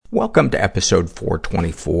welcome to episode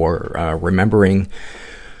 424, remembering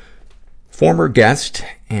former guest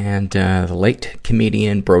and the late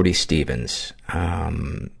comedian Brody Stevens.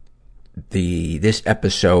 This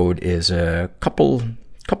episode is a couple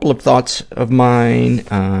of thoughts of mine,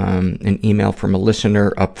 an email from a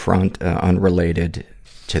listener up front, unrelated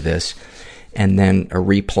to this, and then a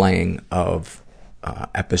replaying of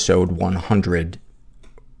episode 100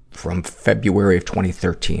 from February of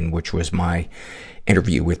 2013, which was my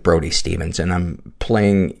interview with Brody Stevens. And I'm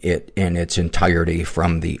playing it in its entirety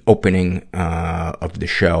from the opening of the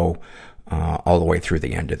show all the way through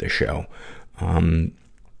the end of the show.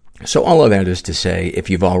 So all of that is to say,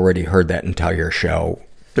 if you've already heard that entire show,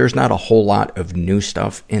 there's not a whole lot of new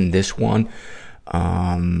stuff in this one.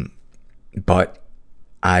 But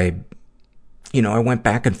I went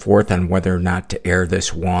back and forth on whether or not to air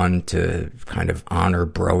this one to kind of honor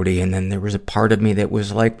Brody. And then there was a part of me that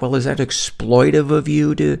was like, well, is that exploitive of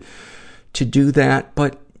you to do that?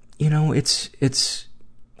 But,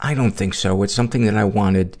 I don't think so. It's something that I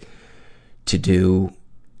wanted to do.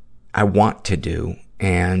 I want to do.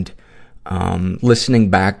 And, listening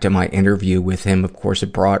back to my interview with him, of course,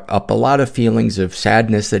 it brought up a lot of feelings of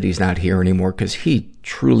sadness that he's not here anymore, because he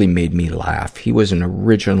truly made me laugh. He was an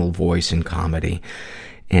original voice in comedy.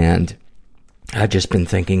 And I've just been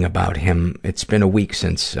thinking about him. It's been a week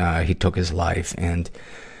since he took his life, and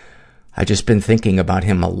I've just been thinking about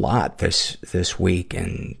him a lot this week.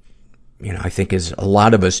 And, I think as a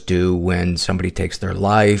lot of us do when somebody takes their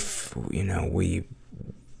life,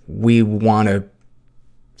 we want to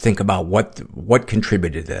think about what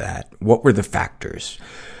contributed to that. What were the factors?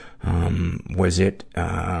 Was it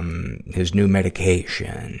his new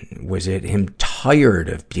medication? Was it him tired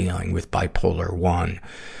of dealing with bipolar 1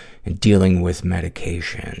 and dealing with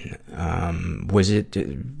medication? Was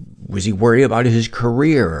he worried about his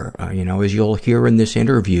career? As you'll hear in this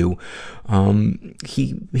interview,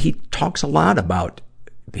 he talks a lot about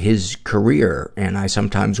his career, and I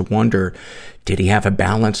sometimes wonder, did he have a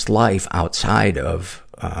balanced life outside of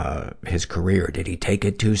his career? Did he take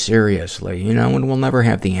it too seriously? And we'll never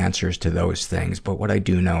have the answers to those things. But what I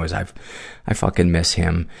do know is I fucking miss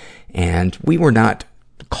him. And we were not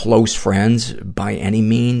close friends by any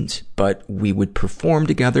means, but we would perform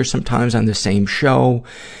together sometimes on the same show.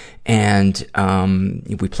 And,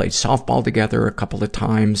 we played softball together a couple of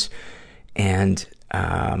times. And,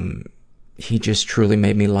 he just truly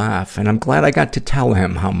made me laugh. And I'm glad I got to tell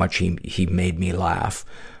him how much he made me laugh.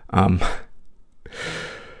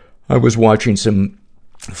 I was watching some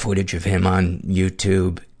footage of him on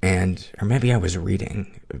YouTube, or maybe I was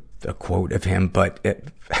reading a quote of him, but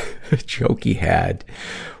a joke he had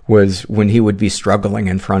was when he would be struggling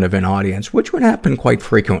in front of an audience, which would happen quite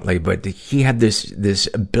frequently, but he had this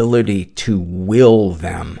ability to will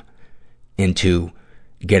them into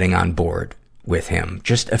getting on board with him.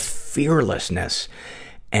 Just a fearlessness.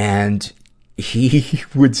 And he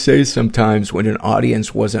would say sometimes when an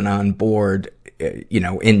audience wasn't on board,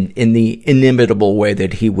 in the inimitable way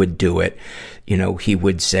that he would do it, he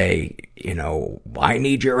would say, I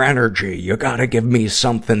need your energy. You gotta give me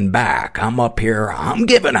something back. I'm up here. I'm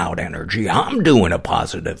giving out energy. I'm doing a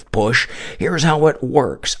positive push. Here's how it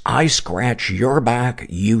works. I scratch your back.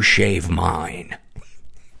 You shave mine.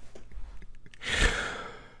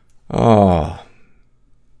 Oh,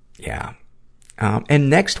 yeah. And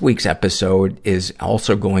next week's episode is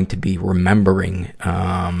also going to be remembering,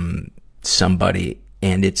 somebody,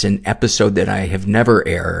 and it's an episode that I have never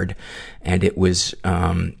aired, and it was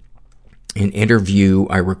an interview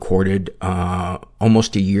I recorded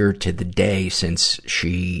almost a year to the day since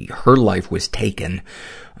her life was taken.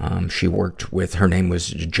 She worked with, her name was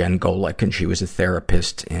Jen Golick, and she was a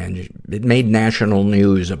therapist, and it made national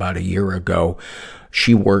news about a year ago.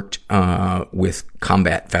 She worked with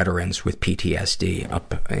combat veterans with PTSD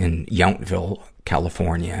up in Yountville,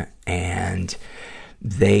 California, and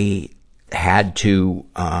they had to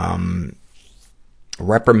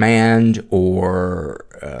reprimand or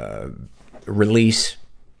release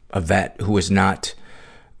a vet who was not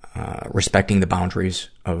respecting the boundaries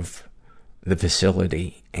of the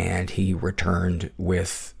facility, and he returned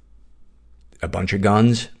with a bunch of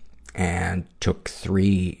guns and took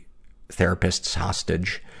 3 therapists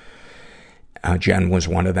hostage. Jen was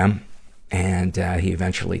one of them, and he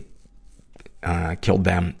eventually killed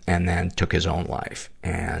them and then took his own life.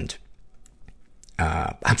 And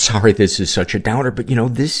I'm sorry this is such a downer, but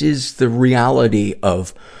this is the reality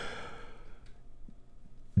of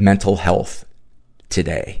mental health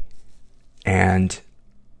today. And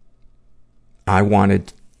I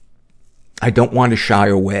don't want to shy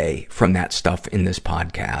away from that stuff in this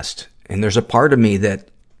podcast. And there's a part of me that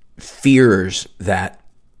fears that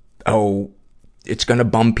oh, it's going to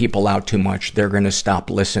bum people out too much. They're going to stop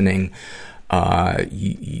listening.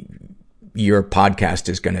 Your podcast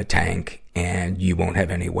is going to tank and you won't have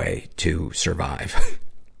any way to survive.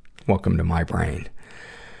 Welcome to my brain.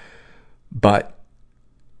 But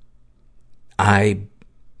I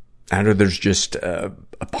know there's just a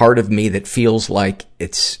part of me that feels like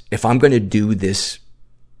if I'm going to do this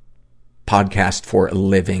podcast for a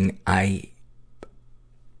living, I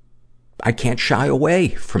can't shy away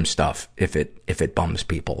from stuff if it bums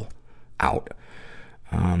people out.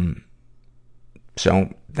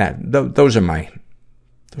 So those are my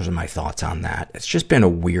thoughts on that. It's just been a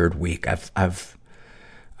weird week. I've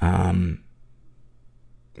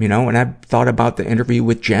and I've thought about the interview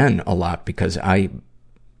with Jen a lot because I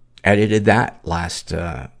edited that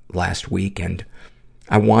last week, and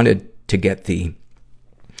I wanted to get the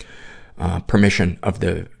permission of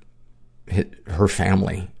her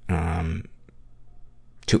family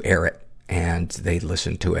to air it, and they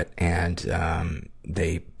listened to it, and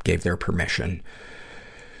they gave their permission,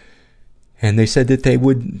 and they said that they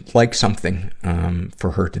would like something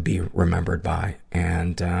for her to be remembered by,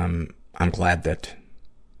 and I'm glad that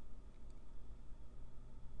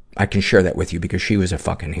I can share that with you because she was a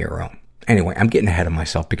fucking hero. Anyway, I'm getting ahead of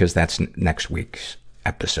myself because that's next week's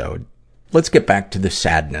episode. Let's get back to the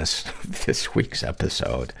sadness of this week's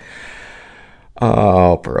episode.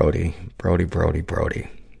 Oh, Brody.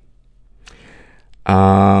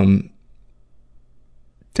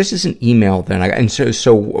 This is an email that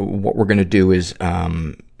so what we're going to do is,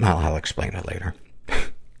 I'll explain it later.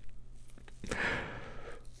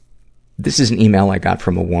 This is an email I got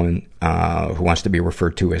from a woman, who wants to be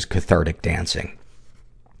referred to as cathartic dancing.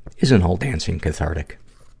 Isn't all dancing cathartic?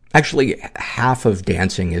 Actually, half of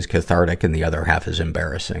dancing is cathartic and the other half is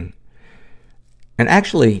embarrassing. And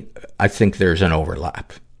actually, I think there's an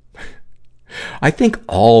overlap. I think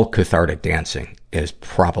all cathartic dancing is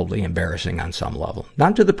probably embarrassing on some level.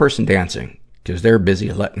 Not to the person dancing, because they're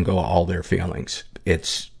busy letting go of all their feelings.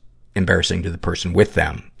 It's embarrassing to the person with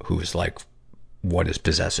them, who's like, what is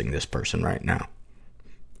possessing this person right now?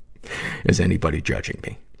 Is anybody judging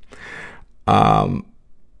me?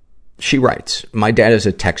 She writes, my dad is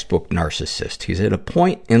a textbook narcissist. He's at a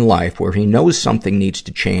point in life where he knows something needs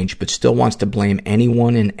to change, but still wants to blame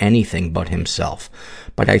anyone and anything but himself.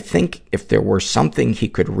 But I think if there were something he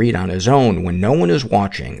could read on his own when no one is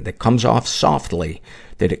watching that comes off softly,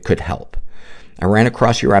 that it could help. I ran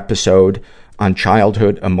across your episode on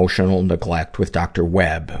childhood emotional neglect with Dr.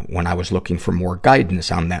 Webb when I was looking for more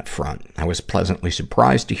guidance on that front. I was pleasantly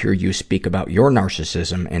surprised to hear you speak about your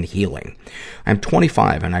narcissism and healing. I'm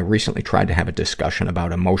 25 and I recently tried to have a discussion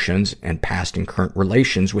about emotions and past and current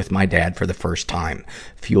relations with my dad for the first time,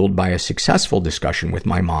 fueled by a successful discussion with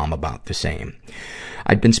my mom about the same.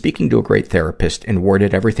 I'd been speaking to a great therapist and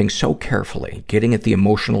worded everything so carefully, getting at the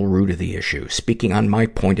emotional root of the issue, speaking on my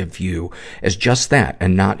point of view as just that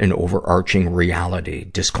and not an overarching reality,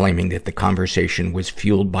 disclaiming that the conversation was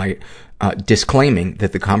fueled by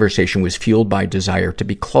desire to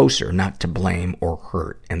be closer, not to blame or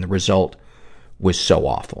hurt, and the result was so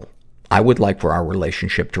awful. I would like for our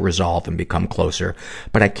relationship to resolve and become closer,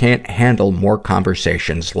 but I can't handle more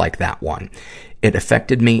conversations like that one. It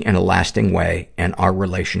affected me in a lasting way, and our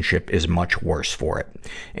relationship is much worse for it.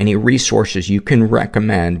 Any resources you can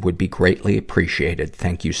recommend would be greatly appreciated.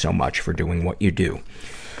 Thank you so much for doing what you do.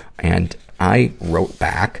 And I wrote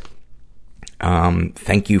back,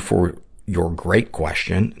 thank you for your great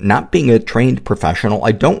question. Not being a trained professional,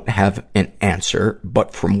 I don't have an answer,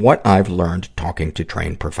 but from what I've learned talking to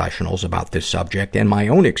trained professionals about this subject and my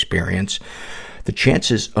own experience, the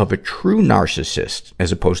chances of a true narcissist,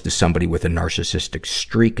 as opposed to somebody with a narcissistic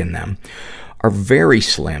streak in them, are very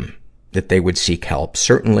slim that they would seek help,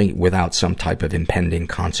 certainly without some type of impending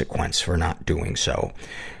consequence for not doing so.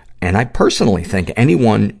 And I personally think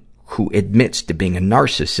anyone who admits to being a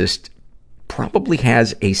narcissist probably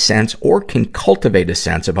has a sense or can cultivate a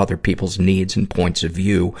sense of other people's needs and points of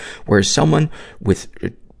view, whereas someone with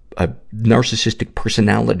a narcissistic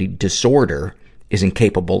personality disorder is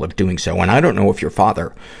incapable of doing so. And I don't know if your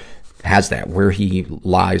father has that, where he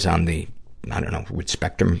lies on the, I don't know, would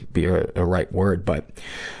spectrum be a right word, but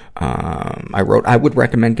I wrote, I would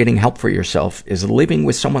recommend getting help for yourself, as living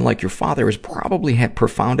with someone like your father has probably had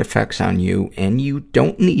profound effects on you, and you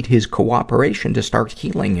don't need his cooperation to start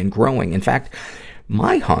healing and growing. In fact,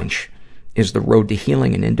 my hunch is the road to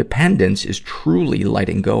healing and independence is truly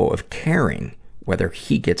letting go of caring whether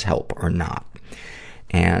he gets help or not.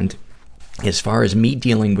 And as far as me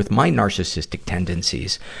dealing with my narcissistic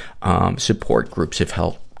tendencies, support groups have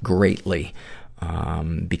helped greatly,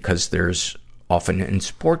 because there's often in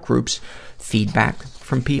support groups, feedback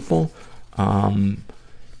from people,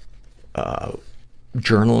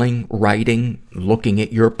 journaling, writing, looking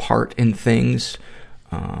at your part in things.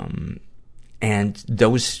 And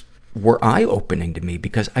those were eye-opening to me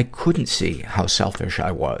because I couldn't see how selfish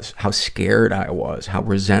I was, how scared I was, how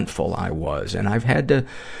resentful I was. And I've had to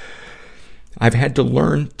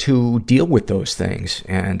learn to deal with those things.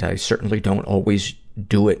 And I certainly don't always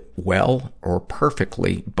do it well or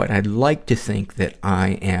perfectly, but I'd like to think that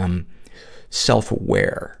I am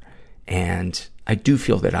self-aware, and I do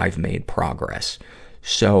feel that I've made progress.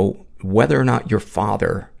 So whether or not your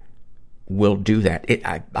father will do that,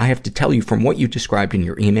 I have to tell you, from what you described in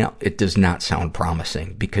your email, it does not sound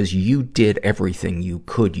promising, because you did everything you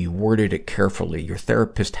could. You worded it carefully. Your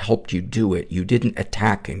therapist helped you do it. You didn't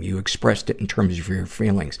attack him. You expressed it in terms of your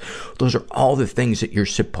feelings. Those are all the things that you're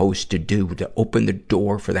supposed to do to open the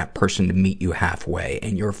door for that person to meet you halfway.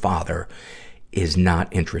 And your father is not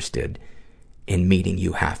interested in meeting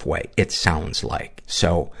you halfway, it sounds like.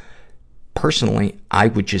 So personally, I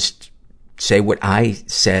would just say what I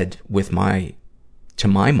said to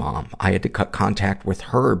my mom. I had to cut contact with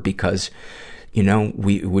her because,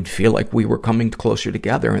 we would feel like we were coming closer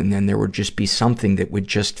together, and then there would just be something that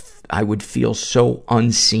I would feel so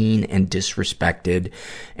unseen and disrespected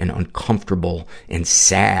and uncomfortable and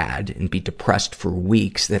sad and be depressed for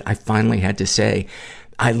weeks that I finally had to say,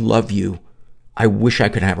 I love you. I wish I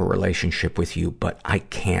could have a relationship with you, but I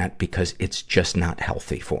can't because it's just not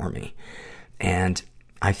healthy for me. And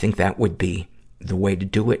I think that would be the way to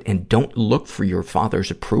do it. And don't look for your father's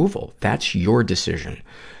approval. That's your decision.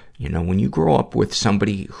 When you grow up with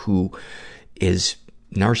somebody who is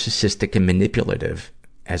narcissistic and manipulative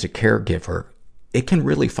as a caregiver, it can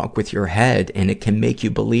really fuck with your head, and it can make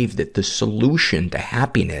you believe that the solution to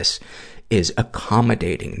happiness is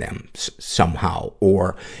accommodating them somehow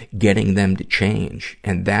or getting them to change.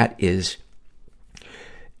 And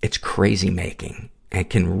it's crazy making. And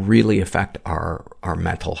can really affect our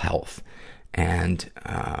mental health. And,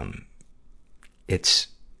 it's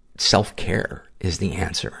self-care is the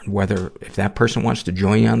answer. If that person wants to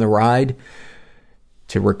join you on the ride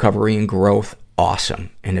to recovery and growth,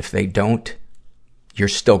 awesome. And if they don't, you're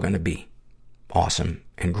still going to be awesome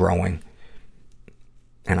and growing.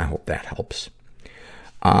 And I hope that helps.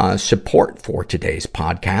 Support for today's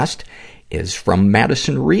podcast is from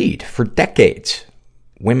Madison Reed. For decades,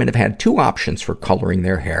 women have had two options for coloring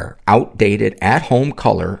their hair: outdated at-home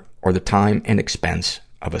color or the time and expense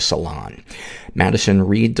of a salon. Madison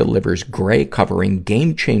Reed delivers gray covering,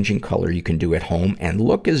 game-changing color you can do at home and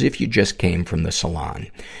look as if you just came from the salon.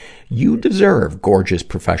 You deserve gorgeous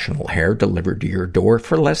professional hair delivered to your door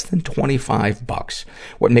for less than $25.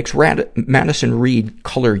 What makes Madison Reed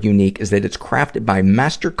color unique is that it's crafted by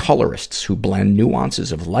master colorists who blend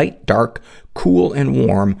nuances of light, dark, cool, and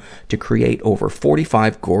warm to create over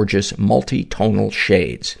 45 gorgeous multi-tonal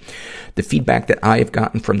shades. The feedback that I have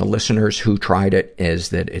gotten from the listeners who tried it is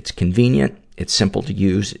that it's convenient, it's simple to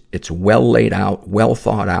use, it's well laid out, well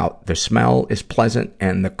thought out, the smell is pleasant,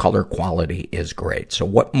 and the color quality is great. So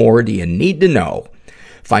what more do you need to know?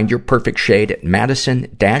 Find your perfect shade at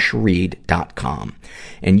madison-reed.com.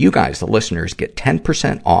 And you guys, the listeners, get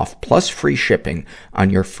 10% off plus free shipping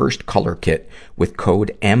on your first color kit with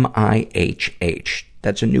code MIHH.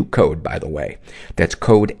 That's a new code, by the way. That's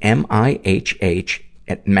code MIHH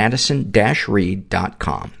at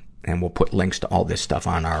madison-reed.com. And we'll put links to all this stuff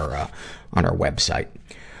on our website.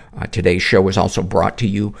 Today's show is also brought to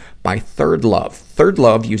you by Third Love. Third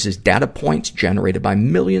Love uses data points generated by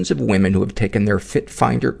millions of women who have taken their Fit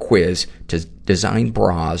Finder quiz to design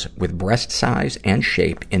bras with breast size and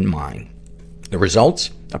shape in mind. The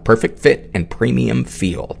results? A perfect fit and premium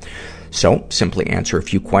feel. So, simply answer a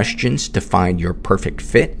few questions to find your perfect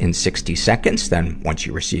fit in 60 seconds. Then, once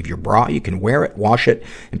you receive your bra, you can wear it, wash it,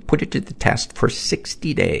 and put it to the test for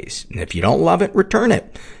 60 days. And if you don't love it, return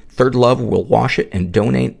it. Third Love will wash it and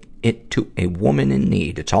donate it to a woman in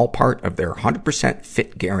need. It's all part of their 100%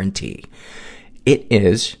 fit guarantee. It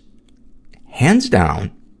is, hands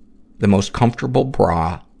down, the most comfortable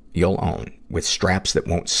bra you'll own, with straps that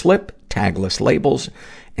won't slip, tagless labels,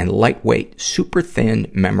 and lightweight, super thin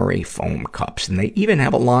memory foam cups. And they even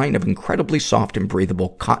have a line of incredibly soft and breathable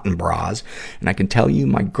cotton bras. And I can tell you,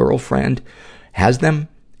 my girlfriend has them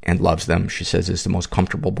and loves them. She says it's the most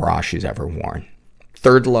comfortable bra she's ever worn.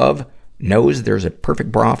 Third Love knows there's a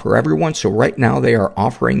perfect bra for everyone. So right now they are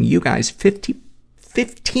offering you guys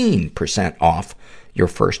 15% off your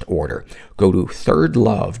first order. Go to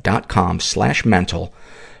thirdlove.com/mental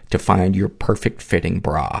to find your perfect fitting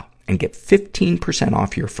bra and get 15%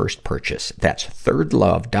 off your first purchase. That's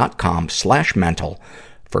thirdlove.com/mental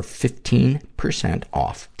for 15%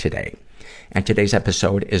 off today. And today's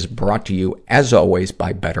episode is brought to you, as always,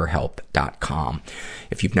 by BetterHelp.com.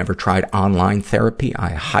 If you've never tried online therapy, I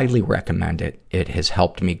highly recommend it. It has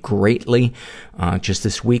helped me greatly. Just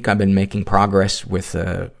this week, I've been making progress with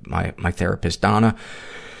my therapist, Donna.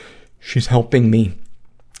 She's helping me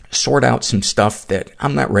sort out some stuff that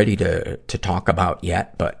I'm not ready to talk about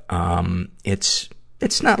yet, but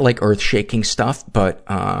it's not like earth-shaking stuff, but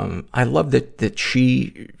I love that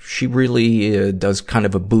she really does kind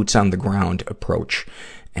of a boots-on-the-ground approach,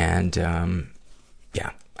 and yeah,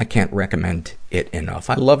 I can't recommend it enough.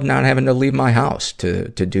 I love not having to leave my house to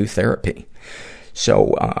do therapy.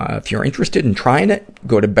 So if you're interested in trying it,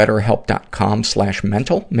 go to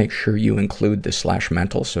betterhelp.com/mental. Make sure you include the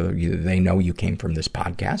 /mental so they know you came from this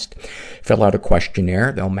podcast. Fill out a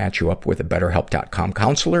questionnaire. They'll match you up with a betterhelp.com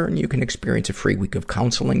counselor, and you can experience a free week of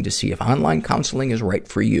counseling to see if online counseling is right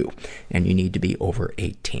for you. And you need to be over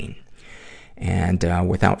 18. And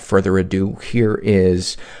without further ado, here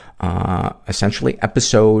is essentially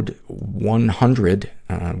episode 100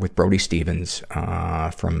 with Brody Stevens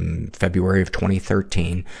from February of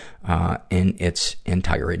 2013 in its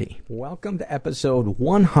entirety. Welcome to episode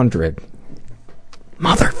 100.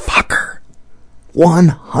 Motherfucker!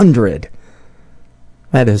 100!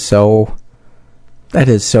 That is so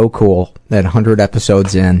cool that 100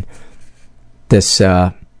 episodes in, this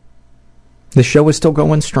show is still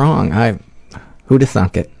going strong. Who'd have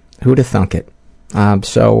thunk it? Who'd have thunk it? I'm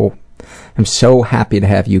so happy to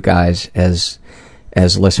have you guys as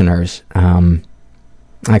listeners. I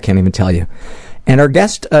can't even tell you. And our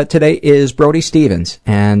guest today is Brody Stevens,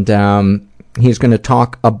 and he's going to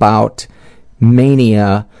talk about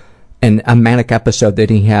mania and a manic episode that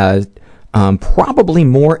he had, probably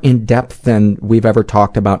more in depth than we've ever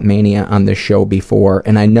talked about mania on this show before.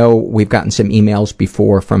 And I know we've gotten some emails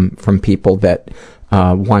before from people that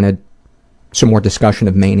wanted some more discussion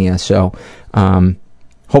of mania. So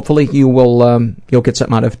hopefully you'll get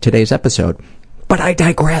something out of today's episode. But I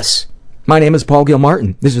digress. My name is Paul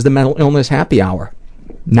Gilmartin. This is the Mental Illness Happy Hour.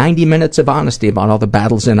 90 minutes of honesty about all the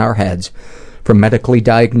battles in our heads, from medically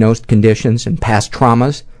diagnosed conditions and past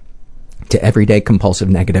traumas to everyday compulsive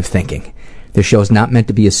negative thinking. This show is not meant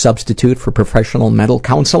to be a substitute for professional mental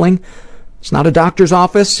counseling. It's not a doctor's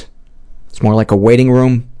office. It's more like a waiting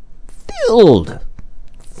room filled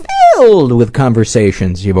with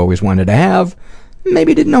conversations you've always wanted to have,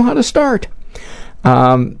 maybe didn't know how to start.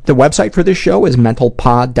 The website for this show is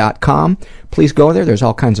mentalpod.com. Please go there. There's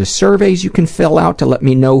all kinds of surveys you can fill out to let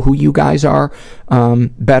me know who you guys are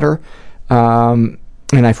better. And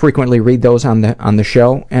I frequently read those on the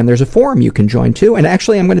show. And there's a forum you can join too. And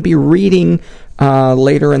actually, I'm going to be reading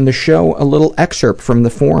later in the show a little excerpt from the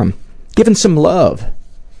forum, giving some love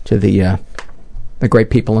to the great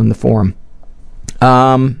people in the forum.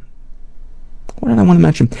 What did I want to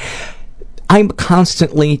mention? I'm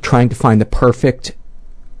constantly trying to find the perfect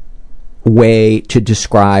way to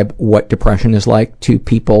describe what depression is like to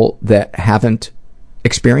people that haven't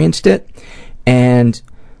experienced it. And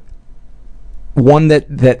one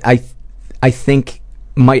that I think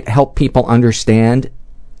might help people understand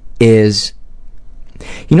is,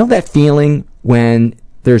 you know that feeling when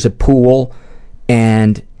there's a pool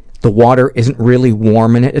and the water isn't really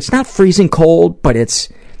warm in it? It's not freezing cold, but it's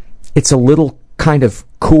a little kind of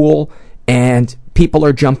cool, and people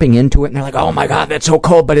are jumping into it, and they're like, oh my God, that's so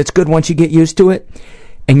cold, but it's good once you get used to it.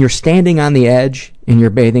 And you're standing on the edge in your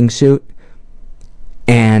bathing suit,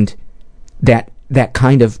 and that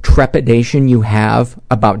kind of trepidation you have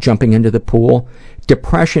about jumping into the pool,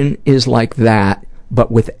 depression is like that,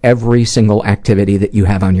 but with every single activity that you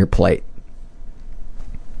have on your plate.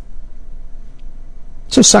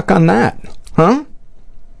 So suck on that, huh?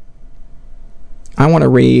 I want to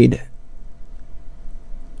read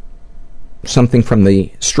something from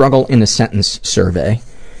the Struggle in a Sentence survey,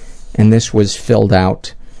 and this was filled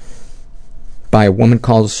out by a woman who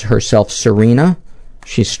calls herself Serena.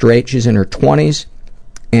 She's straight, she's in her 20s,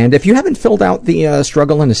 and if you haven't filled out the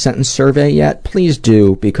Struggle in a Sentence survey yet, please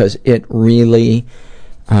do, because it really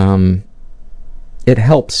it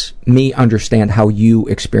helps me understand how you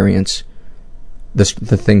experience the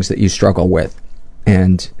things that you struggle with,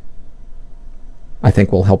 and I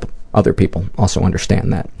think will help other people also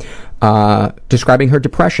understand that. Describing her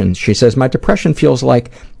depression, she says, my depression feels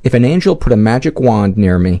like if an angel put a magic wand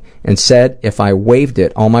near me and said if I waved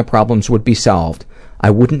it, all my problems would be solved. I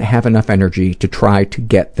wouldn't have enough energy to try to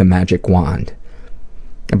get the magic wand.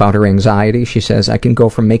 About her anxiety, she says, I can go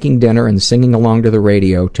from making dinner and singing along to the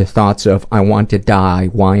radio to thoughts of, I want to die,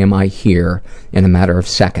 why am I here, in a matter of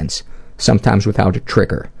seconds, sometimes without a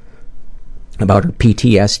trigger. about her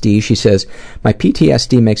PTSD. She says, my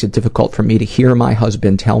PTSD makes it difficult for me to hear my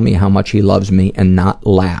husband tell me how much he loves me and not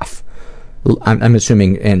laugh. I'm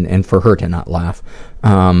assuming, and for her to not laugh.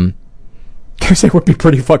 Because it would be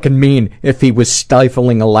pretty fucking mean if he was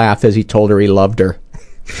stifling a laugh as he told her he loved her.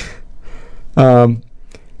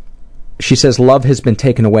 She says, love has been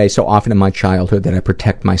taken away so often in my childhood that I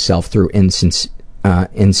protect myself through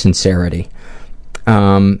insincerity.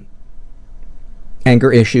 Anger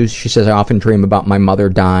issues. She says, I often dream about my mother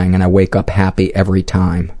dying and I wake up happy every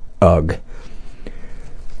time. Ugh.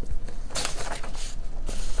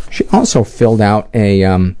 She also filled out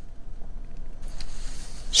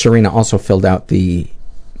Serena also filled out the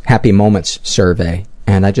Happy Moments survey,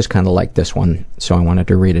 and I just kind of liked this one, so I wanted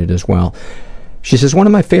to read it as well. She says, one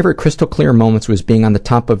of my favorite crystal clear moments was being on the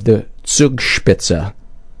top of the Zugspitze.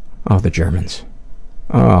 Oh, the Germans.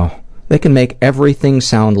 Oh, they can make everything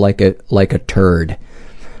sound like a turd.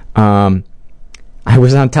 I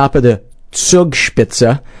was on top of the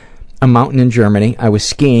Zugspitze, a mountain in Germany. I was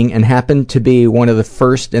skiing and happened to be one of the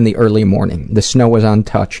first in the early morning. The snow was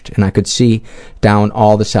untouched, and I could see down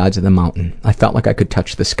all the sides of the mountain. I felt like I could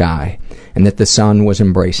touch the sky, and that the sun was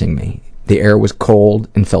embracing me. The air was cold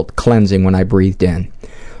and felt cleansing when I breathed in.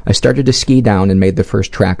 I started to ski down and made the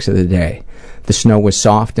first tracks of the day. The snow was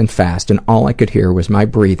soft and fast, and all I could hear was my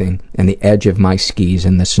breathing and the edge of my skis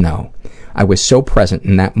in the snow. I was so present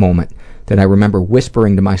in that moment that I remember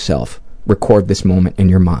whispering to myself, record this moment in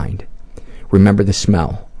your mind. Remember the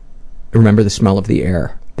smell. Remember the smell of the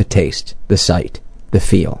air, the taste, the sight, the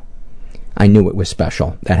feel. I knew it was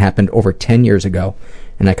special. That happened over 10 years ago,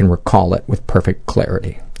 and I can recall it with perfect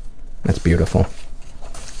clarity. That's beautiful.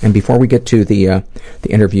 And before we get to the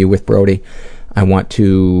interview with Brody, I want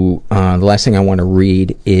to, the last thing I want to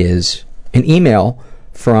read is an email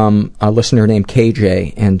from a listener named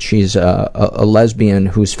KJ, and she's a lesbian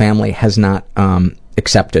whose family has not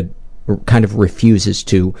accepted, kind of refuses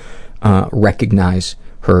to recognize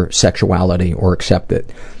her sexuality or accept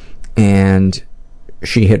it. And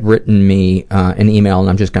she had written me an email, and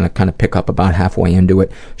I'm just going to kind of pick up about halfway into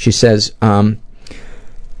it. She says,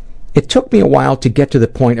 it took me a while to get to the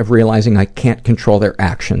point of realizing I can't control their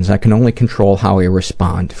actions. I can only control how I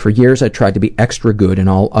respond. For years I tried to be extra good in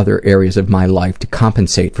all other areas of my life to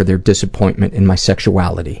compensate for their disappointment in my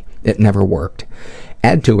sexuality. It never worked.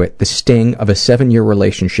 Add to it the sting of a 7-year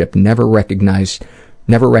relationship never recognized,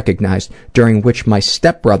 during which my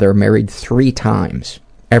stepbrother married 3 times.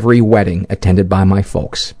 Every wedding attended by my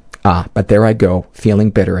folks. But there I go,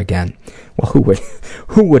 feeling bitter again. Well,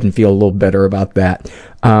 who wouldn't feel a little bitter about that?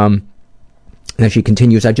 Then she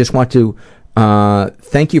continues, I just want to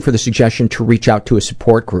thank you for the suggestion to reach out to a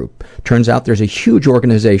support group. Turns out there's a huge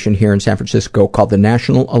organization here in San Francisco called the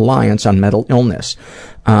National Alliance on Mental Illness.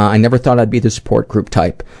 I never thought I'd be the support group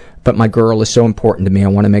type, but my girl is so important to me. I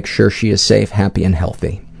want to make sure she is safe, happy, and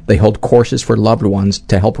healthy. They hold courses for loved ones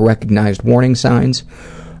to help recognize warning signs,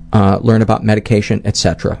 learn about medication,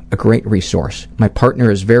 etc. A great resource. My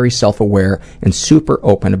partner is very self-aware and super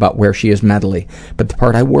open about where she is mentally, but the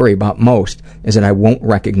part I worry about most is that I won't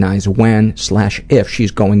recognize when/if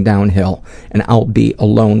she's going downhill, and I'll be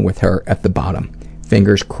alone with her at the bottom.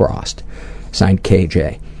 Fingers crossed. Signed,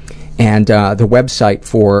 KJ. And the website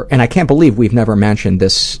for, and I can't believe we've never mentioned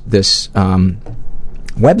this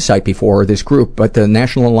website before, this group, but the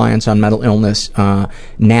National Alliance on Mental Illness,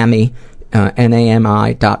 NAMI,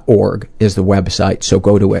 NAMI.org is the website, so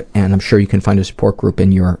go to it, and I'm sure you can find a support group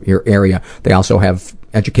in your area. They also have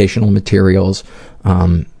educational materials,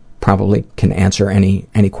 probably can answer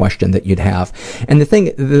any question that you'd have. And the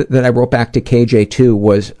thing that I wrote back to KJ too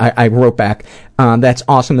was, I wrote back, that's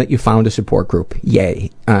awesome that you found a support group.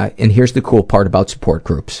 Yay. And here's the cool part about support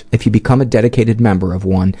groups. If you become a dedicated member of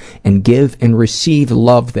one and give and receive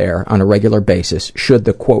love there on a regular basis, should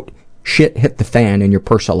the quote shit hit the fan in your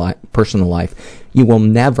personal life, you will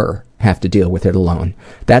never have to deal with it alone.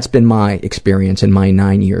 That's been my experience in my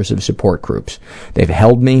 9 years of support groups. They've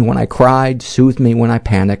held me when I cried, soothed me when I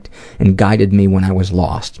panicked, and guided me when I was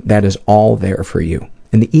lost. That is all there for you.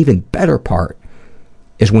 And the even better part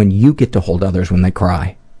is when you get to hold others when they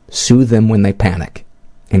cry, soothe them when they panic,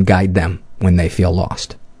 and guide them when they feel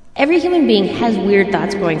lost. Every human being has weird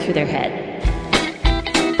thoughts going through their head.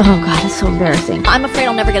 Oh God, it's so embarrassing. I'm afraid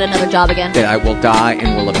I'll never get another job again. That I will die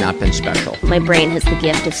and will have not been special. My brain has the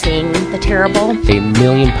gift of seeing the terrible. A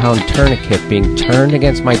million-pound tourniquet being turned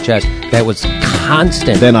against my chest that was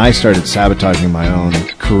constant. Then I started sabotaging my own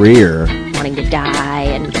career. Wanting to die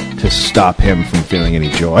and... to stop him from feeling any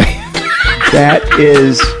joy. That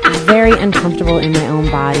is very uncomfortable in my own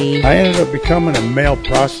body. I ended up becoming a male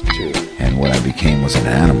prostitute. And what I became was an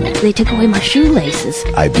animal. They took away my shoelaces.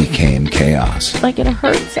 I became chaos. Like, it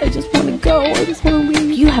hurts. I just want to go. I just want to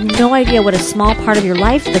leave. You have no idea what a small part of your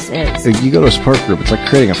life this is. You go to a support group, it's like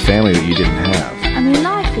creating a family that you didn't have. I mean,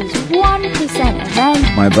 life is 1%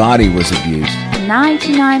 event. My body was abused.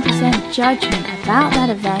 99% judgment about that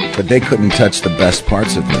event. But they couldn't touch the best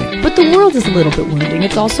parts of me. But the world is a little bit wounding.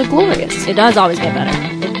 It's also glorious. It does always get better.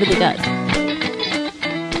 It really does.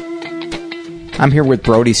 I'm here with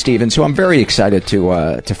Brody Stevens, who I'm very excited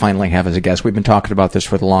to finally have as a guest. We've been talking about this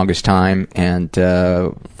for the longest time, and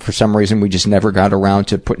for some reason we just never got around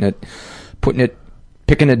to picking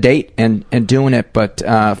a date and doing it. But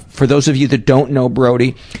for those of you that don't know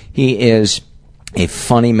Brody, he is a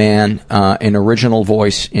funny man, an original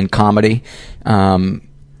voice in comedy.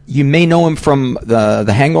 You may know him from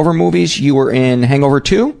the Hangover movies. You were in Hangover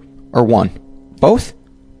 2 or 1? Both?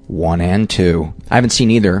 1 and 2. I haven't seen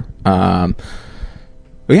either.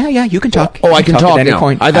 Yeah, you can talk. I can talk at any now.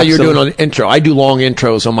 point. I thought you were doing an intro. I do long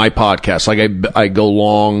intros on my podcast. Like I go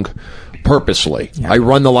long purposely. Yeah. I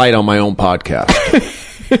run the light on my own podcast.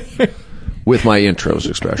 With my intros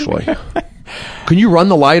especially. Can you run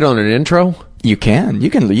the light on an intro? You can. You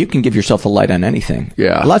can give yourself the light on anything.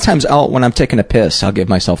 Yeah. A lot of times when I'm taking a piss, I'll give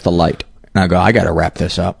myself the light. And I go, I got to wrap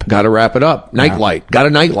this up. Got to wrap it up. Night light. Got a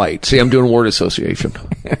night light. See, I'm doing word association.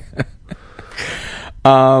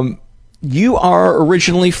 You are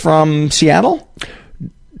originally from Seattle?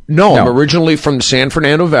 No, I'm originally from the San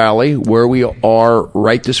Fernando Valley, where we are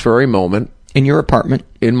right this very moment. In your apartment?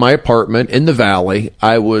 In my apartment in the Valley.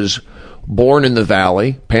 I was born in the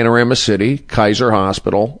Valley, Panorama City, Kaiser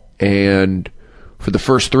Hospital, and for the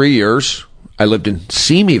first 3 years, I lived in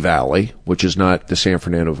Simi Valley, which is not the San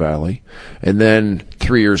Fernando Valley. And then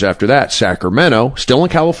 3 years after that, Sacramento, still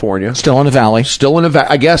in California. Still in the Valley. Still in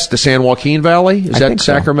I guess the San Joaquin Valley. Is that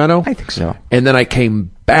Sacramento? I think so. And then I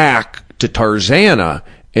came back to Tarzana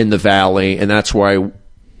in the Valley, and that's where I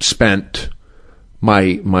spent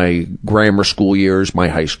my grammar school years, my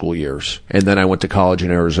high school years. And then I went to college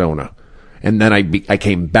in Arizona. And then I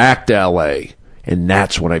came back to L.A., and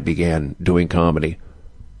that's when I began doing comedy.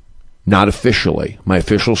 Not officially. My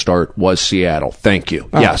official start was Seattle. Thank you.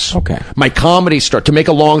 Yes. Okay. My comedy start, to make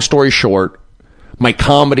a long story short, my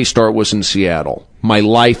comedy start was in Seattle. My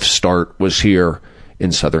life start was here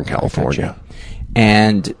in Southern California.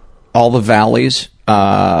 And all the valleys,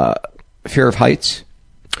 fear of heights?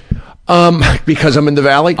 Because I'm in the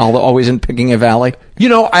Valley? Always in picking a valley?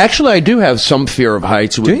 I do have some fear of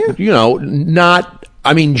heights. Do you?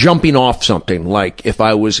 Jumping off something. Like if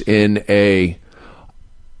I was in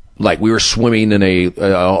we were swimming in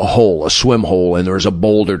a swim hole, and there was a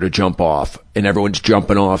boulder to jump off, and everyone's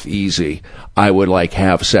jumping off easy, I would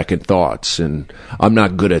have second thoughts, and I'm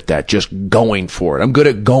not good at that, just going for it. I'm good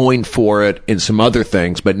at going for it in some other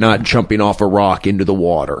things, but not jumping off a rock into the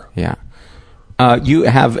water. Yeah. You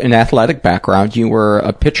have an athletic background. You were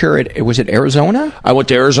a pitcher was it Arizona? I went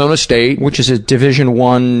to Arizona State. Which is a Division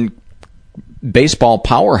I baseball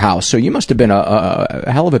powerhouse, so you must have been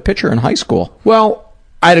a hell of a pitcher in high school. Well,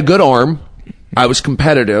 I had a good arm. I was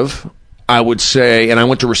competitive, I would say, and I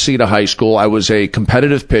went to Reseda High School. I was a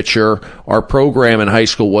competitive pitcher. Our program in high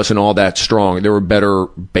school wasn't all that strong. There were better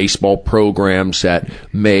baseball programs that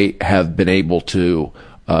may have been able to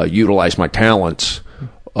utilize my talents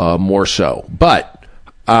more so. But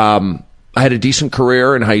I had a decent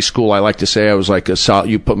career in high school. I like to say I was like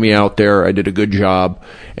you put me out there. I did a good job.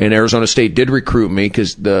 And Arizona State did recruit me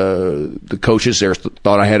because the coaches there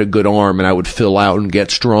thought I had a good arm and I would fill out and get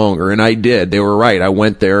stronger. And I did. They were right. I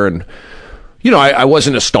went there and, I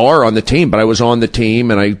wasn't a star on the team, but I was on the team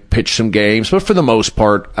and I pitched some games. But for the most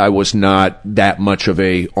part, I was not that much of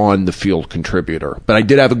a on-the-field contributor. But I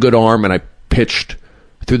did have a good arm and I pitched,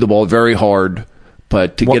 threw the ball very hard.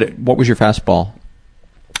 But get it. What was your fastball?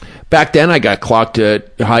 Back then, I got clocked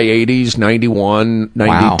at high 80s, 91,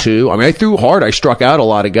 92. Wow. I threw hard. I struck out a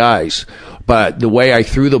lot of guys. But the way I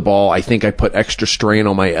threw the ball, I think I put extra strain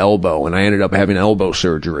on my elbow, and I ended up having elbow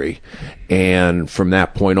surgery. And from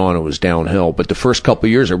that point on, it was downhill. But the first couple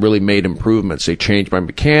of years, I really made improvements. They changed my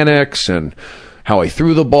mechanics and how I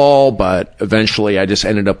threw the ball, but eventually I just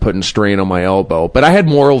ended up putting strain on my elbow. But I had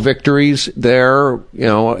moral victories there,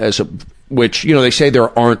 which, they say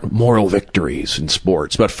there aren't moral victories in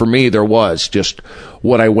sports, but for me there was just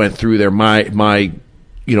what I went through there, my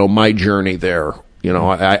journey there.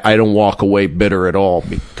 I don't walk away bitter at all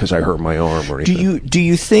because I hurt my arm or anything. Do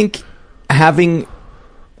you think having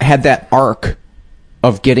had that arc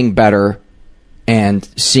of getting better and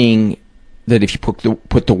seeing that if you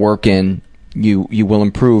put the work in, you will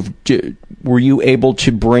improve. Were you able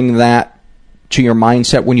to bring that to your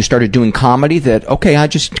mindset when you started doing comedy, that, okay, I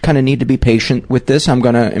just kind of need to be patient with this, I'm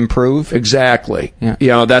going to improve? Exactly. Yeah. You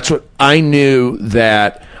know, that's what I knew,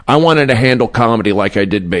 that I wanted to handle comedy like I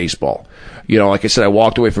did baseball. You know, like I said, I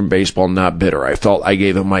walked away from baseball not bitter. I felt I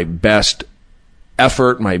gave it my best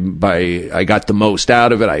effort. I got the most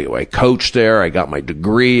out of it. I coached there. I got my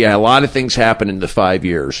degree. A lot of things happened in the 5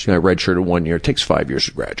 years. You know, I redshirted 1 year. It takes 5 years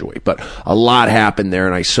to graduate, but a lot happened there,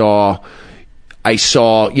 and I saw,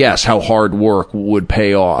 yes, how hard work would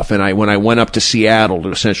pay off. And when I went up to Seattle to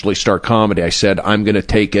essentially start comedy, I said, I'm going to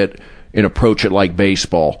take it and approach it like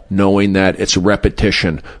baseball, knowing that it's a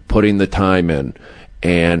repetition, putting the time in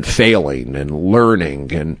and failing and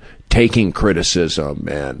learning and taking criticism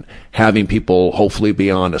and having people hopefully be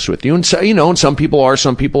honest with you. And so, you know, and some people are,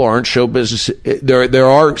 some people aren't. Show business, there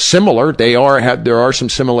are similar. There are some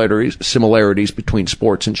similarities between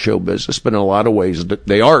sports and show business, but in a lot of ways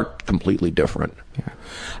they are completely different. Yeah.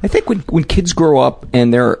 I think when kids grow up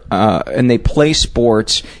and they play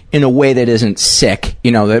sports in a way that isn't sick,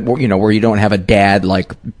 where you don't have a dad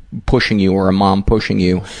like pushing you or a mom pushing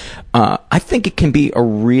you, I think it can be a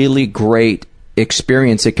really great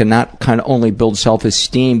experience. It can not kind of only build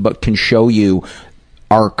self-esteem, but can show you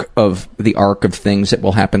arc of things that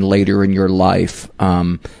will happen later in your life.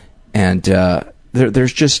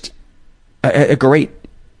 There's just a great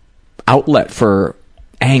outlet for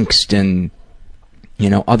angst and,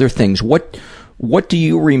 other things. What do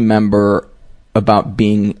you remember about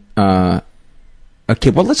being a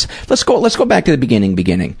kid? Well, let's go back to the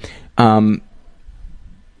beginning.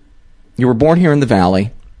 You were born here in the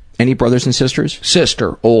Valley. Any brothers and sisters?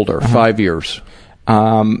 Sister, older, 5 years.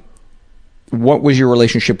 What was your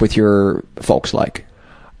relationship with your folks like?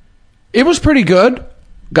 It was pretty good.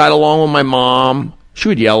 Got along with my mom. She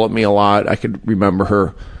would yell at me a lot. I could remember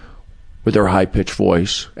her with her high-pitched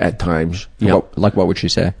voice at times. What would she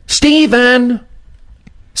say? Steven!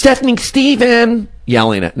 Steven!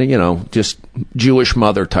 Yelling at, just Jewish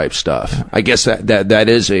mother type stuff. I guess that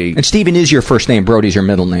is a... And Steven is your first name. Brody's your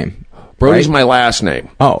middle name. Brody's my last name.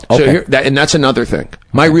 Oh, okay. So and that's another thing.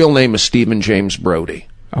 My real name is Stephen James Brody.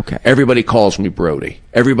 Okay. Everybody calls me Brody.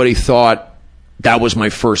 Everybody thought that was my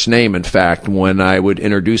first name, in fact, when I would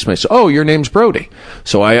introduce myself. Oh, your name's Brody.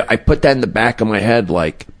 So I put that in the back of my head,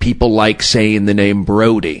 like, people like saying the name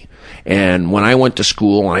Brody. And when I went to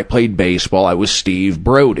school and I played baseball, I was Steve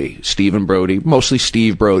Brody. Stephen Brody, mostly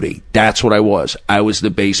Steve Brody. That's what I was. I was the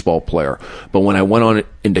baseball player. But when I went on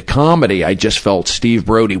into comedy, I just felt Steve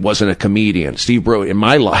Brody wasn't a comedian. Steve Brody, in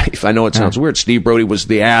my life, I know it sounds weird, Steve Brody was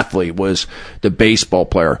the athlete, was the baseball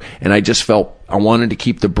player. And I just felt I wanted to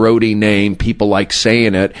keep the Brody name. People like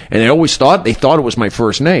saying it. And they thought it was my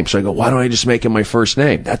first name. So I go, why don't I just make it my first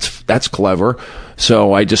name? That's clever.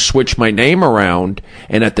 So I just switched my name around.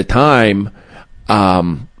 And at the time,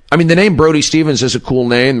 the name Brody Stevens is a cool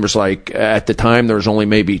name. There was at the time, there was only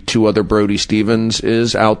maybe 2 other Brody Stevens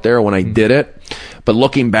out there when I did it. But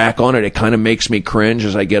looking back on it, it kind of makes me cringe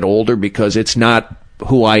as I get older, because it's not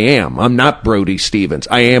who I am. I'm not Brody Stevens.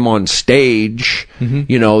 I am on stage.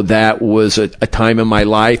 Mm-hmm. That was a time in my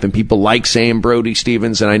life, and people like saying Brody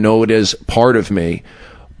Stevens, and I know it is part of me.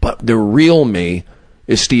 But the real me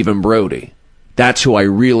is Stephen Brody. That's who I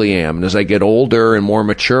really am. And as I get older and more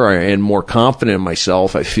mature and more confident in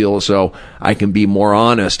myself, I feel as though I can be more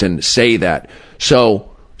honest and say that. So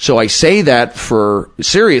I say that for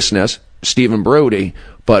seriousness, Stephen Brody,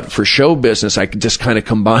 but for show business, I could just kind of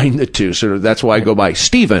combine the two. So that's why I go by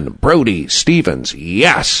Stephen, Brody, Stevens.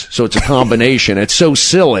 Yes. So it's a combination. It's so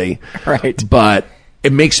silly. Right. But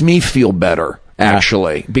it makes me feel better,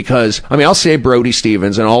 actually, because, I'll say Brody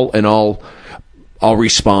Stevens and I'll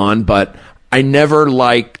respond, but I never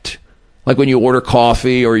liked, like when you order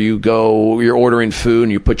coffee or you're ordering food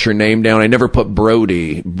and you put your name down, I never put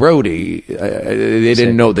Brody. They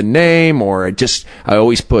didn't know the name, or I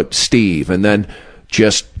always put Steve. And then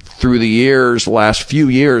just through the years, the last few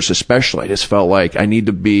years especially, I just felt like I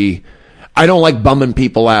don't like bumming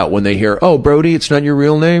people out when they hear, oh, Brody, it's not your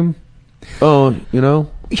real name? Oh,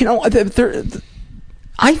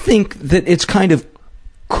 I think that it's kind of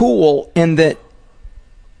cool in that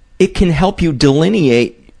it can help you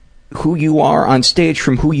delineate who you are on stage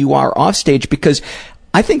from who you are off stage, because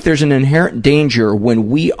I think there's an inherent danger when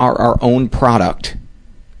we are our own product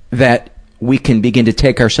that we can begin to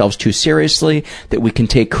take ourselves too seriously, that we can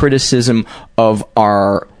take criticism of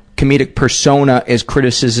our comedic persona as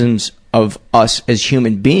criticisms of us as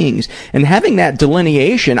human beings. And having that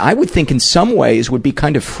delineation, I would think in some ways would be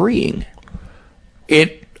kind of freeing.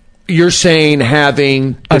 You're saying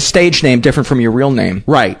having a stage name different from your real name.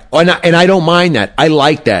 Right. And I don't mind that. I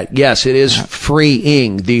like that. Yes, it is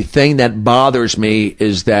freeing. The thing that bothers me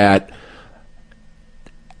is that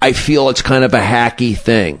I feel it's kind of a hacky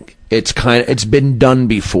thing. It's been done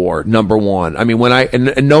before, number one. I mean,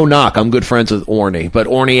 and no knock, I'm good friends with Orny, but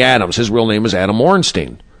Orny Adams, his real name is Adam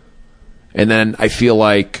Ornstein. And then I feel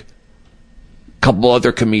like a couple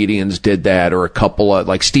other comedians did that, or a couple of,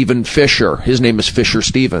 like Stephen Fisher, his name is Fisher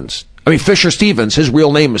Stevens. I mean, Fisher Stevens, his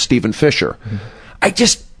real name is Stephen Fisher.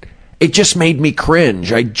 Mm-hmm. It just made me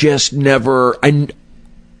cringe. I just never,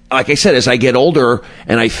 like I said, as I get older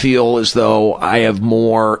and I feel as though I have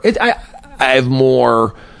more, I have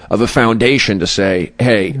more of a foundation to say,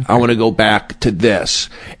 hey, I want to go back to this.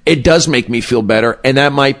 It does make me feel better, and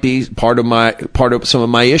that might be part of some of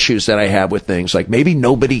my issues that I have with things. Like, maybe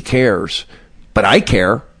nobody cares, but I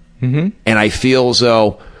care. Mm-hmm. And I feel as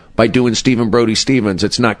though by doing Stephen Brody Stevens,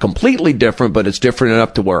 it's not completely different, but it's different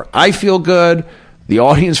enough to where I feel good, the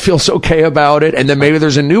audience feels okay about it, and then maybe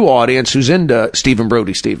there's a new audience who's into Stephen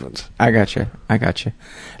Brody Stevens. I got you.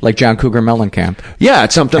 Like John Cougar Mellencamp. Yeah,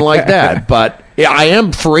 it's something like that. But I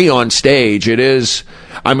am free on stage. It is.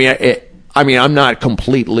 I mean, I'm not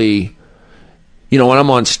completely. When I'm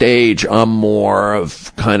on stage, I'm more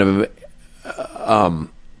of kind of, a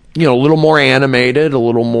little more animated, a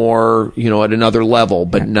little more, at another level,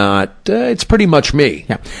 but not. It's pretty much me.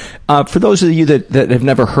 Yeah. For those of you that have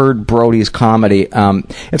never heard Brody's comedy,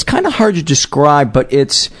 it's kind of hard to describe, but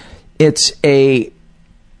it's a.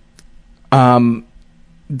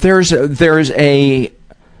 There's a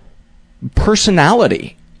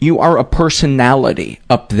personality. You are a personality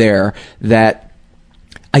up there that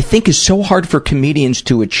I think is so hard for comedians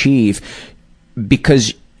to achieve,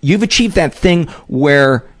 because you've achieved that thing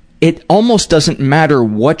where it almost doesn't matter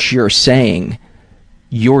what you're saying.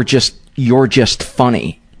 You're just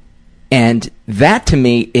funny. And that to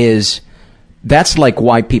me that's like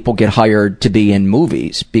why people get hired to be in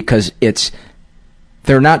movies, because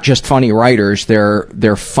they're not just funny writers,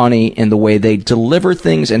 they're funny in the way they deliver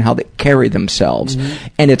things and how they carry themselves. Mm-hmm.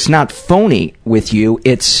 And it's not phony with you.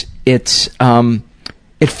 It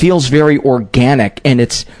feels very organic, and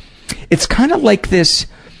it's kind of like this.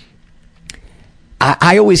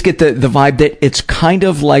 I always get the vibe that it's kind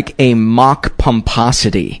of like a mock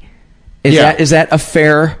pomposity. Is that a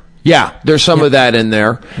fair? Yeah, there's some of that in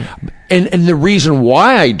there. And the reason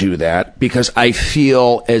why I do that, because I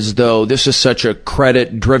feel as though this is such a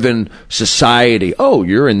credit-driven society. Oh,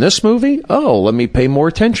 you're in this movie? Oh, let me pay more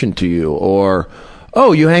attention to you. Or,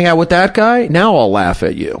 oh, you hang out with that guy? Now I'll laugh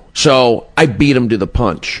at you. So I beat him to the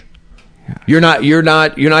punch. You're not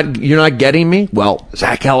getting me? Well,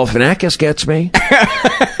 Zach Galifianakis gets me.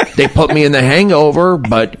 They put me in The Hangover,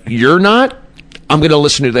 but you're not? I'm going to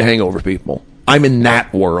listen to The Hangover people. I'm in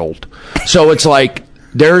that world. So it's like,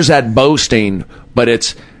 there's that boasting, but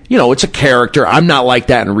it's a character. I'm not like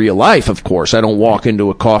that in real life, of course. I don't walk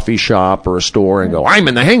into a coffee shop or a store and go, I'm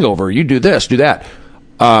in The Hangover. You do this, do that.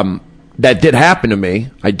 That did happen to me.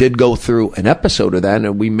 I did go through an episode of that,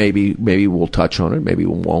 and we maybe we'll touch on it. Maybe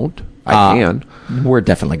we won't. I can. We're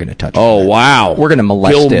definitely going to touch on it. Oh, wow. We're going to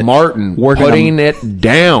molest Bill it. Martin putting it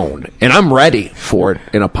down. And I'm ready for it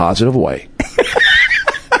in a positive way.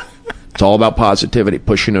 It's all about positivity,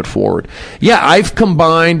 pushing it forward. Yeah, I've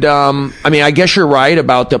combined, I guess you're right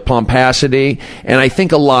about the pomposity, and I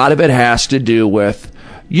think a lot of it has to do with,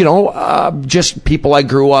 just people I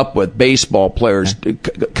grew up with, baseball players,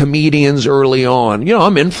 comedians early on.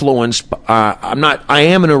 I'm influenced. I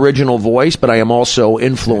am an original voice, but I am also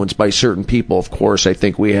influenced by certain people. Of course, I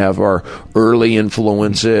think we have our early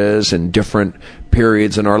influences and different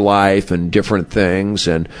periods in our life and different things,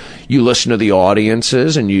 and you listen to the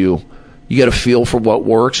audiences and you get a feel for what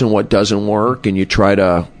works and what doesn't work, and you got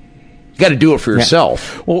to do it for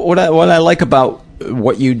yourself. Yeah. Well, what I like about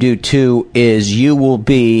what you do too is you will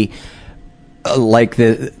be like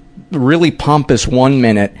the really pompous 1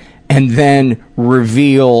 minute and then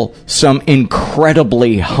reveal some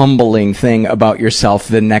incredibly humbling thing about yourself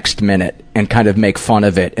the next minute and kind of make fun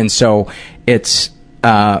of it. And so it's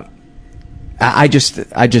I just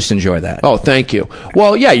enjoy that. Oh, thank you.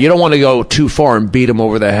 Well, yeah, you don't want to go too far and beat them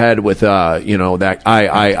over the head with, that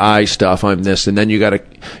I stuff. I'm this, and then you got to,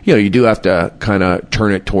 you do have to kind of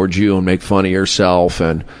turn it towards you and make fun of yourself,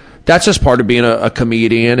 and that's just part of being a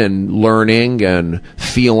comedian and learning and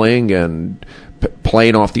feeling and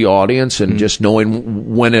playing off the audience and just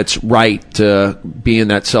knowing when it's right to be in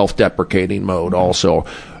that self-deprecating mode. Also,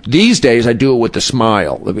 these days I do it with a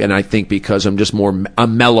smile, and I think because I'm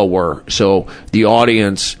mellower, so the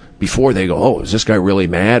audience before they go, oh, is this guy really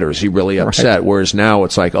mad or is he really upset? Right. Whereas now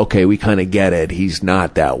it's like, okay, we kind of get it. He's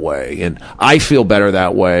not that way. And I feel better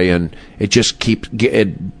that way. And it just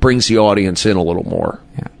it brings the audience in a little more.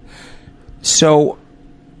 Yeah. So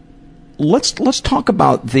let's talk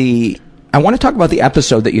about I want to talk about the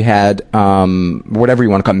episode that you had, whatever you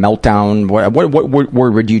want to call it, meltdown. What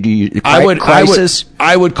word would you do? Crisis?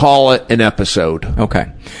 I would call it an episode. Okay.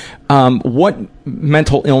 What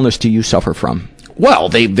mental illness do you suffer from? Well,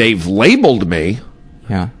 they've labeled me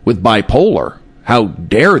with bipolar. How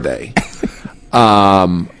dare they?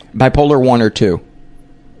 Bipolar 1 or 2?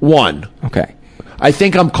 1. Okay. I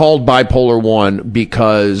think I'm called bipolar 1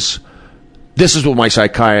 because this is what my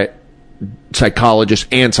psychologists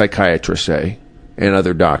and psychiatrists say, and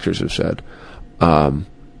other doctors have said.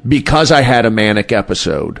 Because I had a manic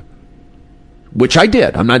episode, which I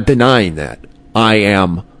did. I'm not denying that. I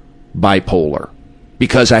am bipolar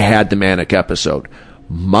because I had the manic episode.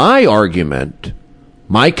 My argument,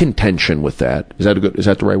 my contention with that, is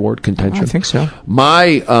that the right word? Contention? I think so. My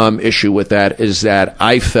issue with that is that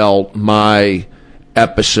I felt my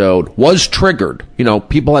episode was triggered.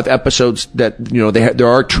 People have episodes that, there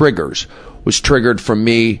are triggers. Was triggered from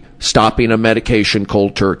me stopping a medication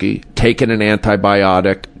cold turkey, taking an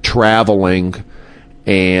antibiotic, traveling,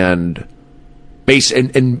 and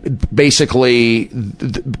basically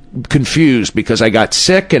confused because I got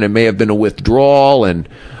sick and it may have been a withdrawal and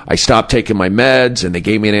I stopped taking my meds and they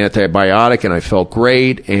gave me an antibiotic and I felt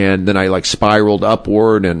great and then I spiraled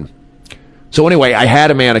upward. And so anyway, I had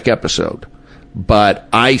a manic episode, but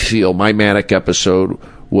I feel my manic episode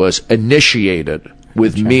was initiated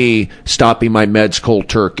with me stopping my meds cold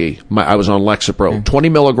turkey. I was on Lexapro, 20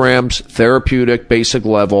 milligrams, therapeutic, basic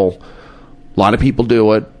level. A lot of people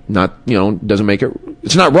do it. Doesn't make it.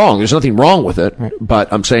 It's not wrong. There's nothing wrong with it. Right.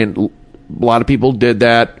 But I'm saying a lot of people did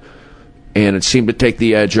that, and it seemed to take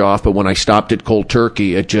the edge off. But when I stopped it cold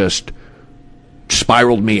turkey, it just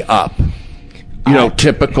spiraled me up.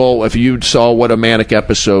 Typical. If you saw what a manic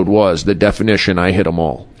episode was, the definition, I hit them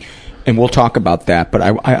all. And we'll talk about that, but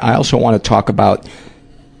I also want to talk about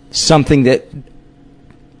something that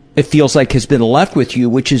it feels like has been left with you,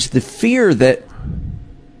 which is the fear that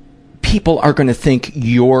people are going to think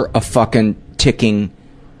you're a fucking ticking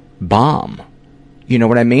bomb. You know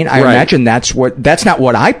what I mean? I imagine that's not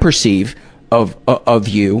what I perceive of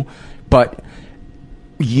you, but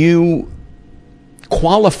you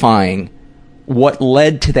qualifying what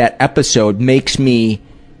led to that episode makes me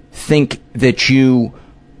think that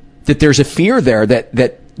there's a fear there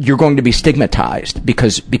that you're going to be stigmatized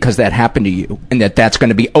because that happened to you, and that's going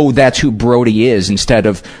to be, that's who Brody is, instead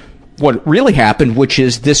of what really happened, which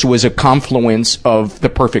is this was a confluence of the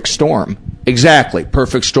perfect storm. Exactly,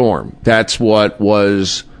 perfect storm. That's what one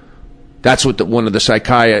of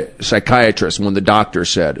the psychiatrists, when the doctor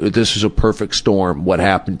said, this is a perfect storm, what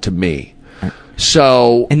happened to me.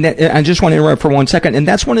 So, and I just want to interrupt for 1 second. And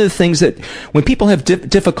that's one of the things that when people have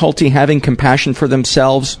difficulty having compassion for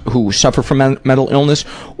themselves who suffer from mental illness,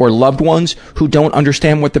 or loved ones who don't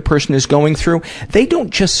understand what the person is going through, they don't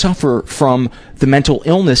just suffer from the mental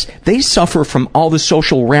illness. They suffer from all the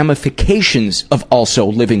social ramifications of also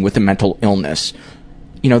living with a mental illness.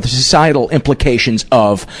 The societal implications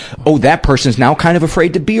of, that person's now kind of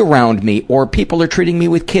afraid to be around me, or people are treating me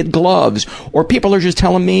with kid gloves, or people are just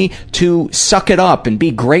telling me to suck it up and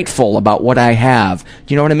be grateful about what I have.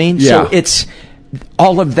 Do you know what I mean? Yeah. So it's,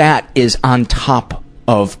 all of that is on top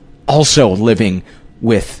of also living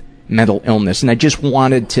with mental illness. And I just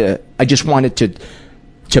wanted to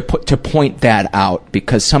point that out,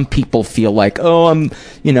 because some people feel like, I'm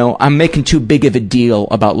making too big of a deal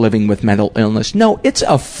about living with mental illness. No, it's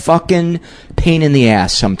a fucking pain in the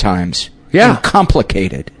ass sometimes. Yeah. And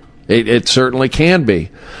complicated. It certainly can be.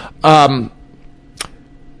 I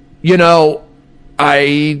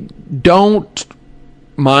don't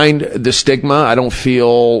mind the stigma. I don't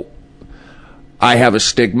feel I have a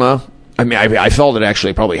stigma. I mean, I felt it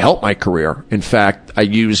actually probably helped my career. In fact, I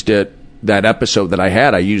used it. That episode that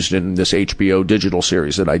I used in this HBO digital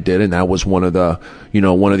series that I did, and that was one of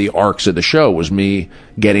the arcs of the show, was me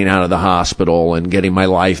getting out of the hospital and getting my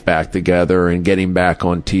life back together and getting back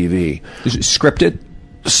on TV. Is it scripted?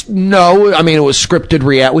 No, I mean, it was scripted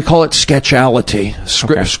reality. We call it sketchality.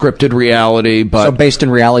 Scripted reality, but so based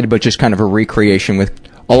in reality, but just kind of a recreation with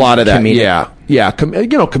a lot of that. Comedic. Yeah.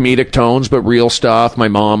 Comedic tones, but real stuff. My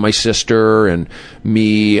mom, my sister, and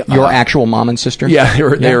me. Your actual mom and sister? Yeah,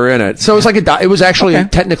 they were in it. So it was like it was actually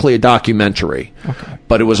technically a documentary,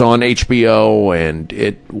 but it was on HBO, and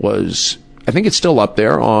it was. I think it's still up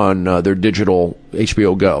there on their digital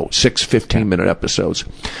HBO Go, 6 15-minute episodes.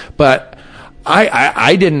 But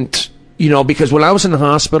I didn't. because when I was in the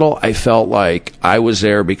hospital, I felt like I was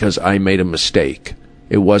there because I made a mistake.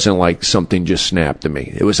 It wasn't like something just snapped to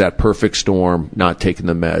me. It was that perfect storm, not taking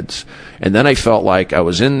the meds. And then I felt like I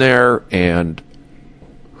was in there and,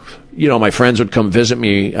 my friends would come visit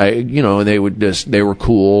me, and they were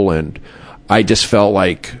cool. And I just felt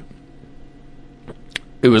like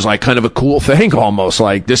it was like kind of a cool thing almost.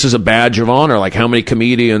 Like, this is a badge of honor. Like, how many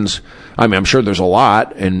comedians, I'm sure there's a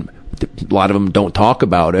lot, and a lot of them don't talk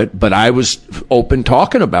about it, but I was open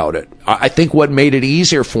talking about it. I think what made it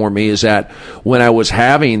easier for me is that when I was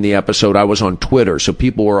having the episode, I was on Twitter, so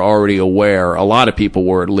people were already aware, a lot of people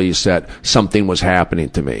were at least, that something was happening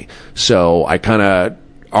to me. So I kind of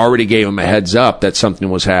already gave them a heads up that something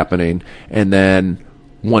was happening, and then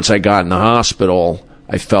once I got in the hospital,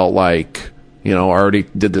 I felt like, I already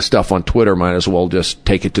did the stuff on Twitter, might as well just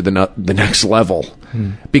take it to the next level.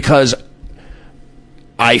 Because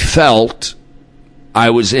I felt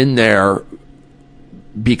I was in there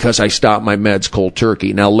because I stopped my meds cold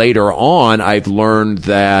turkey. Now, later on, I've learned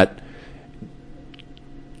that,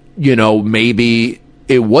 maybe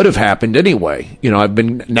it would have happened anyway.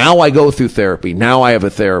 Now I go through therapy. Now I have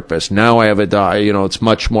a therapist. Now I have it's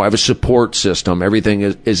much more, I have a support system. Everything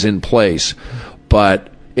is in place. But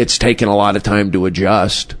it's taken a lot of time to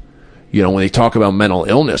adjust. When they talk about mental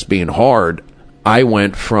illness being hard, I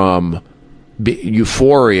went from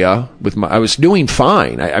euphoria I was doing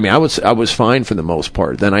fine. I was fine for the most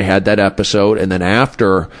part. Then I had that episode, and then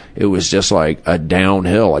after, it was just like a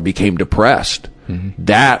downhill. I became depressed.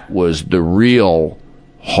 That was the real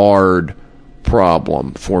hard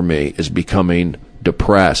problem for me, is becoming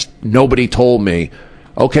depressed. Nobody told me,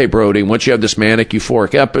 okay, Brody, once you have this manic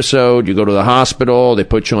euphoric episode, you go to the hospital, they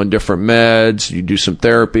put you on different meds, you do some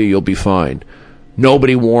therapy, you'll be fine.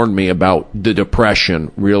 Nobody warned me about the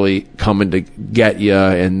depression really coming to get you,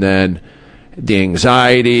 and then the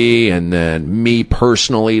anxiety, and then me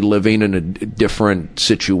personally living in a different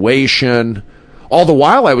situation. All the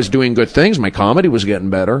while I was doing good things. My comedy was getting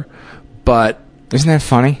better. But isn't that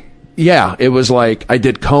funny? Yeah, it was like I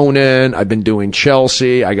did Conan, I've been doing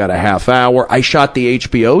Chelsea, I got a half hour. I shot the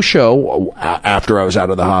HBO show after I was out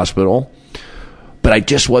of the hospital, but I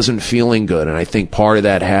just wasn't feeling good. And I think part of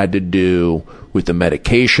that had to do with the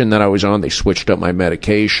medication that I was on. They switched up my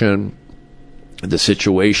medication, the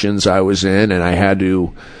situations I was in, and I had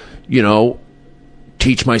to,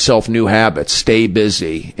 teach myself new habits, stay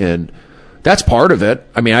busy. And that's part of it.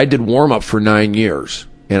 I did warm up for 9 years,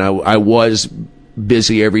 and I was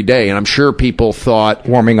busy every day. And I'm sure people thought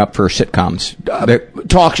warming up for sitcoms,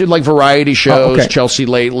 talk like variety shows, okay. Chelsea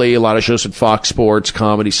Lately, a lot of shows at Fox Sports,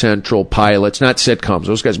 Comedy Central, pilots, not sitcoms.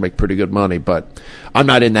 Those guys make pretty good money, but I'm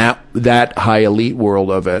not in that high elite world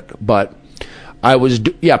of it. But I was,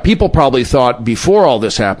 people probably thought before all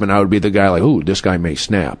this happened, I would be the guy like, ooh, this guy may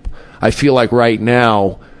snap. I feel like right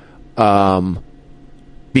now,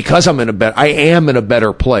 because I am in a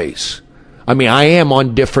better place. I am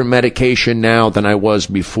on different medication now than I was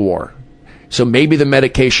before. So maybe the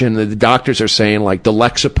medication that the doctors are saying, like the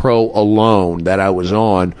Lexapro alone that I was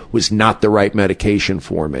on, was not the right medication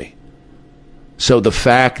for me. So the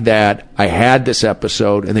fact that I had this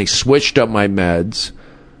episode and they switched up my meds,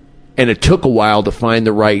 and it took a while to find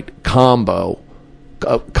the right combo,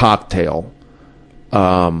 cocktail,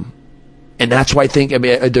 and that's why I think,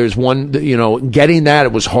 there's one, getting that,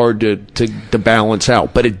 it was hard to balance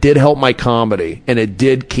out. But it did help my comedy, and it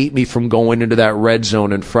did keep me from going into that red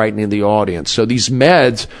zone and frightening the audience. So these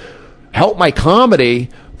meds helped my comedy,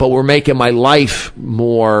 but were making my life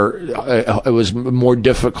more, it was more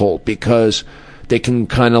difficult, because they can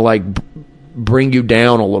kind of like bring you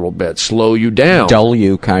down a little bit, slow you down. Dull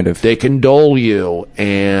you, kind of. They can dull you,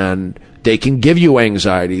 and they can give you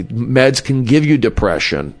anxiety. Meds can give you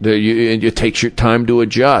depression. It takes your time to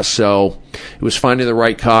adjust. So it was finding the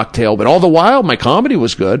right cocktail. But all the while, my comedy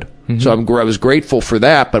was good. Mm-hmm. So I was grateful for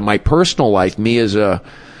that. But my personal life, me as a,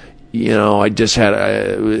 I just had,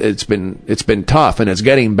 it's been tough, and it's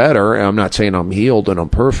getting better. I'm not saying I'm healed and I'm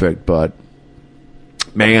perfect, but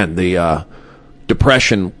man, the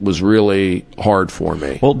depression was really hard for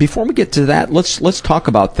me. Well, before we get to that, let's talk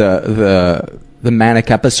about the manic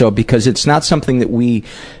episode, because it's not something that we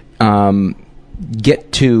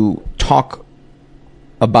get to talk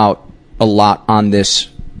about a lot on this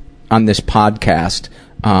podcast.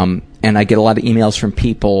 And I get a lot of emails from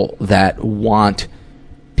people that want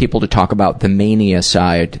people to talk about the mania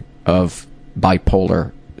side of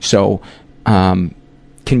bipolar. So,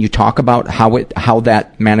 can you talk about how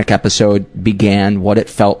that manic episode began, what it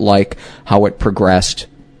felt like, how it progressed,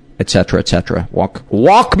 etc., etc.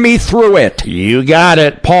 Walk me through it. You got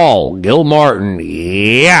it, Paul Gilmartin.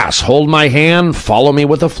 Yes, hold my hand, follow me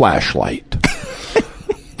with a flashlight.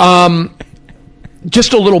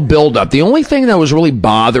 Just a little build-up. The only thing that was really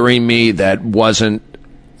bothering me that was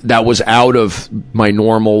out of my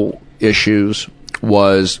normal issues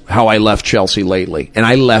was how I left Chelsea lately. And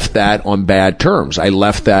I left that on bad terms. I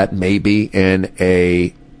left that maybe in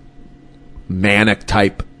a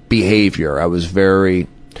manic-type behavior. I was very...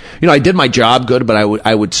 I did my job good, but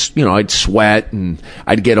I'd sweat and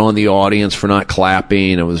I'd get on the audience for not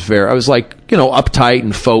clapping. I was like, uptight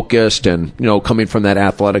and focused and, coming from that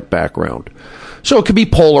athletic background. So it could be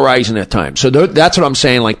polarizing at times. So that's what I'm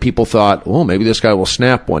saying. Like, people thought, oh, maybe this guy will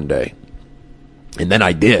snap one day. And then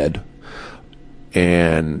I did.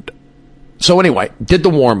 And so anyway, did the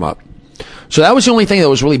warm up. So that was the only thing that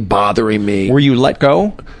was really bothering me. Were you let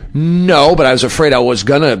go? No, but I was afraid I was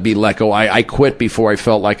going to be let go. I quit before I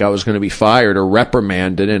felt like I was going to be fired or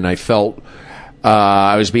reprimanded, and I felt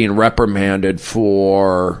I was being reprimanded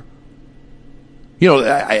for,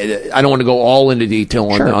 I don't want to go all into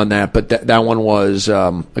detail on that, but that one was,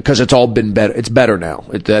 because it's all been better. It's better now.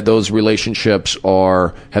 Those relationships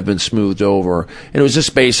have been smoothed over. And it was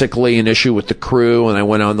just basically an issue with the crew, and I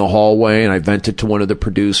went on the hallway and I vented to one of the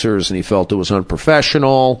producers, and he felt it was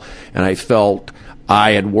unprofessional, and I felt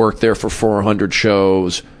I had worked there for 400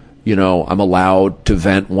 shows. I'm allowed to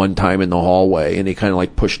vent one time in the hallway, and he kind of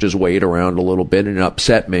like pushed his weight around a little bit, and it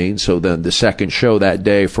upset me. And so then the second show that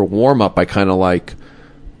day for warm up, I kind of like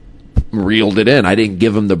reeled it in. I didn't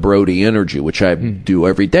give him the Brody energy, which I do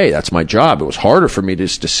every day. That's my job. It was harder for me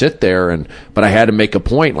just to sit there, but I had to make a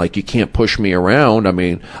point. Like, you can't push me around. I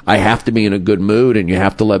mean, I have to be in a good mood, and you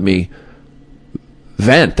have to let me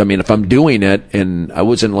vent. I mean, if I'm doing it, and I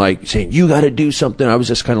wasn't like saying, you got to do something. I was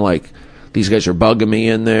just kind of like, these guys are bugging me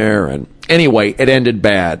in there. And anyway, it ended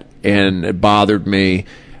bad, and it bothered me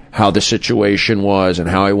how the situation was and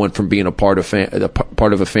how I went from being a part of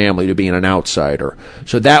a family to being an outsider.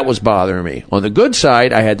 So that was bothering me. On the good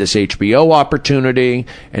side, I had this HBO opportunity,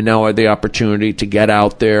 and now I had the opportunity to get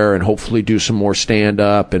out there and hopefully do some more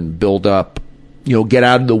stand-up and build up, get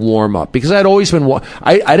out of the warm-up. Because I'd always been...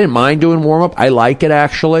 I didn't mind doing warm-up. I like it,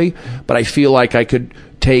 actually. But I feel like I could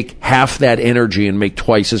take half that energy and make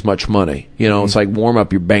twice as much money. It's like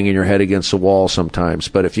warm-up, you're banging your head against the wall sometimes.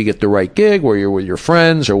 But if you get the right gig where you're with your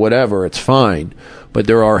friends or whatever, it's fine. But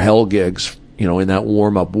there are hell gigs, in that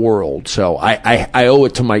warm-up world. So I owe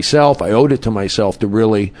it to myself. I owed it to myself to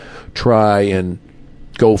really try and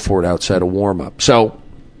go for it outside of warm-up. So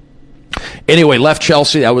anyway, left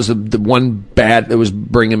Chelsea. That was the one bad that was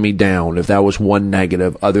bringing me down, if that was one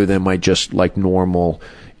negative, other than my just like normal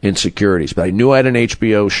insecurities. But I knew I had an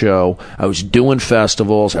HBO show. I was doing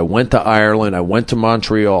festivals. I went to Ireland. I went to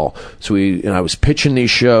Montreal. So I was pitching these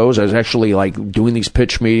shows. I was actually like doing these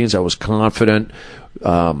pitch meetings. I was confident.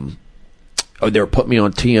 They were putting me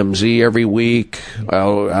on TMZ every week,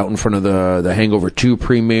 out in front of the Hangover 2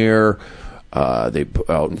 premiere. They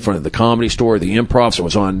out in front of the Comedy Store, the Improv. So I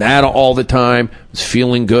was on that all the time. I was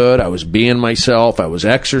feeling good. I was being myself. I was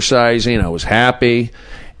exercising. I was happy.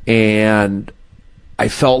 And I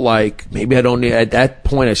felt like maybe I don't need, at that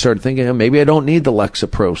point I started thinking, maybe I don't need the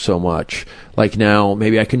Lexapro so much. Like now,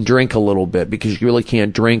 maybe I can drink a little bit, because you really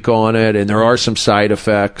can't drink on it. And there are some side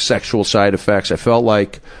effects, sexual side effects. I felt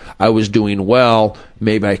like I was doing well.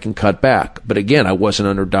 Maybe I can cut back. But again, I wasn't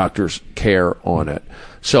under doctor's care on it.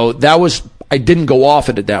 So I didn't go off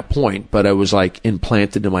it at that point, but I was like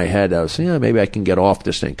implanted in my head. I was saying, maybe I can get off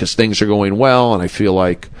this thing because things are going well, and I feel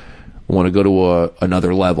like I want to go to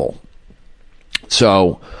another level.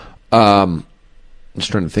 So, I'm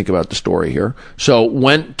just trying to think about the story here. So,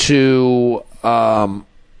 went to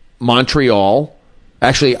Montreal,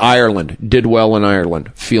 actually Ireland, did well in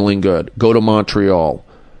Ireland, feeling good. Go to Montreal,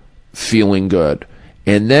 feeling good.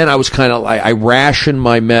 And then I was I rationed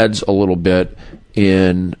my meds a little bit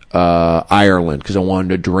in Ireland because I wanted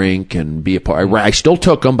to drink and be a part. I still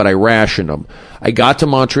took them, but I rationed them. I got to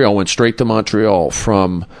Montreal, went straight to Montreal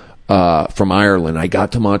from Ireland. I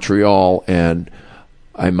got to Montreal, and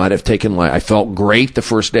I might have taken I felt great the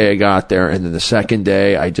first day I got there, and then the second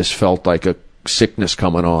day I just felt like a sickness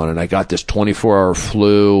coming on, and I got this 24-hour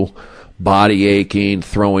flu, body aching,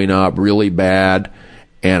 throwing up really bad.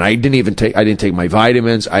 And I didn't take my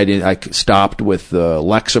vitamins. I stopped with the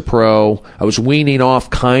Lexapro. I was weaning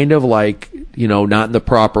off kind of like, not in the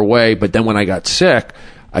proper way. But then when I got sick,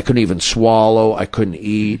 I couldn't even swallow. I couldn't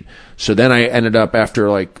eat. So then I ended up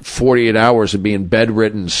after like 48 hours of being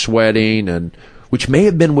bedridden, sweating, which may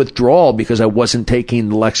have been withdrawal because I wasn't taking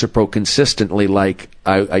the Lexapro consistently like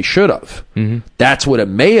I should have. Mm-hmm. That's what it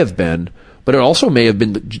may have been. but it also may have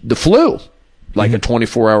been the flu, like a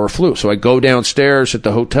 24-hour flu. So I go downstairs at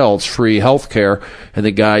the hotel. It's free health care. And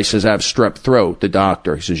the guy says, I have strep throat, the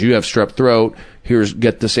doctor. He says, you have strep throat.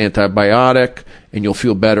 Get this antibiotic, and you'll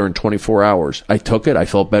feel better in 24 hours. I took it. I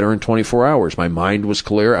felt better in 24 hours. My mind was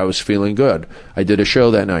clear. I was feeling good. I did a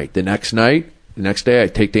show that night. The next day, I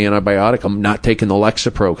take the antibiotic. I'm not taking the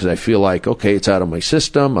Lexapro because I feel like, okay, it's out of my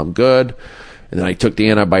system. I'm good. And then I took the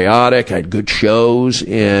antibiotic. I had good shows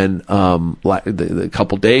in the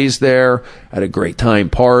couple days there. I had a great time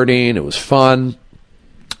partying. It was fun.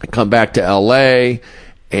 I come back to L.A.,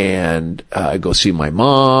 and I go see my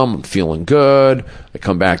mom. I'm feeling good. I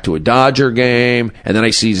come back to a Dodger game, and then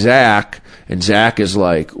I see Zach, and Zach is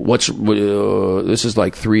like, this is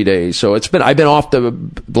like 3 days. So I've been off the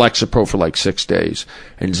Lexapro for like 6 days.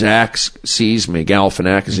 And Zach sees me,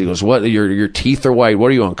 Galifianakis. He goes, what, your teeth are white. What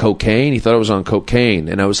are you on, cocaine? He thought I was on cocaine.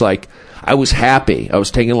 And I was like, I was happy. I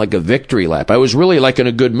was taking like a victory lap. I was really like in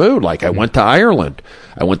a good mood. Like I went to Ireland.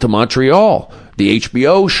 I went to Montreal. The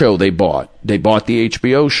HBO show they bought the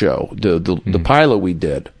HBO show, the pilot we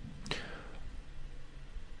did.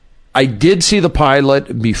 I did see the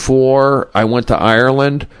pilot before I went to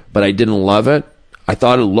Ireland, but I didn't love it. I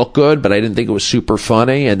thought it looked good, but I didn't think it was super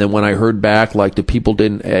funny. And then when I heard back, like the people at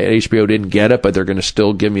HBO didn't get it, but they're going to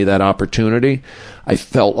still give me that opportunity, I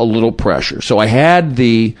felt a little pressure. So I had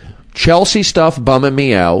the Chelsea stuff bumming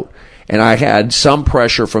me out, and I had some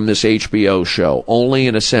pressure from this HBO show, only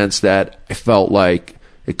in a sense that I felt like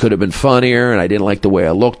it could have been funnier, and I didn't like the way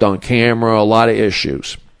I looked on camera, a lot of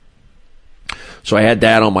issues. So I had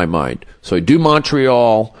that on my mind. So I do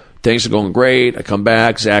Montreal. Things are going great. I come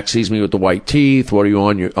back. Zach sees me with the white teeth. What are you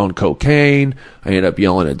on? You're on cocaine. I end up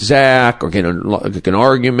yelling at Zach or getting like an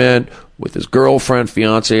argument with his girlfriend,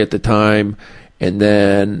 fiance at the time. And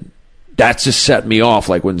then that just set me off.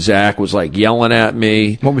 Like when Zach was like yelling at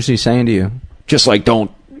me. What was he saying to you? Just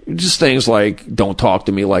things like, don't talk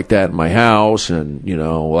to me like that in my house. And,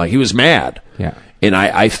 like he was mad. Yeah. And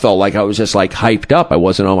I felt like I was just like hyped up. I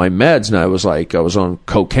wasn't on my meds, and I was on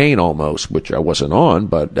cocaine almost, which I wasn't on,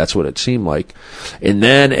 but that's what it seemed like. And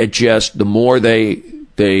then it just, the more they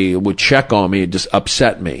would check on me, it just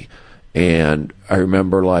upset me. And I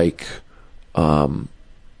remember I'm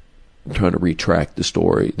trying to retract the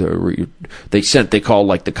story. They called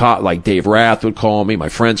like the cop, like Dave Rath would call me. My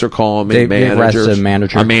friends are calling me. Dave Rath's a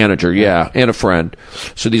manager. A manager, yeah, and a friend.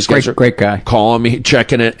 So these guys are great guy, calling me,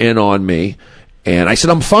 checking it in on me. And I said,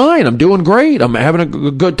 I'm fine. I'm doing great. I'm having a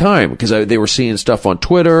good time, because they were seeing stuff on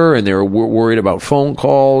Twitter, and they were worried about phone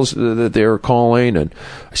calls that they were calling. And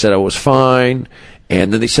I said I was fine.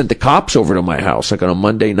 And then they sent the cops over to my house, like on a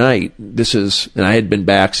Monday night. And I had been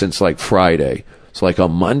back since like Friday. So like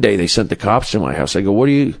on Monday, they sent the cops to my house. I go,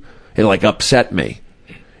 it like upset me.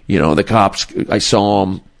 The cops, I saw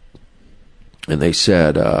them, and they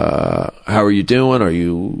said, how are you doing? Are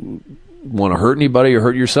you want to hurt anybody or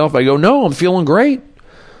hurt yourself? I go, no, I'm feeling great.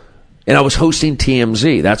 And I was hosting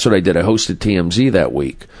TMZ. That's what I did. I hosted TMZ that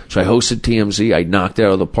week. So I hosted TMZ. I knocked it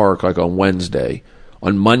out of the park like on Wednesday.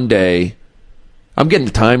 On Monday, I'm getting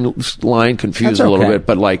the timeline confused a little bit,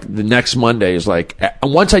 but like the next Monday is like,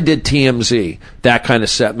 once I did TMZ, that kind of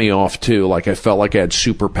set me off too. Like I felt like I had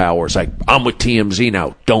superpowers. Like, I'm with TMZ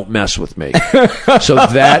now. Don't mess with me. So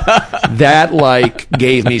that like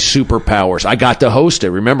gave me superpowers. I got to host it.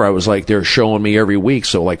 Remember, I was like, they're showing me every week.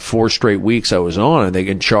 So like 4 straight weeks I was on,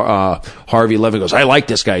 and Harvey Levin goes, I like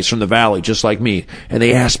this guy. He's from the Valley, just like me. And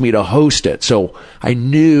they asked me to host it. So I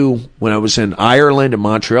knew when I was in Ireland and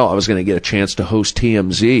Montreal, I was going to get a chance to host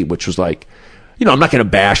TMZ, which was like, I'm not going to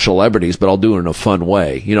bash celebrities, but I'll do it in a fun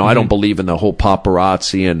way. I don't believe in the whole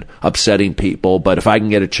paparazzi and upsetting people, but if I can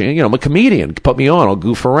get a chance, I'm a comedian. Put me on, I'll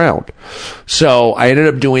goof around. So I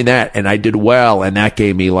ended up doing that, and I did well, and that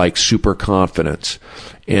gave me like super confidence.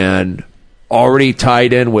 And already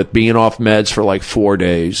tied in with being off meds for like 5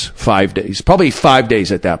 days, probably 5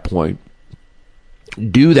 days at that point.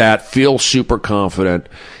 Do that, feel super confident,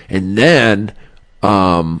 and then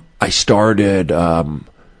I started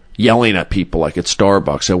yelling at people like at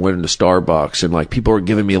Starbucks. I went into Starbucks, and like people were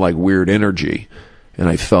giving me like weird energy, and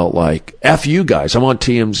I felt like, F you guys, I'm on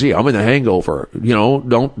TMZ, I'm in the Hangover,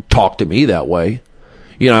 don't talk to me that way.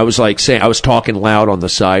 I was like saying, I was talking loud on the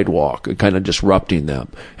sidewalk and kind of disrupting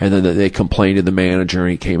them. And then they complained to the manager,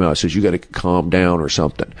 and he came out and says, you got to calm down or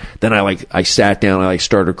something. Then I sat down and I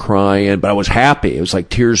started crying, but I was happy. It was like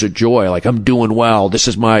tears of joy. Like, I'm doing well.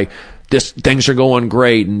 Things are going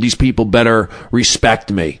great, and these people better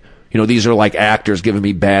respect me. these are like actors giving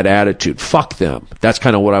me bad attitude. Fuck them. That's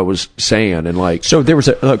kind of what I was saying. And like, so there was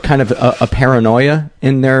a kind of a paranoia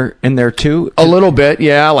in there too? A little bit,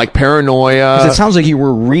 yeah, like paranoia. 'Cause it sounds like you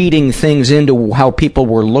were reading things into how people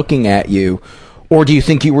were looking at you. Or do you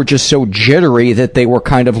think you were just so jittery that they were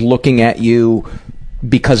kind of looking at you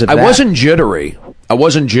because of that? I wasn't jittery,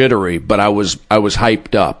 but I was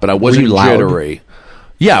hyped up, but I wasn't jittery.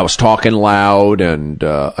 Yeah, I was talking loud and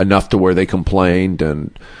enough to where they complained,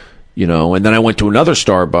 and and then I went to another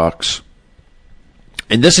Starbucks,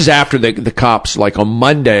 and this is after the cops, like on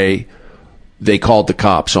Monday, they called the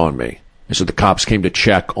cops on me. And so the cops came to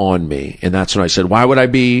check on me, and that's when I said, why would I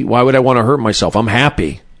want to hurt myself? I'm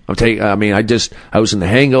happy. I was in the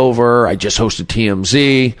hangover. I just hosted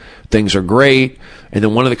TMZ. Things are great. And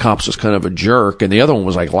then one of the cops was kind of a jerk, and the other one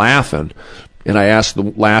was like laughing. And I asked the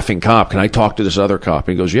laughing cop, can I talk to this other cop?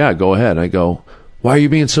 And he goes, yeah, go ahead. And I go, why are you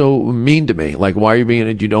being so mean to me? Like, why are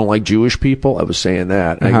you don't like Jewish people? I was saying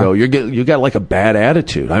that. And I go, you got like a bad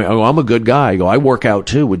attitude. I'm a good guy. I go, I work out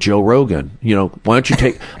too with Joe Rogan. Why don't you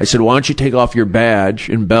take off your badge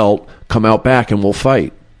and belt, come out back, and we'll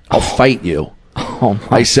fight. I'll fight you.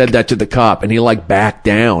 I said that to the cop, and he like backed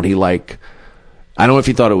down. He like, I don't know if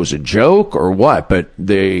he thought it was a joke or what, but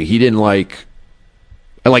he didn't like,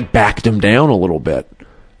 I like backed him down a little bit.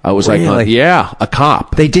 I was really? Like, yeah, a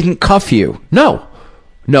cop. They didn't cuff you? No,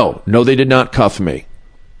 they did not cuff me.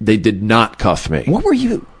 They did not cuff me. What were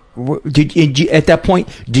you, did you at that point,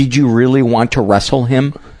 did you really want to wrestle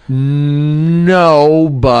him? No,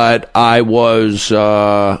 but I was,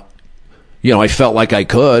 I felt like I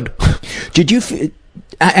could. Did you?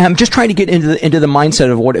 I'm just trying to get into the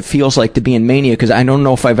mindset of what it feels like to be in mania, because I don't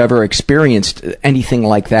know if I've ever experienced anything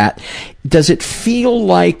like that. Does it feel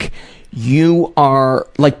like you are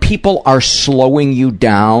like people are slowing you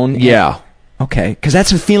down? Yeah. Okay, because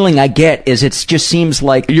that's the feeling I get. Is it just seems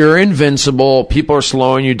like you're invincible. People are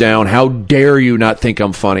slowing you down. How dare you not think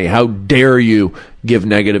I'm funny? How dare you give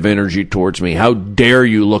negative energy towards me? How dare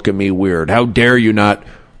you look at me weird? How dare you not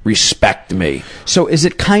respect me? So is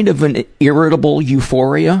it kind of an irritable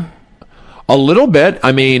euphoria? A little bit.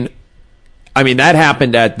 I mean that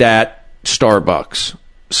happened at that Starbucks.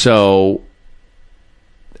 So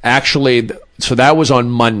actually, that was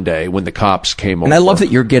on Monday when the cops came over. And I love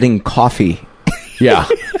that you're getting coffee. Yeah,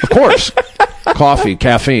 of course. Coffee,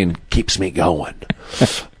 caffeine keeps me going.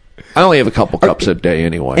 I only have a couple cups a day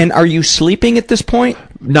anyway. And are you sleeping at this point?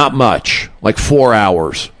 Not much, like 4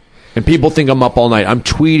 hours. And people think I'm up all night. I'm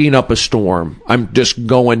tweeting up a storm. I'm just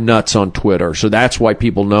going nuts on Twitter. So that's why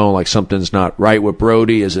people know like something's not right with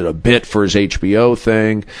Brody. Is it a bit for his HBO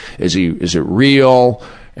thing? Is it real?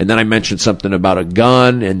 And then I mentioned something about a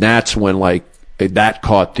gun, and that's when like that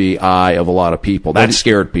caught the eye of a lot of people. That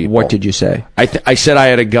scared people. What did you say? I said I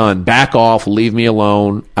had a gun. Back off. Leave me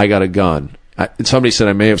alone. I got a gun. Somebody said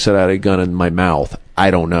I may have said I had a gun in my mouth. I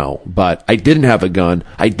don't know, but I didn't have a gun.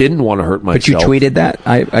 I didn't want to hurt myself. But you tweeted that?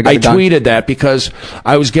 I tweeted that because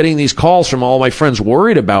I was getting these calls from all my friends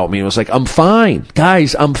worried about me. It was like, I'm fine.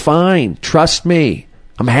 Guys, I'm fine. Trust me.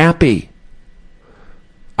 I'm happy.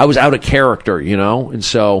 I was out of character, And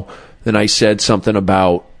so then I said something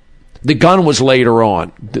about the gun was later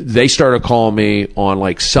on. They started calling me on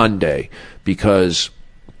like Sunday because,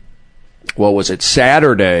 what was it,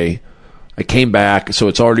 Saturday, I came back, so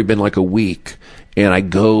it's already been like a week. And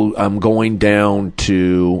I'm going down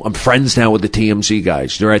to, I'm friends now with the TMZ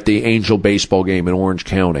guys. They're at the Angel baseball game in Orange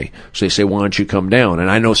County. So they say, why don't you come down?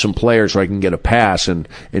 And I know some players where I can get a pass and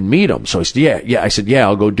meet them. So I said, yeah. I said, yeah,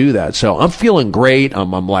 I'll go do that. So I'm feeling great.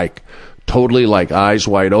 I'm like totally like eyes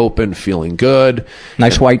wide open, feeling good.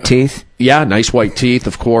 Nice white teeth. Yeah, nice white teeth,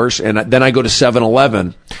 of course. And then I go to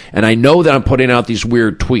 7-Eleven, and I know that I'm putting out these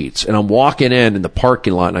weird tweets. And I'm walking in the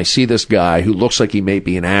parking lot, and I see this guy who looks like he may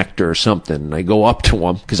be an actor or something. And I go up to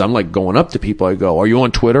him, because I'm like going up to people. I go, are you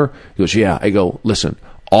on Twitter? He goes, yeah. I go, listen,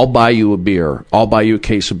 I'll buy you a beer. I'll buy you a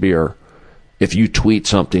case of beer if you tweet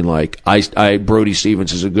something like, Brody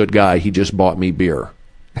Stevens is a good guy. He just bought me beer.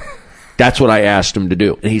 That's what I asked him to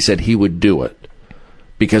do. And he said he would do it.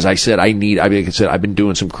 Because I said, I've been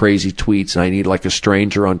doing some crazy tweets, and I need like a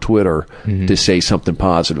stranger on Twitter to say something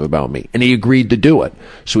positive about me. And he agreed to do it.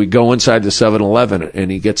 So we go inside the 7-Eleven,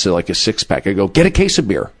 and he gets like a 6-pack. I go, get a case of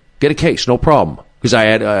beer. Get a case, no problem. Because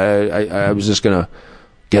I was just going to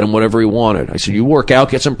get him whatever he wanted. I said, you work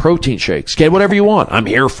out, get some protein shakes. Get whatever you want. I'm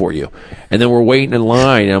here for you. And then we're waiting in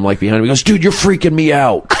line, and I'm like behind him. He goes, dude, you're freaking me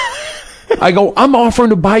out. I go, I'm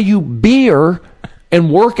offering to buy you beer and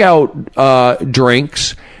workout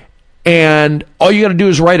drinks, and all you got to do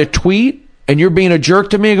is write a tweet and you're being a jerk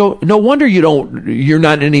to me. I go, no wonder you're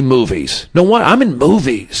not in any movies. No wonder, I'm in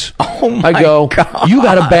movies. Oh my I go, God. you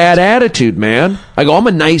got a bad attitude, man. I go, I'm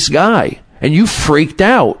a nice guy, and you freaked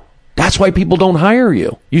out. That's why people don't hire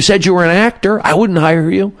you. You said you were an actor. I wouldn't hire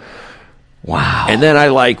you. Wow. And then I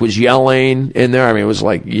was yelling in there. I mean, it was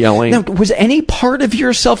like yelling. Now, was any part of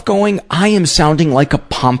yourself going, I am sounding like a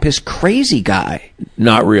pompous, crazy guy?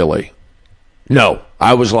 Not really. No.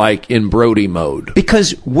 I was like in Brody mode.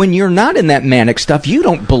 Because when you're not in that manic stuff, you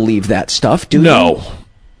don't believe that stuff, do you?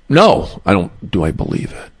 No, I don't. Do I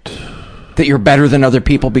believe it? That you're better than other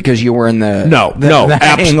people because you were in the hangover?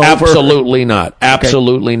 Absolutely not.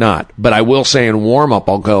 Absolutely not. But I will say in warm-up,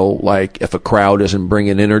 I'll go, like, if a crowd isn't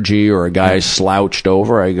bringing energy or a guy's slouched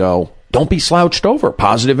over, I go, don't be slouched over.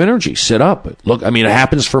 Positive energy. Sit up. Look, I mean, it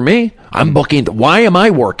happens for me. I'm booking. Why am I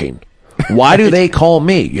working? Why do they call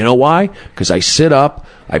me? You know why? Because I sit up,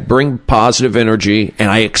 I bring positive energy, and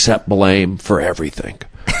I accept blame for everything.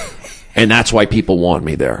 And that's why people want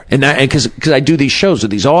me there. And because I do these shows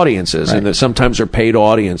with these audiences, right. And sometimes they're paid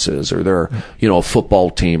audiences, or they're, a football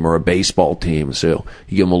team or a baseball team. So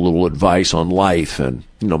you give them a little advice on life and,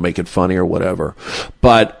 make it funny or whatever.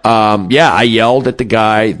 But, I yelled at the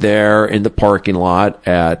guy there in the parking lot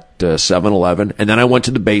at 7-Eleven. And then I went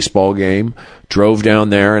to the baseball game, drove down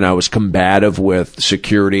there, and I was combative with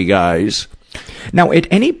security guys. Now,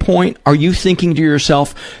 at any point, are you thinking to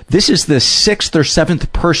yourself, this is the 6th or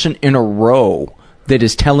 7th person in a row that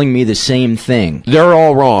is telling me the same thing? They're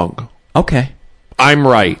all wrong. Okay. I'm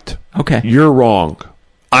right. Okay. You're wrong.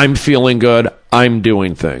 I'm feeling good. I'm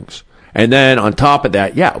doing things. And then on top of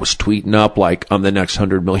that, I was tweeting up like I'm the next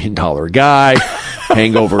 $100 million guy.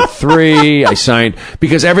 Hangover 3. I signed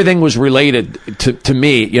because everything was related to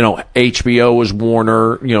me. HBO was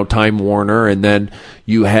Warner, Time Warner, and then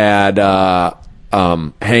you had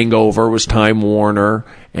Hangover was Time Warner,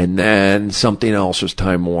 and then something else was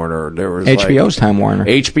Time Warner. There was HBO's Time Warner.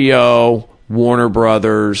 HBO, Warner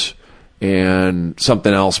Brothers, and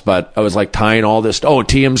something else, but I was like tying all this. Oh,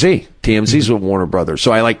 TMZ. TMZ's with Warner Brothers.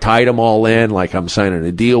 So I tied them all in, like I'm signing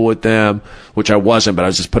a deal with them, which I wasn't, but I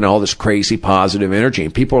was just putting all this crazy positive energy,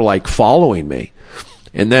 and people were following me.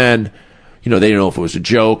 And then, they didn't know if it was a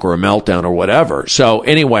joke or a meltdown or whatever. So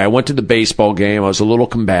anyway, I went to the baseball game. I was a little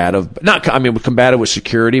combative, combative with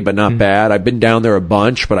security, but not bad. I've been down there a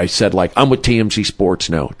bunch, but I said I'm with TMZ Sports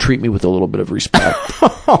now. Treat me with a little bit of respect.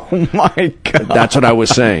 Oh my God. That's what I was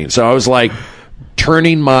saying. So I was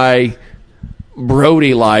turning my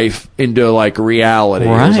Brody life into reality.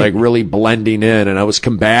 Right. It was really blending in, and I was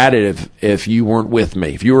combative if you weren't with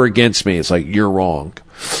me. If you were against me, it's you're wrong.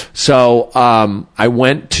 So I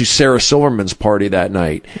went to Sarah Silverman's party that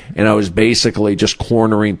night, and I was basically just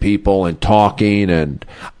cornering people and talking, and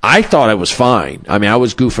I thought I was fine. I mean, I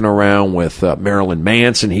was goofing around with Marilyn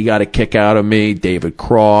Manson. He got a kick out of me, David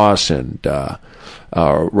Cross, and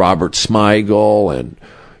Robert Smigel, and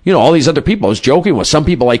all these other people I was joking with. Some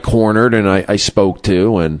people I cornered and I spoke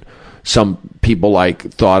to, and some people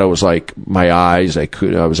thought I was my eyes, I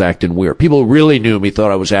was acting weird. People who really knew me thought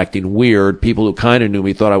I was acting weird. People who kind of knew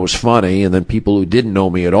me thought I was funny, and then people who didn't know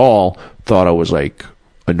me at all thought I was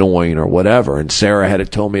annoying or whatever. And Sarah had to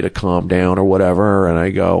tell me to calm down or whatever, and I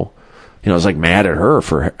go, I was mad at her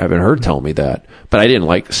for having her tell me that, but I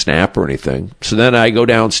didn't snap or anything. So then I go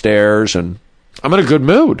downstairs and I'm in a good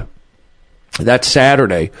mood. That's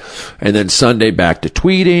Saturday, and then Sunday back to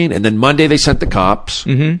tweeting, and then Monday they sent the cops.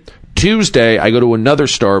 Mm-hmm. Tuesday, I go to another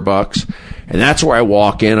Starbucks, and that's where I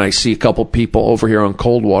walk in. I see a couple people over here on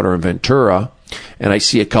Coldwater in Ventura, and I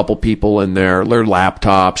see a couple people in their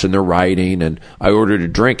laptops, and they're writing, and I ordered a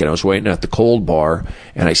drink, and I was waiting at the cold bar,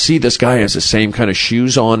 and I see this guy has the same kind of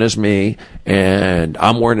shoes on as me, and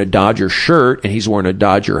I'm wearing a Dodger shirt, and he's wearing a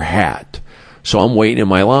Dodger hat. So I'm waiting in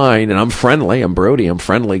my line, and I'm friendly. I'm Brody. I'm a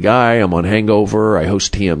friendly guy. I'm on Hangover. I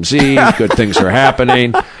host TMZ. Good things are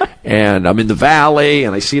happening. And I'm in the Valley,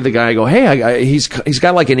 and I see the guy. I go, hey, he's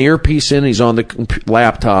got an earpiece in. He's on the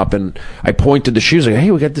laptop, and I point to the shoes. I go,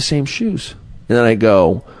 hey, we got the same shoes. And then I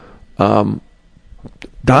go,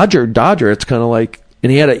 Dodger. It's kind of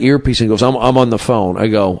and he had an earpiece, and he goes, I'm on the phone. I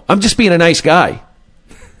go, I'm just being a nice guy.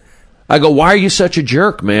 I go, why are you such a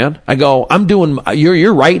jerk, man? I go,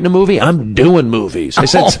 you're writing a movie? I'm doing movies. I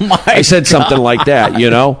said something like that,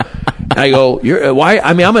 I go, why?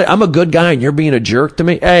 I mean, I'm a good guy, and you're being a jerk to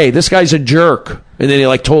me. Hey, this guy's a jerk. And then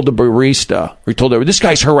he told the barista, or he told her, this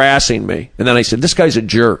guy's harassing me. And then I said, this guy's a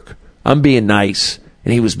jerk. I'm being nice.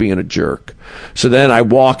 And he was being a jerk. So then I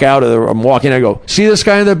walk out I'm walking, I go, see this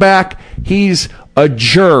guy in the back? He's a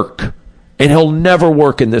jerk. And he'll never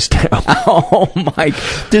work in this town. Oh my!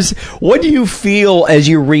 What do you feel as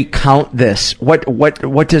you recount this? What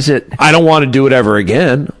does it? I don't want to do it ever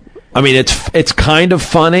again. I mean, it's kind of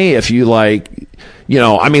funny if you like,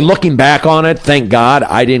 I mean, looking back on it, thank God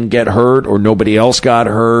I didn't get hurt or nobody else got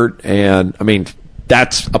hurt. And I mean,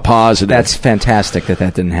 that's a positive. That's fantastic that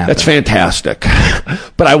didn't happen. That's fantastic.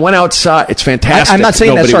 But I went outside. It's fantastic. I'm not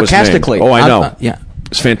saying that sarcastically. Oh, I know. Yeah.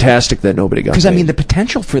 It's fantastic that nobody got Because, I mean, the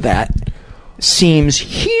potential for that seems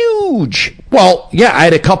huge. Well, yeah, I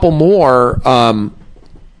had a couple more.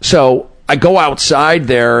 So I go outside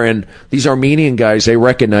there, and these Armenian guys, they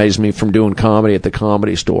recognize me from doing comedy at the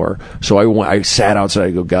Comedy Store. So I sat outside.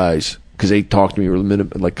 I go, guys, because they talked to me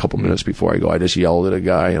a couple minutes before I go. I just yelled at a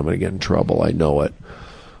guy. I'm going to get in trouble. I know it.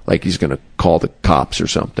 Like he's going to call the cops or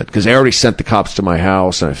something. Because they already sent the cops to my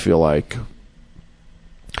house, and I feel like...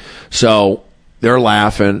 So they're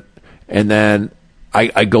laughing, and then...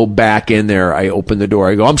 I go back in there. I open the door.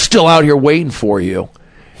 I go, I'm still out here waiting for you.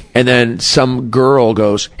 And then some girl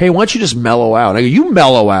goes, hey, why don't you just mellow out? And I go, you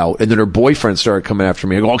mellow out. And then her boyfriend started coming after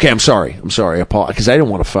me. I go, okay, I'm sorry. Because I didn't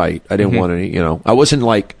want to fight. I didn't want any, I wasn't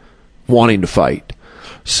like wanting to fight.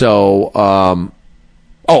 So,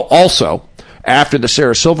 also, after the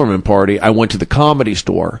Sarah Silverman party, I went to the Comedy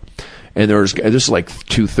Store. And this is like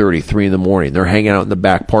 2:30, 3 in the morning. They're hanging out in the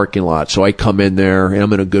back parking lot. So I come in there, and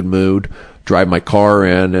I'm in a good mood. Drive my car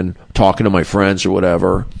in and talking to my friends or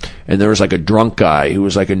whatever. And there was like a drunk guy who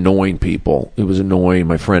was like annoying people. He was annoying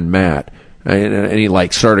my friend Matt. And he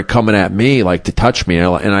like started coming at me like to touch me.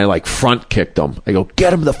 And I like front kicked him. I go,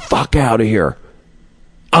 get him the fuck out of here.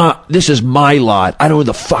 This is my lot. I don't know who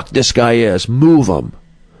the fuck this guy is. Move him.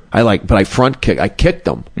 But I kicked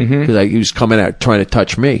him because he was coming at trying to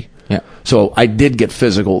touch me. Yeah. So I did get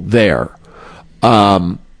physical there.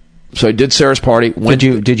 So I did Sarah's party.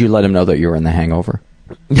 Did you let him know that you were in the hangover?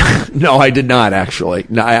 No, I did not, actually.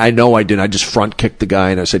 No, I know I didn't. I just front kicked the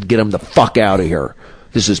guy, and I said, get him the fuck out of here.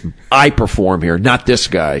 I perform here, not this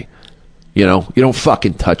guy. You don't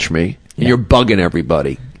fucking touch me. Yeah. You're bugging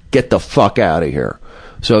everybody. Get the fuck out of here.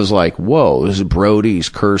 So I was like, whoa, this is Brody. He's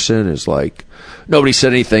cursing. It's like, nobody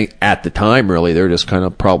said anything at the time, really. They're just kind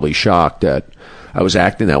of probably shocked that I was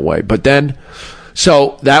acting that way. But then...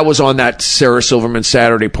 So that was on that Sarah Silverman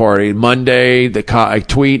Saturday party. Monday, I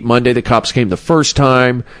tweet. Monday, the cops came the first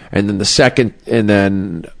time, and then the second, and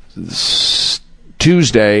then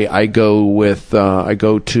Tuesday, I go to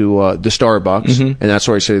the Starbucks, and that's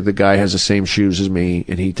where I say the guy has the same shoes as me,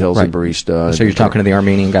 and he tells the barista. So you're talking to the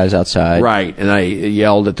Armenian guys outside, right? And I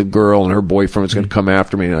yelled at the girl, and her boyfriend was going to come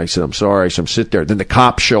after me, and I said, "I'm sorry." So I'm sitting there. Then the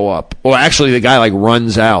cops show up. Well, actually, the guy like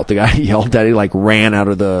runs out. The guy yelled at. He like ran out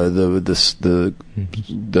of the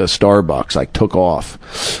Starbucks, like took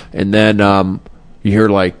off, and then you hear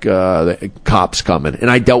like the cops coming,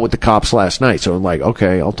 and I dealt with the cops last night, so I'm like,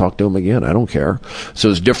 okay, I'll talk to them again. I don't care. So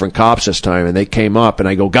there's different cops this time, and they came up, and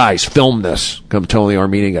I go, guys, film this. I'm telling the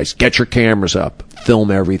Armenian guys, get your cameras up,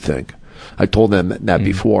 film everything. I told them that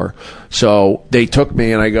before. So they took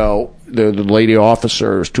me, and I go, the lady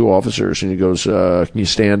officer, there's two officers, and he goes, can you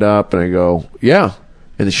stand up? And I go, yeah.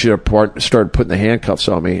 And then she started putting the handcuffs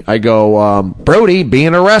on me. I go, Brody,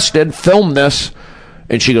 being arrested, film this.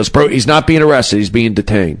 And she goes, bro, he's not being arrested. He's being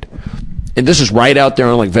detained. And this is right out there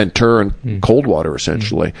on like Ventura and Coldwater,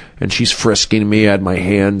 essentially. And she's frisking me. I had my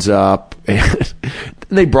hands up. And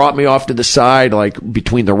they brought me off to the side, like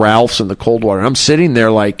between the Ralphs and the Coldwater. And I'm sitting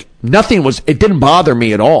there like it didn't bother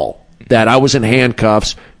me at all that I was in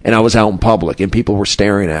handcuffs and I was out in public and people were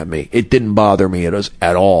staring at me. It didn't bother me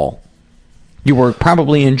at all. You were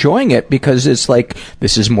probably enjoying it because it's like,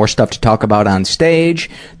 this is more stuff to talk about on stage.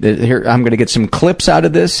 Here, I'm going to get some clips out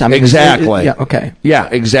of this. Exactly. Yeah, okay. Yeah,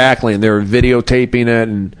 exactly. And they were videotaping it.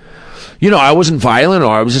 And, I wasn't violent,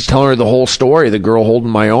 or I was just telling her the whole story. The girl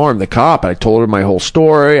holding my arm, the cop, I told her my whole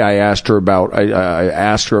story. I asked her about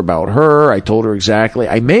her. I told her exactly.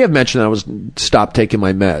 I may have mentioned I stopped taking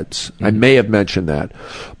my meds. I may have mentioned that.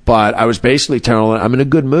 But I was basically telling her, I'm in a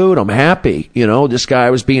good mood. I'm happy. This guy,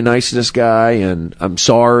 I was being nice to this guy, and I'm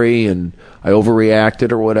sorry, and I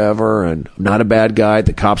overreacted or whatever, and I'm not a bad guy.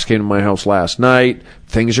 The cops came to my house last night.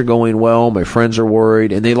 Things are going well. My friends are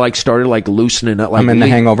worried, and they started loosening up. I'm in the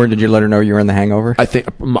hangover. Did you let her know you were in the hangover? I think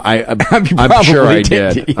I'm sure I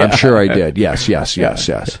did. Yeah. I'm sure I did. Yes.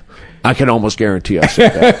 I can almost guarantee I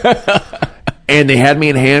said that. And they had me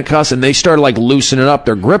in handcuffs, and they started like loosening up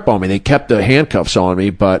their grip on me. They kept the handcuffs on me,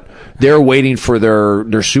 but they're waiting for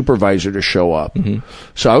their supervisor to show up.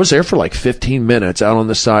 So I was there for like 15 minutes out on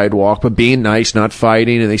the sidewalk, but being nice, not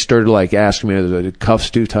fighting. And they started like asking me, are the cuffs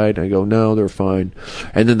too tight? And I go, no, they're fine.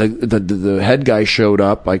 And then the head guy showed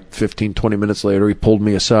up like 15, 20 minutes later. He pulled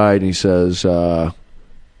me aside and he says,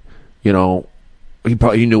 you know,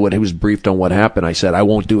 he knew what he was briefed on what happened. I said, I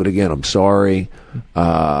won't do it again. I'm sorry.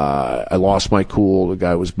 I lost my cool. The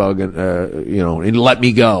guy was bugging, you know, and let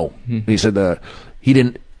me go. He said, he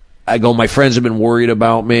didn't, I go, my friends have been worried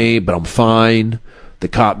about me, but I'm fine.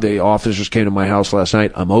 The officers came to my house last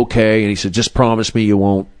night. I'm okay. And he said, just promise me you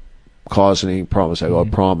won't cause any problems. I go, I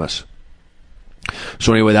promise.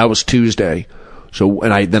 So anyway, that was Tuesday. So,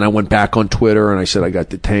 and I went back on Twitter and I said I got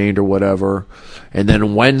detained or whatever. And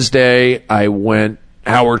then Wednesday I went,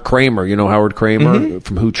 Howard Kramer, you know Howard Kramer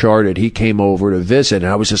from Who Charted, he came over to visit,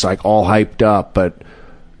 and I was just like all hyped up, but,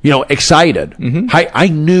 you know, excited. I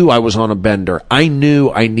knew I was on a bender. I knew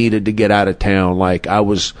I needed to get out of town. Like, I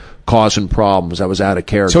was causing problems. I was out of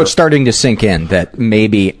character. So it's starting to sink in that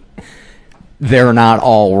maybe they're not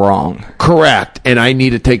all wrong. Correct. And I need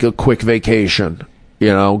to take a quick vacation. You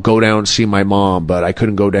know, go down and see my mom, but I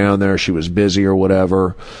couldn't go down there. She was busy or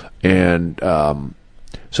whatever. And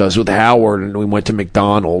so I was with Howard, and we went to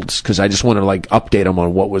McDonald's because I just wanted to, like, update him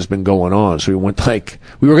on what was been going on. So we went, like,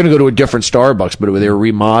 we were going to go to a different Starbucks, but they were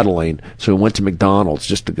remodeling. So we went to McDonald's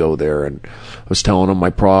just to go there. And I was telling him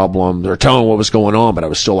my problems, or telling him what was going on, but I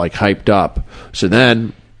was still, like, hyped up. So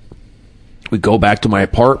then we go back to my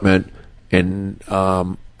apartment, and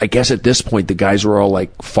I guess at this point, the guys were all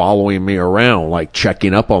like following me around, like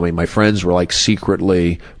checking up on me. My friends were like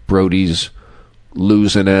secretly, Brody's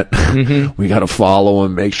losing it. We got to follow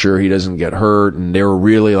him, make sure he doesn't get hurt. And they were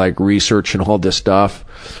really like researching all this stuff.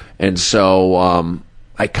 And so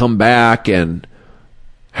I come back and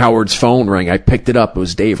Howard's phone rang. I picked it up. It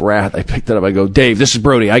was Dave Rath. I picked it up. I go, Dave, this is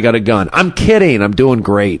Brody. I got a gun. I'm kidding. I'm doing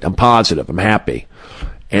great. I'm positive. I'm happy.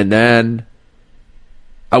 And then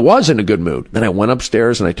I was in a good mood. Then I went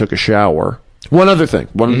upstairs and I took a shower. One other thing.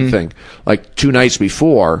 Like 2 nights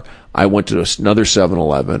before, I went to another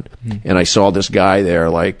 7-Eleven and I saw this guy there,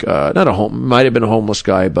 like, might have been a homeless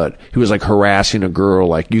guy, but he was like harassing a girl.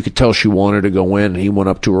 Like, you could tell she wanted to go in, and he went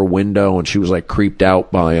up to her window and she was like creeped out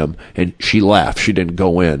by him, and she left. She didn't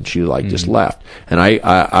go in. She like just left. And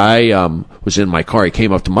I was in my car. He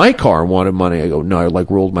came up to my car and wanted money. I go, no, I like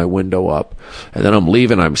rolled my window up, and then I'm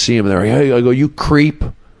leaving. I'm seeing him there. Hey, I go, you creep.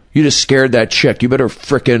 You just scared that chick. You better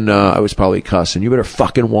frickin', I was probably cussing. You better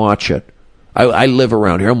fucking watch it. I live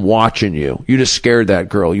around here. I'm watching you. You just scared that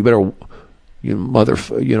girl. You better,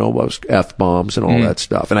 F-bombs and all that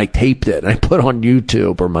stuff. And I taped it, and I put it on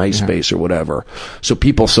YouTube or MySpace or whatever. So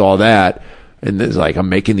people saw that, and it's like, I'm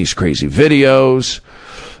making these crazy videos.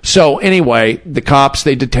 So anyway, the cops,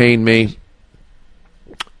 they detained me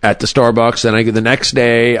at the Starbucks. Then the next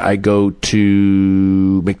day, I go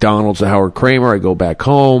to McDonald's at Howard Kramer. I go back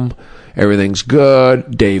home. Everything's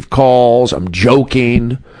good. Dave calls. I'm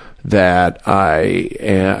joking that I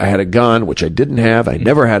had a gun, which I didn't have. I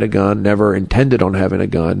never had a gun, never intended on having a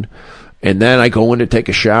gun. And then I go in to take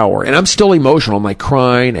a shower, and I'm still emotional. I'm like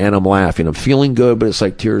crying and I'm laughing. I'm feeling good, but it's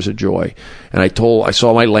like tears of joy. And I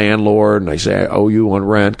saw my landlord, and I say, I owe you on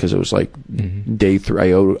rent, because it was like day 3.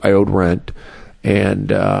 I owed rent. And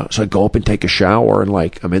so I go up and take a shower, and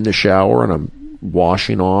like I'm in the shower and I'm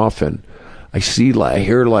washing off, and I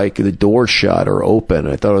hear like the door shut or open.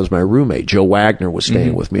 I thought it was my roommate. Joe Wagner was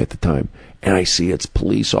staying with me at the time, and I see it's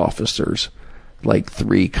police officers, like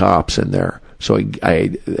 3 cops in there. So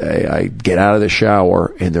I get out of the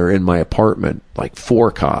shower, and they're in my apartment, like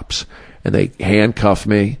 4 cops, and they handcuff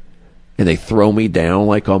me, and they throw me down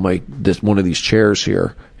like on one of these chairs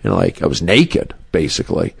here, and like I was naked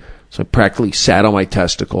basically. So I practically sat on my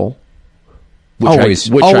testicle. Always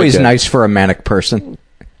nice for a manic person.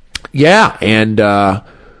 Yeah, and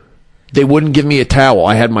they wouldn't give me a towel.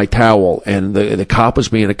 I had my towel, and the cop was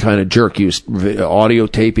being a kind of jerk. He was audio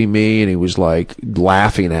taping me, and he was like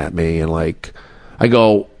laughing at me, and like I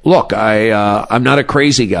go, look, I'm not a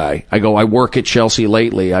crazy guy. I go, I work at Chelsea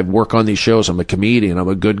lately. I work on these shows. I'm a comedian. I'm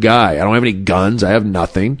a good guy. I don't have any guns. I have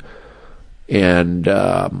nothing. And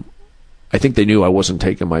I think they knew I wasn't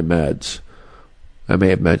taking my meds. I may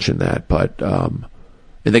have mentioned that, but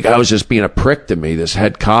I think I was just being a prick to me. This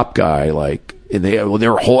head cop guy, like, and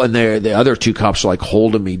the other 2 cops were like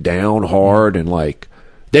holding me down hard, and like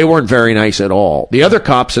they weren't very nice at all. The other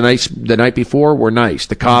cops the night before were nice.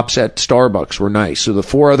 The cops at Starbucks were nice. So the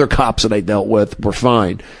 4 other cops that I dealt with were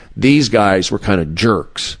fine. These guys were kind of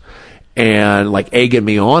jerks and like egging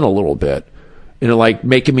me on a little bit. And they're like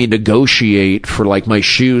making me negotiate for like my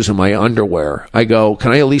shoes and my underwear. I go,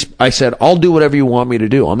 can I at least, I said, I'll do whatever you want me to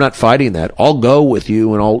do. I'm not fighting that. I'll go with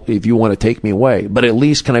you and if you want to take me away. But at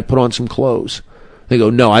least can I put on some clothes? They go,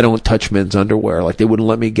 no, I don't touch men's underwear. Like they wouldn't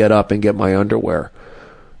let me get up and get my underwear.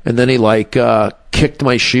 And then he like, kicked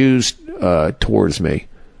my shoes, towards me.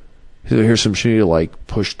 He said, here's some shoes, like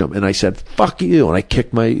pushed them. And I said, fuck you. And I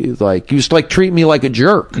kicked he used to like treat me like a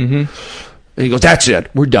jerk. Mm-hmm. And he goes, that's it.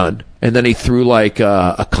 We're done. And then he threw like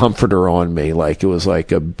a comforter on me. Like it was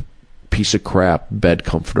like a piece of crap bed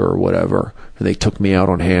comforter or whatever. And they took me out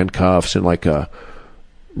on handcuffs and like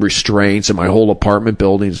restraints, and my whole apartment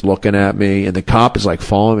building's looking at me. And the cop is like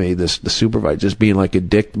following me, the supervisor, just being like a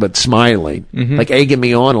dick, but smiling, like egging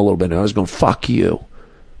me on a little bit. And I was going, fuck you.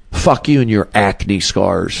 Fuck you and your acne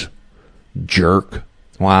scars, jerk.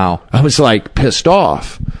 Wow. I was like pissed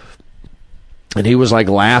off. And he was like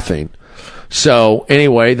laughing. So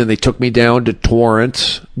anyway, then they took me down to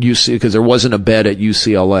Torrance, UC, because there wasn't a bed at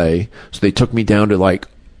UCLA. So they took me down to like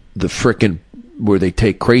the frickin' where they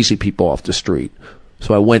take crazy people off the street.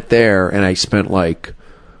 So I went there and I spent like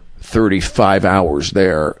 35 hours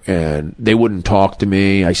there, and they wouldn't talk to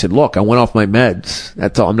me. I said, look, I went off my meds.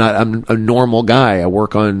 That's all. I'm a normal guy. I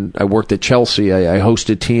worked at Chelsea. I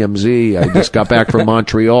hosted TMZ. I just got back from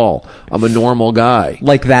Montreal. I'm a normal guy.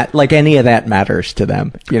 Like that, like any of that matters to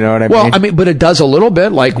them. You know what I mean? Well, I mean, but it does a little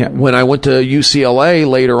bit. Like when I went to UCLA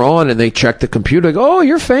later on and they checked the computer, they go, oh,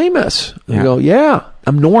 you're famous. I go, yeah,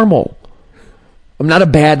 I'm normal. I'm not a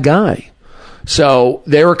bad guy. So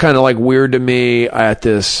they were kind of like weird to me at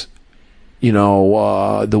this,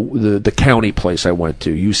 the county place I went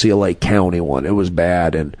to, UCLA County one. It was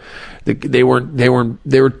bad, and they were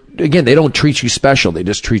again, they don't treat you special. They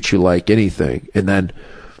just treat you like anything. And then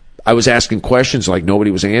I was asking questions like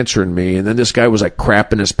nobody was answering me, and then this guy was like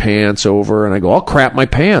crapping his pants over, and I go, I'll crap my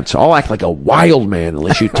pants. I'll act like a wild man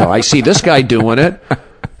unless you tell. I see this guy doing it.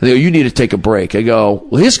 They go, you need to take a break. I go,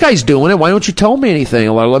 well, this guy's doing it. Why don't you tell me anything?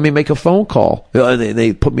 Let me make a phone call.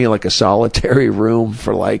 They put me in like a solitary room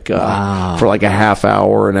for like a half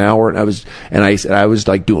hour, an hour, and I was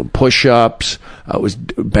like doing push-ups. I was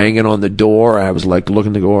banging on the door. I was like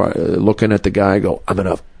looking at the guy. I go, I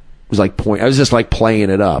was just like playing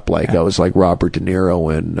it up, like I was like Robert De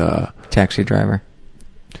Niro in Taxi Driver.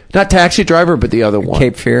 Not Taxi Driver, but the other one.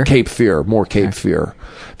 Cape Fear? Cape Fear. More Cape Fear.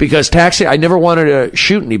 Because Taxi, I never wanted to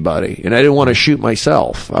shoot anybody, and I didn't want to shoot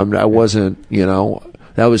myself. I wasn't,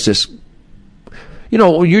 that was just,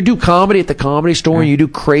 when you do comedy at the Comedy Store and you do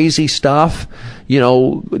crazy stuff,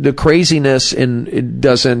 the craziness it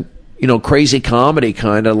doesn't, crazy comedy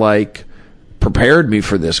kind of like prepared me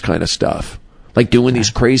for this kind of stuff. Like doing these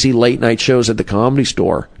crazy late night shows at the Comedy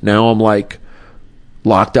Store. Now I'm like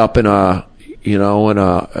locked up in a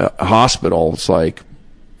hospital. It's like,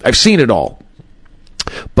 I've seen it all.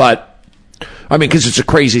 But, I mean, because it's a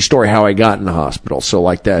crazy story how I got in the hospital. So,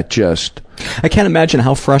 like that just... I can't imagine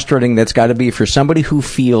how frustrating that's got to be for somebody who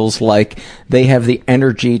feels like they have the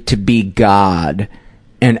energy to be God,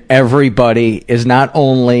 and everybody is not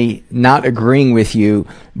only not agreeing with you,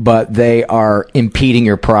 but they are impeding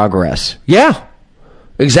your progress. Yeah,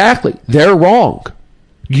 exactly. They're wrong.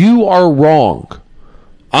 You are wrong.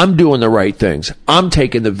 I'm doing the right things. I'm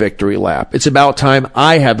taking the victory lap. It's about time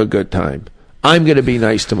I have a good time. I'm going to be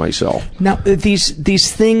nice to myself. Now,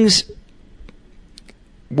 these things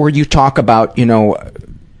where you talk about,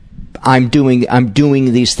 I'm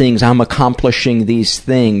doing these things, I'm accomplishing these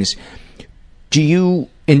things. Do you,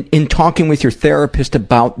 in talking with your therapist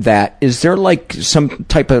about that, is there like some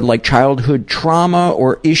type of like childhood trauma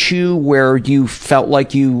or issue where you felt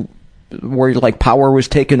like where like power was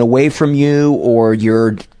taken away from you, or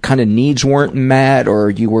your kind of needs weren't met, or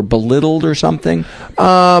you were belittled or something?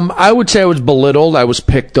 I would say I was belittled. I was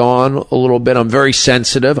picked on a little bit. I'm very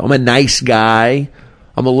sensitive. I'm a nice guy.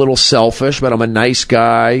 I'm a little selfish, but I'm a nice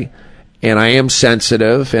guy, and I am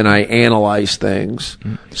sensitive, and I analyze things.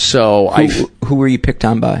 So who were you picked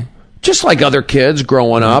on by? Just like other kids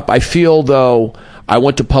growing up. I feel though I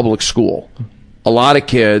went to public school. A lot of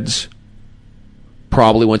kids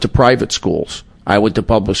probably went to private schools. I went to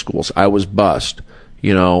public schools. I was bused,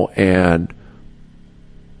 and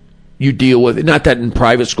you deal with it. Not that in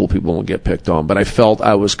private school people won't get picked on, but I felt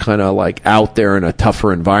I was kind of like out there in a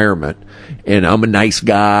tougher environment, and I'm a nice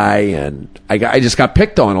guy, and I just got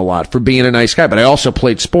picked on a lot for being a nice guy, but I also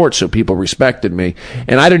played sports, so people respected me,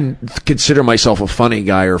 and I didn't consider myself a funny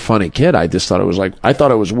guy or a funny kid. I just thought I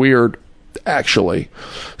thought it was weird, actually.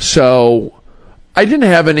 So I didn't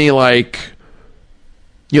have any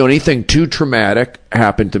anything too traumatic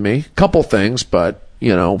happened to me. Couple things, but,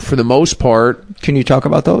 for the most part. Can you talk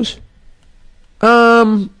about those?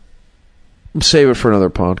 Save it for another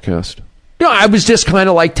podcast. No, I was just kind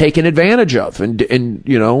of like taken advantage of, and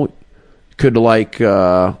you know, could like you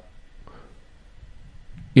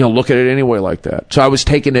know, look at it anyway like that. So I was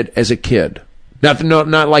taking it as a kid, not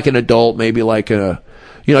like an adult, maybe like a,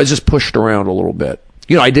 you know, I was just pushed around a little bit.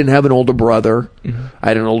 You know, I didn't have an older brother. Mm-hmm. I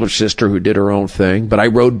had an older sister who did her own thing, but I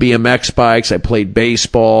rode BMX bikes. I played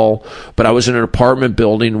baseball, but I was in an apartment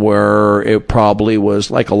building where it probably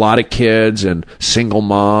was like a lot of kids and single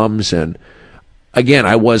moms. And again,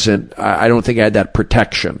 I don't think I had that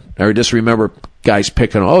protection. I just remember guys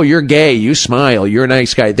picking, oh, you're gay. You smile. You're a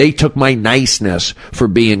nice guy. They took my niceness for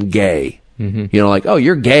being gay. Mm-hmm. You know, like, oh,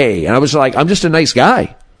 you're gay. And I was like, I'm just a nice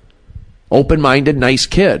guy. Open-minded, nice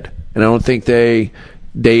kid. And I don't think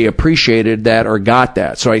they appreciated that or got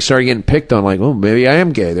that. So I started getting picked on, like, oh, maybe I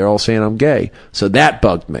am gay. They're all saying I'm gay. So that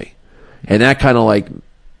bugged me. And that kind of like,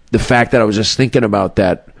 the fact that I was just thinking about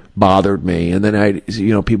that bothered me. And then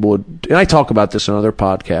people would, and I talk about this on other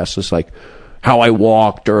podcasts, it's like how I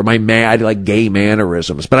walked or I had like gay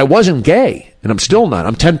mannerisms. But I wasn't gay, and I'm still not.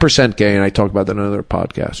 I'm 10% gay, and I talk about that on another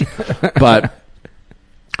podcast. But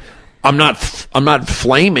I'm not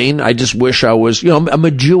flaming. I just wish I was, you know, I'm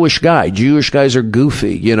a Jewish guy. Jewish guys are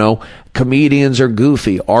goofy, you know. Comedians are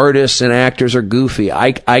goofy. Artists and actors are goofy.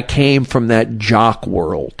 I came from that jock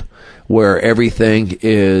world where everything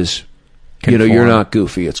is, conform. You know, you're not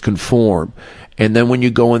goofy. It's conform. And then when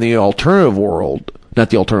you go in the alternative world, not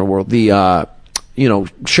the alternative world, the, you know,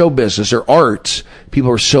 show business or arts, people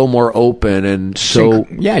are so more open and so.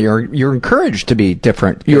 Yeah, you're encouraged to be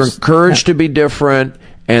different. You're encouraged to be different.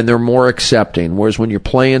 And they're more accepting. Whereas when you're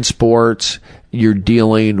playing sports, you're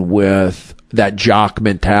dealing with that jock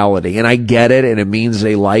mentality. And I get it, and it means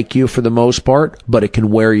they like you for the most part, but it can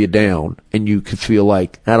wear you down. And you can feel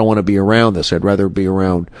like, I don't want to be around this. I'd rather be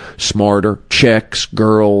around smarter chicks,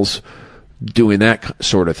 girls, doing that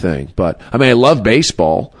sort of thing. But, I mean, I love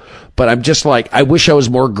baseball. But I'm just like, I wish I was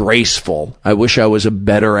more graceful. I wish I was a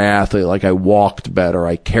better athlete. Like I walked better.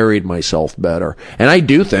 I carried myself better. And I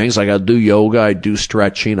do things like I do yoga. I do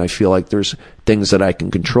stretching. I feel like there's things that I can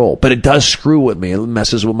control. But it does screw with me. It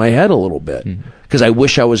messes with my head a little bit. Because I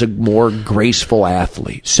wish I was a more graceful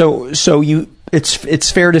athlete. So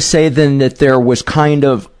it's fair to say then that there was kind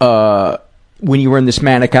of, when you were in this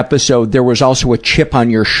manic episode, there was also a chip on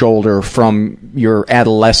your shoulder from your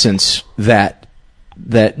adolescence that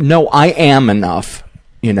no, I am enough.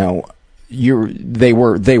 You know, they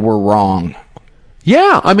were wrong.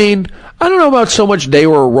 Yeah, I mean, I don't know about so much they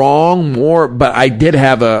were wrong, more, but I did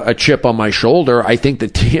have a chip on my shoulder. I think the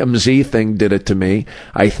TMZ thing did it to me.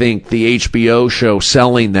 I think the HBO show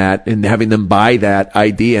selling that and having them buy that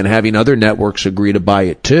idea and having other networks agree to buy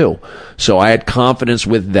it too. So I had confidence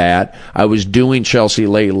with that. I was doing Chelsea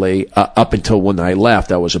Lately up until when I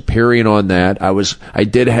left. I was appearing on that. I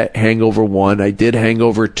did Hangover 1. I did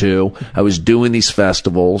Hangover 2. I was doing these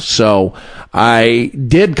festivals. So I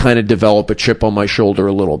did kind of develop a chip on my shoulder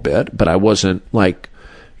a little bit, but I wasn't like,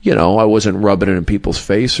 you know, I wasn't rubbing it in people's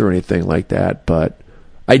face or anything like that. But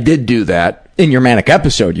I did do that. In your manic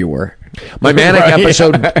episode, you were. My manic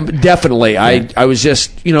episode, definitely. Yeah. I was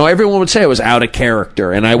just, you know, everyone would say I was out of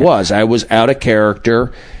character, and I was out of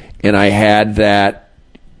character, and I had that,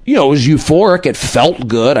 you know, it was euphoric. It felt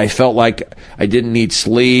good. I felt like I didn't need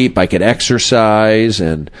sleep. I could exercise,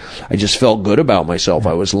 and I just felt good about myself.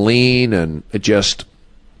 I was lean, and it just,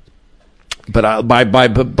 but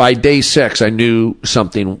by day 6, I knew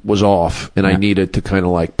something was off, and I needed to kind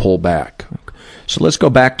of like pull back. So let's go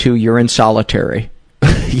back to you're in solitary.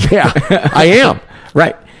 Yeah, I am.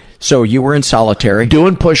 Right. So you were in solitary.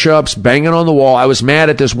 Doing push-ups, banging on the wall. I was mad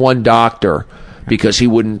at this one doctor because he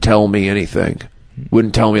wouldn't tell me anything.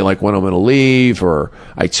 Wouldn't tell me, like, when I'm going to leave, or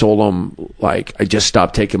I told him, like, I just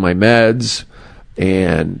stopped taking my meds,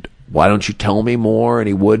 and why don't you tell me more? And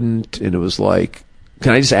he wouldn't, and it was like,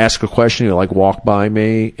 can I just ask a question? He'd, like, walk by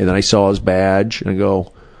me, and then I saw his badge, and I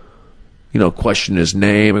go, you know, question his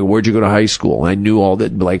name, and where'd you go to high school? And I knew all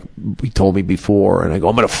that, like he told me before, and I go,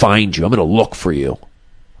 I'm going to find you. I'm going to look for you.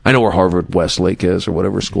 I know where Harvard Westlake is, or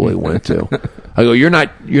whatever school he went to. I go, you're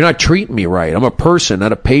not treating me right. I'm a person,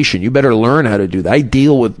 not a patient. You better learn how to do that. I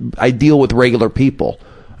deal with regular people.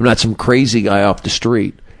 I'm not some crazy guy off the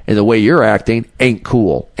street. And the way you're acting ain't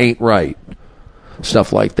cool, ain't right.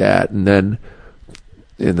 Stuff like that. And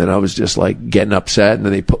then I was just like getting upset, and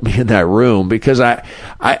then they put me in that room because I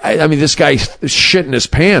mean, this guy's shitting his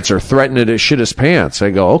pants or threatening to shit his pants. I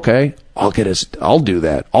go, okay, I'll do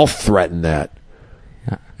that. I'll threaten that.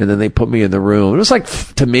 Yeah. And then they put me in the room. It was like,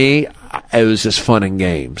 to me, it was just fun and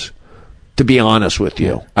games, to be honest with you.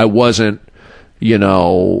 Yeah. I wasn't, you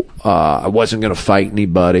know, I wasn't going to fight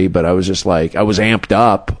anybody, but I was just like, I was amped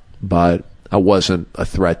up, but I wasn't a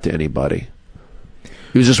threat to anybody.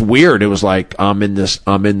 It was just weird. It was like, I'm in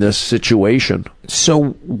this situation. So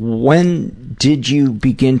when did you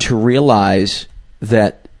begin to realize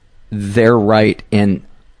that they're right and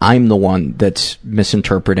I'm the one that's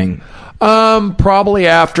misinterpreting? Probably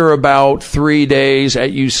after about 3 days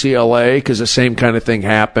at UCLA, because the same kind of thing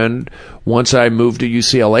happened. Once I moved to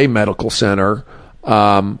UCLA Medical Center,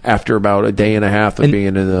 after about a day and a half of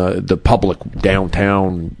being in the public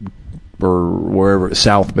downtown or wherever,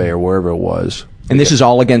 South Bay or wherever it was. And this is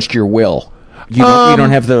all against your will. You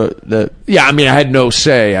don't have the. Yeah, I mean, I had no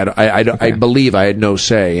say. I believe I had no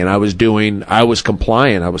say, and I was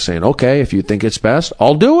compliant. I was saying, okay, if you think it's best,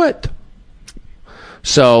 I'll do it.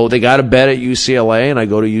 So they got a bed at UCLA, and I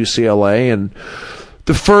go to UCLA, and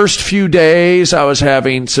the first few days I was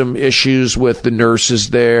having some issues with the nurses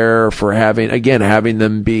there for having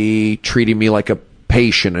them be treating me like a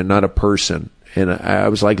patient and not a person. And I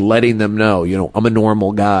was like letting them know, I'm a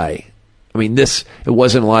normal guy. I mean, it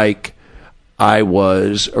wasn't like I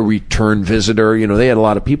was a return visitor. They had a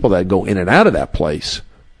lot of people that go in and out of that place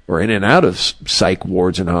or in and out of psych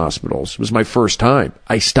wards and hospitals. It was my first time.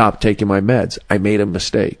 I stopped taking my meds. I made a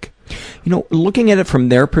mistake. Looking at it from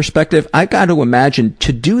their perspective, I got to imagine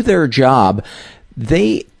to do their job,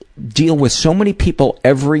 they deal with so many people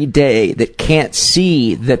every day that can't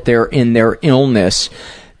see that they're in their illness,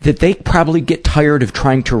 that they probably get tired of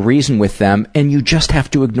trying to reason with them, and you just have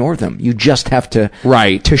to ignore them. You just have to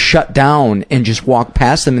to shut down and just walk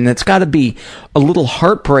past them. And it's got to be a little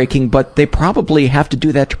heartbreaking, but they probably have to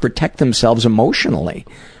do that to protect themselves emotionally.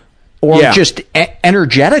 Or just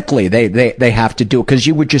energetically, they have to do it, because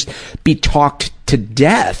you would just be talked to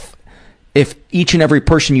death if each and every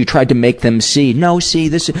person you tried to make them see,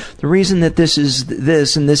 this the reason that this is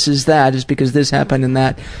this and this is that is because this happened and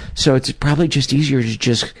that. So it's probably just easier to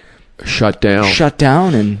just shut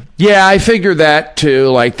down. And yeah, I figure that too.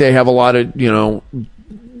 Like, they have a lot of,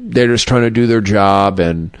 they're just trying to do their job.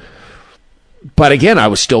 But again, I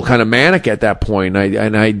was still kind of manic at that point.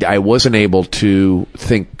 I wasn't able to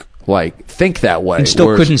think that way. And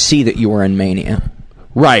still couldn't see that you were in mania.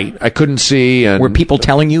 Right. I couldn't see. And were people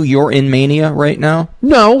telling you you're in mania right now?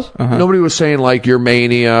 No. Nobody was saying, like, you're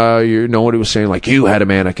mania. Nobody was saying, like, you had a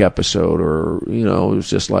manic episode, or, it was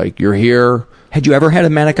just like, you're here. Had you ever had a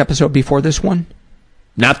manic episode before this one?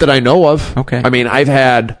 Not that I know of. Okay. I mean, I've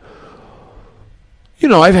had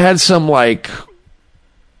some, like,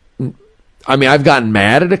 I've gotten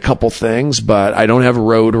mad at a couple things, but I don't have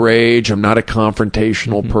road rage. I'm not a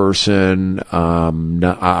confrontational person. I'm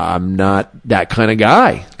not that kind of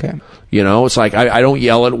guy. Okay. It's like I don't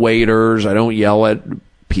yell at waiters. I don't yell at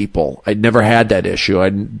people. I'd never had that issue. I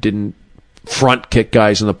didn't front kick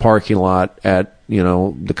guys in the parking lot at,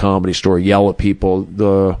 the Comedy Store, yell at people,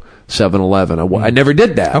 the 7-Eleven. I never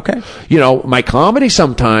did that. Okay. My comedy,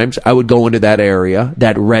 sometimes I would go into that area,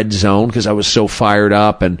 that red zone, because I was so fired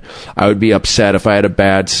up, and I would be upset if I had a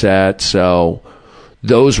bad set. So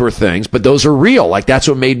those were things, but those are real. Like, that's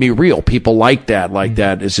what made me real. People like that.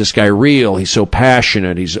 Is this guy real? He's so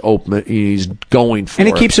passionate. He's open. He's going for it.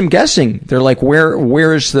 And it keeps them guessing. They're like,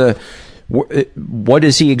 where is what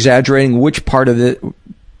is he exaggerating? Which part of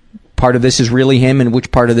this is really him, and which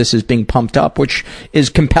part of this is being pumped up, which is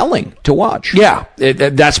compelling to watch. Yeah,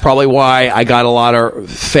 that's probably why I got a lot of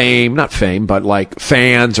but like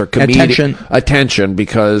fans or attention,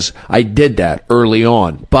 because I did that early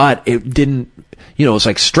on. But it didn't, it's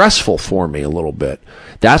like stressful for me a little bit.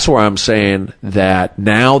 That's where I'm saying that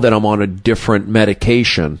now that I'm on a different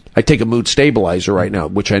medication, I take a mood stabilizer right now,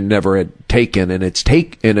 which I never had taken, and it's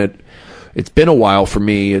been a while for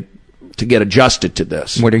me to get adjusted to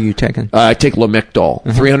this. What are you taking? I take Lamictal,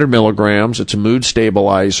 300 milligrams. It's a mood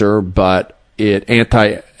stabilizer, but it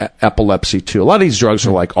anti-epilepsy too. A lot of these drugs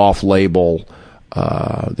are like off-label.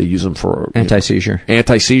 They use them for anti-seizure.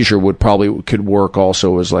 Anti-seizure could work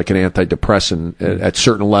also as like an antidepressant at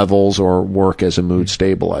certain levels, or work as a mood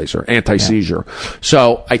stabilizer. Anti-seizure. Yeah.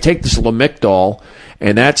 So I take this Lamictal,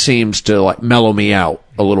 and that seems to like mellow me out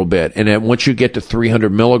a little bit. And then once you get to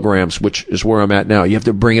 300 milligrams, which is where I'm at now, you have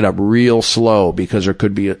to bring it up real slow, because there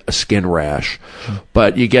could be a skin rash.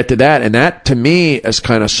 But you get to that, and that to me has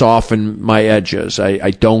kind of softened my edges.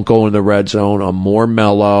 I don't go in the red zone. I'm more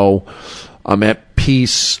mellow. I'm at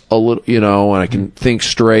peace a little, and I can think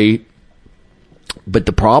straight. But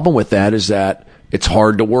the problem with that is that it's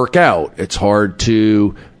hard to work out. It's hard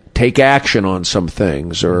to take action on some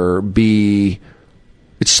things, or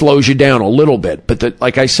it slows you down a little bit. But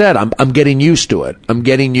like I said, I'm getting used to it.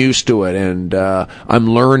 And I'm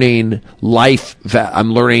learning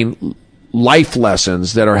life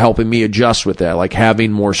lessons that are helping me adjust with that, like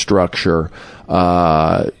having more structure,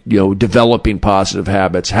 developing positive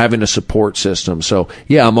habits, having a support system. So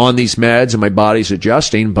yeah, I'm on these meds and my body's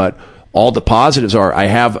adjusting, but all the positives are I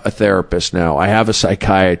have a therapist now. I have a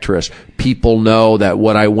psychiatrist. People know that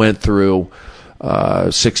what I went through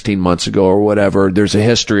 16 months ago or whatever, there's a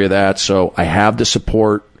history of that. So I have the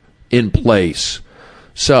support in place.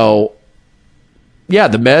 So yeah,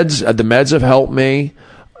 the meds have helped me.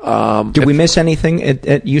 Did we miss anything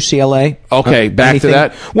at UCLA? Okay, back anything? to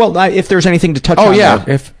that. Well, if there's anything to touch on. Oh, yeah.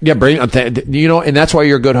 There, bring and that's why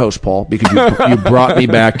you're a good host, Paul, because you brought me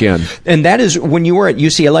back in. And that is, when you were at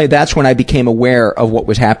UCLA, that's when I became aware of what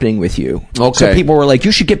was happening with you. Okay. So people were like,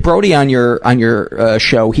 you should get Brody on your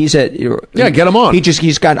show. He's at... get him on.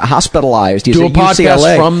 He's got hospitalized. He's Do a at podcast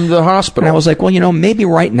UCLA. From the hospital. And I was like, well, maybe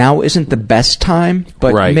right now isn't the best time,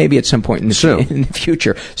 but maybe at some point in the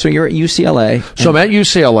future. So you're at UCLA. So I'm at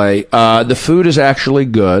UCLA. The food is actually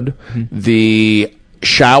good. Mm-hmm. The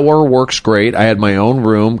shower works great. I had my own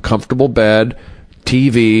room, comfortable bed,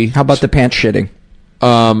 TV. How about the pants shitting?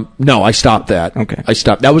 No, I stopped that. Okay. I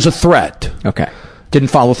stopped. That was a threat. Okay. Didn't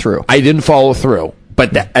follow through. I didn't follow through.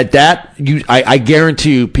 But I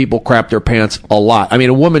guarantee you people crap their pants a lot. I mean,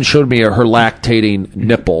 a woman showed me her lactating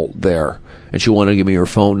nipple there, and she wanted to give me her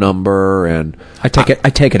phone number. And I take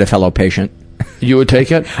it a fellow patient. You would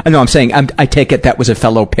take it? No, I'm saying I take it that was a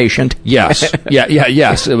fellow patient. Yes.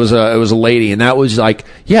 Yes. It was a lady, and that was like,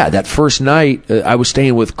 that first night I was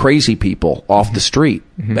staying with crazy people off the street,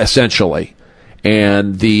 essentially.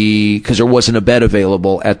 And because there wasn't a bed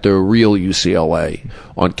available at the real UCLA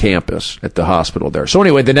on campus at the hospital there. So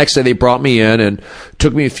anyway, the next day they brought me in and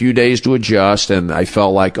took me a few days to adjust, and I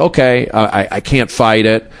felt like, okay, I can't fight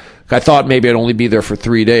it. I thought maybe I'd only be there for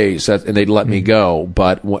 3 days and they'd let me go.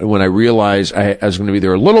 But when I realized I was going to be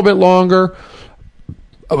there a little bit longer,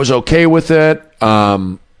 I was okay with it.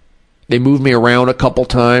 They moved me around a couple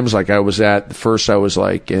times. Like I was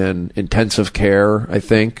like in intensive care, I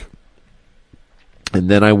think. And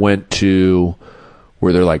then I went to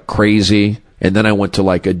where they're like crazy. And then I went to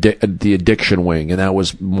like the addiction wing, and that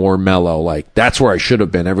was more mellow. Like that's where I should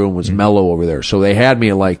have been. Everyone was mellow over there. So they had me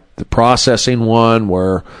in like the processing one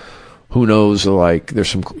where, who knows, like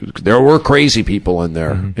there were crazy people in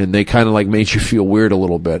there, and they kind of like made you feel weird a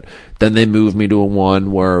little bit. Then they moved me to a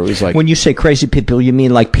one where it was like, when you say crazy people, you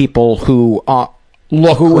mean like people who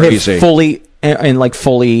look crazy, have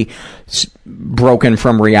fully broken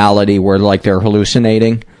from reality, where like they're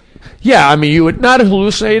hallucinating. Yeah, I mean, you would not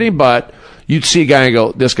hallucinating, but you'd see a guy and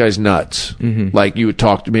go, this guy's nuts. Like you would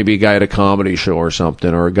talk to maybe a guy at a comedy show or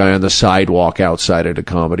something, or a guy on the sidewalk outside at a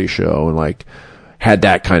comedy show, and like had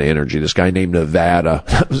that kind of energy. This guy named Nevada,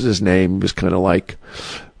 that was his name. He was kind of like,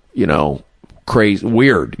 crazy,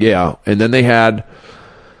 weird. Yeah. And then they had,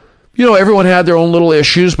 everyone had their own little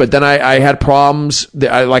issues, but then I had problems.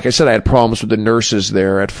 Like I said, I had problems with the nurses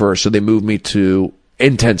there at first. So they moved me to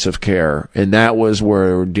intensive care. And that was where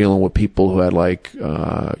they were dealing with people who had like,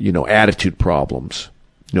 attitude problems,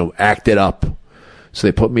 acted up. So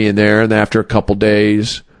they put me in there, and after a couple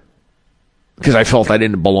days, because I felt I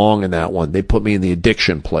didn't belong in that one, they put me in the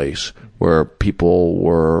addiction place where it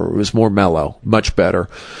was more mellow, much better.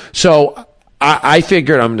 So I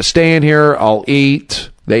figured I'm going to stay in here. I'll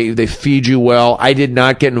eat. They feed you well. I did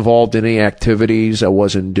not get involved in any activities. I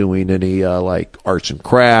wasn't doing any like arts and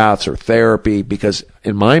crafts or therapy, because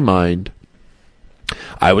in my mind,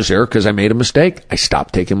 I was there because I made a mistake. I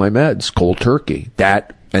stopped taking my meds, cold turkey.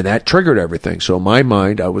 That triggered everything. So in my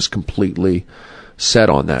mind, I was completely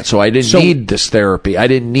set on that. So I didn't need this therapy. I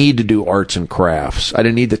didn't need to do arts and crafts. I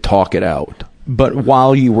didn't need to talk it out. But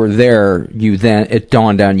while you were there, it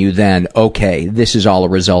dawned on you then, okay, this is all a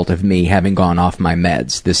result of me having gone off my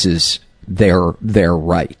meds. This is their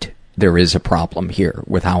right. There is a problem here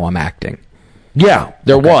with how I'm acting. Yeah,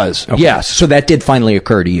 there was. Okay. Yes. So that did finally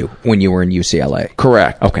occur to you when you were in UCLA.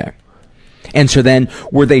 Correct. Okay. And so then,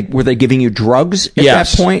 were they giving you drugs at that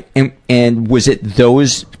point? And was it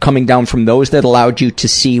those coming down from those that allowed you to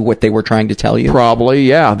see what they were trying to tell you? Probably,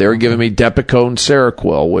 yeah. They were giving me Depakote and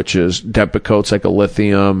Seroquel, which is Depakote's like a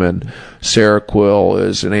lithium, and Seroquel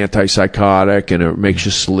is an antipsychotic, and it makes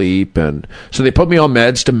you sleep. And so they put me on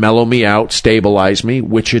meds to mellow me out, stabilize me,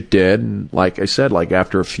 which it did. And like I said, like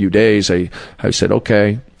after a few days, I said,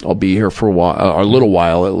 okay, I'll be here for a little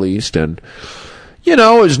while at least, and.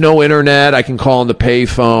 There's no internet. I can call on the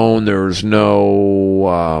payphone. There's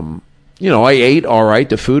no, I ate all right.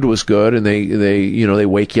 The food was good, and they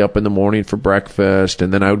wake you up in the morning for breakfast,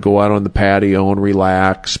 and then I would go out on the patio and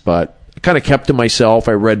relax. But kind of kept to myself.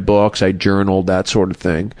 I read books, I journaled, that sort of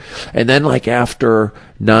thing. And then like after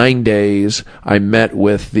 9 days, I met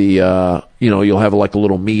with the, you'll have like a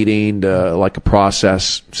little meeting to like a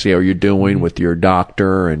process, see how you're doing with your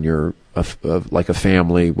doctor and your, like a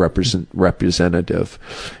family representative.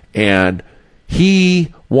 And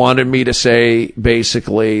he wanted me to say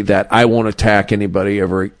basically that I won't attack anybody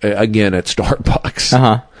ever again at Starbucks.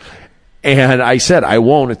 Uh-huh. And I said, I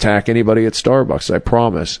won't attack anybody at Starbucks, I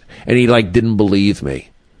promise. And he like didn't believe me.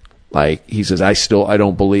 Like he says, I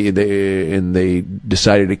don't believe and they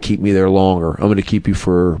decided to keep me there longer. I'm going to keep you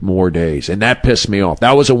for more days. And that pissed me off.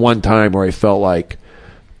 That was a one time where I felt like,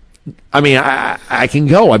 I mean, I can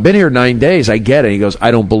go. I've been here 9 days. I get it. He goes,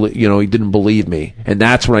 I don't believe, he didn't believe me. And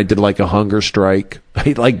that's when I did like a hunger strike.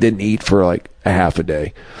 I like didn't eat for like a half a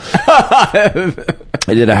day.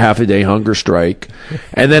 I did a half a day hunger strike.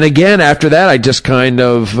 And then again, after that, I just kind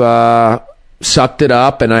of, sucked it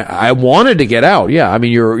up and I wanted to get out. Yeah. I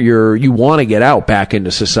mean, you want to get out back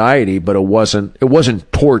into society, but it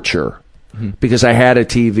wasn't torture. Because I had a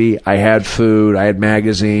TV, I had food, I had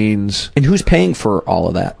magazines. And who's paying for all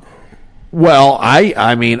of that? Well,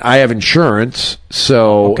 I mean, I have insurance,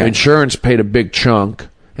 so insurance paid a big chunk,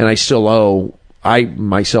 and I still owe,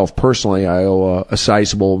 myself personally, I owe a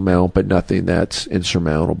sizable amount, but nothing that's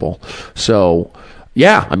insurmountable. So,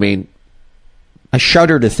 yeah, I mean. I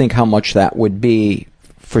shudder to think how much that would be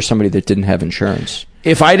for somebody that didn't have insurance.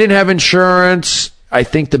 If I didn't have insurance, I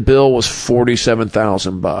think the bill was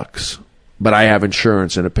 $47,000. But I have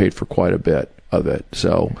insurance, and it paid for quite a bit of it.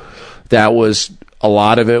 So that was, a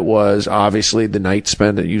lot of it was obviously the night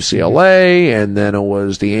spent at UCLA, and then it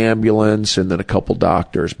was the ambulance, and then a couple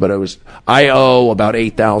doctors. But I owe about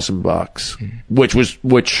 $8,000,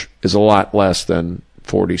 which is a lot less than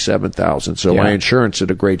 $47,000. So my insurance did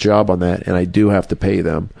a great job on that, and I do have to pay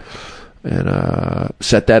them and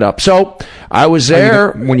set that up. So I was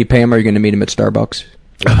there. When you pay them, are you going to meet them at Starbucks?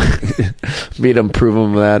 Meet them, prove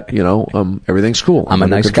them that everything's cool. I'm a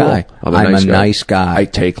nice guy. I'm a nice guy. I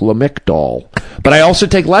take Lamictal, but I also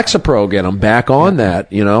take Lexapro again. I'm back on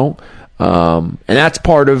that, and that's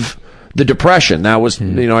part of the depression. That was,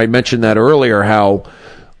 I mentioned that earlier. How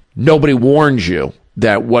nobody warns you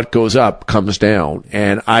that what goes up comes down,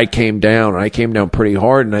 and I came down pretty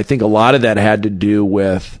hard, and I think a lot of that had to do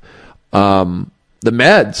with the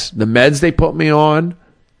meds they put me on.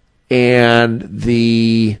 And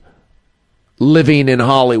the living in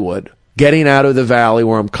Hollywood, getting out of the valley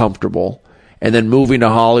where I'm comfortable, and then moving to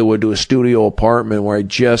Hollywood to a studio apartment where I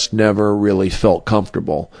just never really felt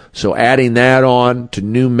comfortable. So adding that on to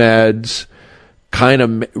new meds kind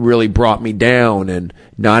of really brought me down, and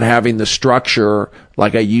not having the structure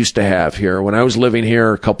like I used to have here. When I was living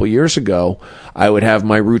here a couple years ago, I would have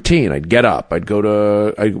my routine. I'd get up. I would go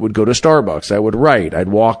to Starbucks. I would write. I'd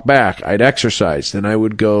walk back. I'd exercise. Then I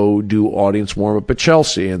would go do audience warm-up at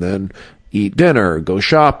Chelsea, and then eat dinner, go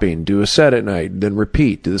shopping, do a set at night, then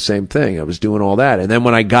repeat, do the same thing. I was doing all that. And then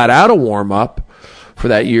when I got out of warm-up for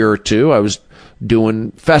that year or two, I was doing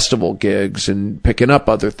festival gigs and picking up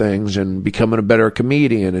other things and becoming a better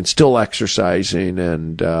comedian and still exercising.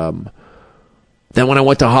 And then when I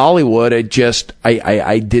went to Hollywood, I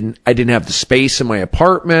didn't have the space in my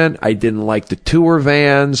apartment. I didn't like the tour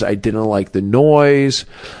vans. I didn't like the noise.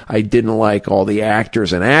 I didn't like all the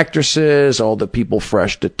actors and actresses, all the people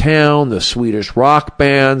fresh to town, the Swedish rock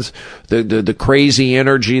bands, the crazy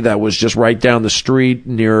energy that was just right down the street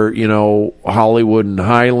near, Hollywood and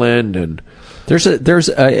Highland. And There's a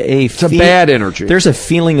bad energy. There's a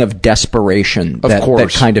feeling of desperation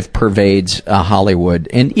that kind of pervades Hollywood.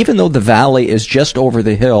 And even though the Valley is just over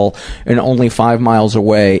the hill and only 5 miles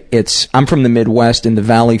away, I'm from the Midwest, and the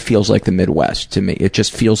Valley feels like the Midwest to me. It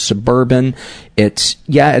just feels suburban. It's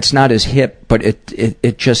not as hip, but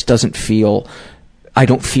it just doesn't feel. I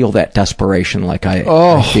don't feel that desperation like I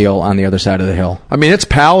feel on the other side of the hill. I mean, it's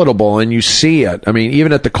palatable, and you see it. I mean,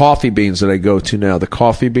 even at the Coffee Beans that I go to now, the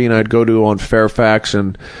Coffee Bean I'd go to on Fairfax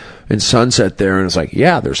and Sunset there, and it's like,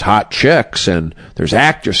 yeah, there's hot chicks, and there's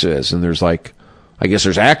actresses, and there's like, I guess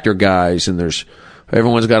there's actor guys, and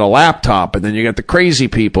everyone's got a laptop, and then you got the crazy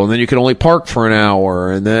people, and then you can only park for an hour,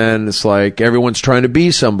 and then it's like everyone's trying to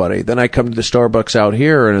be somebody. Then I come to the Starbucks out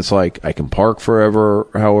here, and it's like I can park forever,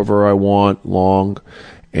 however I want, long,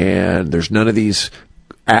 and there's none of these,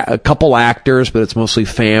 a couple actors, but it's mostly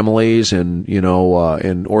families and,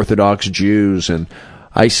 and Orthodox Jews, and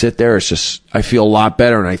I sit there, it's just, I feel a lot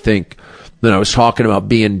better, and I think, I was talking about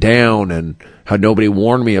being down and how nobody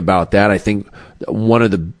warned me about that. I think one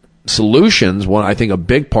of the solutions, I think a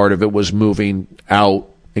big part of it was moving out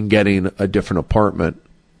and getting a different apartment,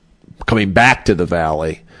 coming back to the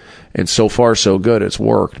Valley, And so far, so good. It's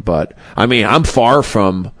worked. But, I mean, I'm far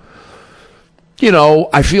from,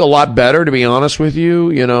 I feel a lot better, to be honest with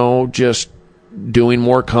you, just doing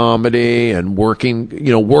more comedy and working,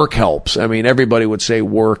 work helps. I mean, everybody would say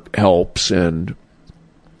work helps. And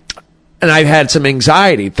I've had some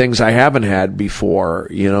anxiety, things I haven't had before,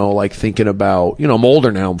 like thinking about, I'm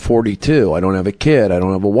older now, I'm 42. I don't have a kid. I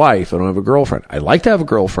don't have a wife. I don't have a girlfriend. I'd like to have a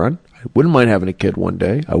girlfriend. I wouldn't mind having a kid one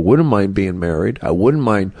day. I wouldn't mind being married. I wouldn't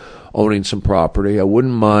mind owning some property. I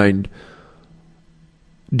wouldn't mind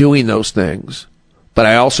doing those things. But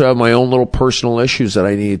I also have my own little personal issues that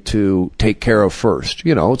I need to take care of first.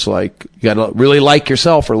 It's like you got to really like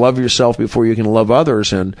yourself or love yourself before you can love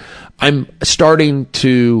others. And I'm starting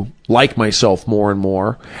to like myself more and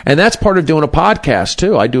more. And that's part of doing a podcast,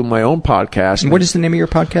 too. I do my own podcast. What is the name of your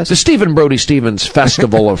podcast? The Stephen Brody Stevens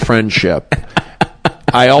Festival of Friendship.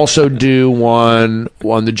 I also do one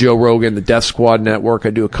on the Joe Rogan, the Death Squad Network.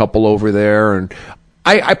 I do a couple over there. And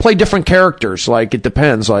I play different characters. Like, it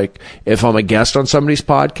depends. Like, if I'm a guest on somebody's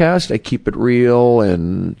podcast, I keep it real.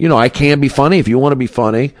 And, I can be funny if you want to be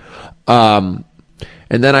funny. And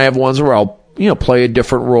then I have ones where I'll, play a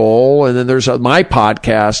different role. And then there's my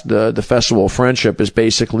podcast, the Festival of Friendship, is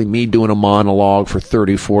basically me doing a monologue for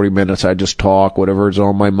 30, 40 minutes. I just talk, whatever is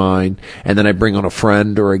on my mind. And then I bring on a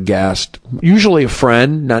friend or a guest, usually a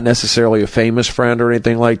friend, not necessarily a famous friend or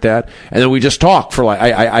anything like that. And then we just talk for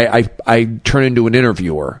I turn into an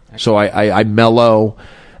interviewer. So I mellow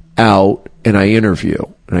out and I interview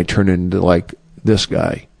and I turn into like this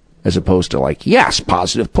guy, as opposed to like, yes,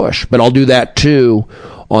 positive push. But I'll do that too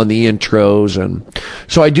on the intros. And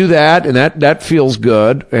so I do that, and that feels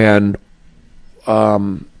good. And why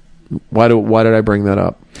did I bring that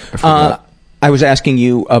up? I was asking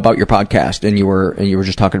you about your podcast, and you were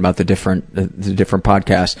just talking about the different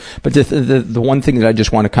podcasts. But the one thing that I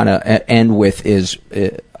just want to kind of end with is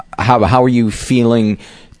how are you feeling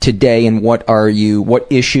today, and what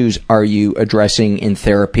issues are you addressing in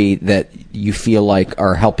therapy that you feel like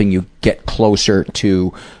are helping you get closer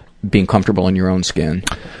to being comfortable in your own skin?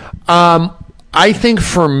 I think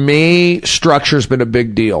for me, structure's been a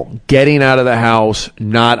big deal. Getting out of the house,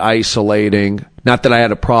 not isolating. Not that I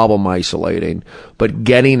had a problem isolating, but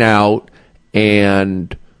getting out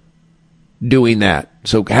and doing that.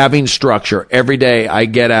 So having structure. Every day I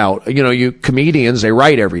get out. You comedians, they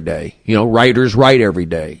write every day. Writers write every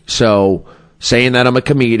day. So saying that I'm a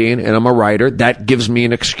comedian and I'm a writer, that gives me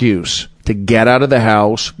an excuse to get out of the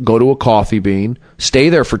house, go to a coffee bean, stay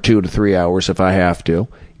there for 2 to 3 hours if I have to,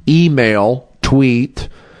 email, tweet.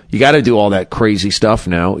 You got to do all that crazy stuff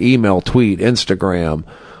now. Email, tweet, Instagram,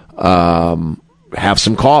 have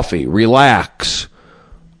some coffee, relax,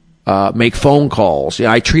 make phone calls.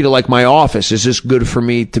 I treat it like my office. Is this good for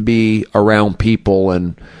me to be around people?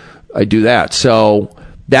 And I do that. So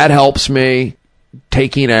that helps me.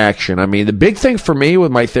 Taking action. I mean, the big thing for me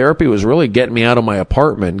with my therapy was really getting me out of my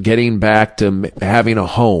apartment, getting back to having a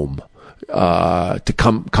home, to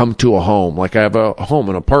come to a home. Like I have a home,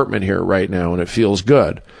 an apartment here right now, and it feels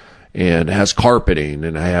good. And it has carpeting,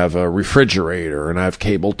 and I have a refrigerator, and I have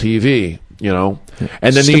cable TV, And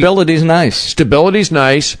then stability's nice. Stability's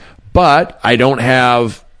nice, but I don't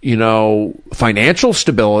have, financial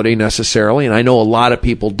stability necessarily, and I know a lot of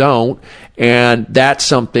people don't. And that's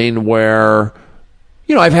something where,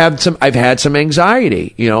 I've had some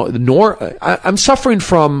anxiety. I'm suffering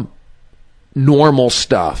from normal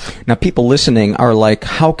stuff. Now, people listening are like,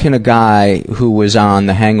 how can a guy who was on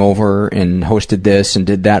The Hangover and hosted this and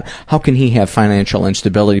did that, how can he have financial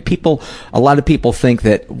instability? A lot of people think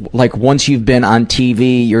that, like, once you've been on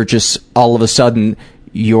TV, you're just all of a sudden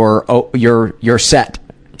you're set.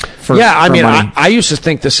 I used to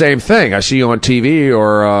think the same thing. I see you on TV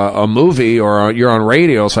or a movie or you're on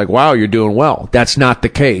radio. It's like, wow, you're doing well. That's not the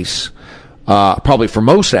case, probably for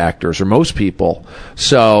most actors or most people.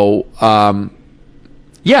 So,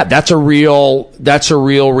 that's a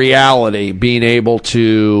real reality. Being able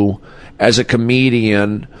to, as a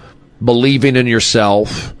comedian, believing in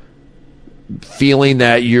yourself, feeling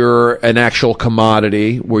that you're an actual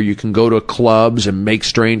commodity where you can go to clubs and make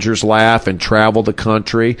strangers laugh and travel the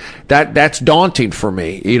country. That's daunting for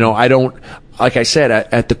me. I don't, like I said,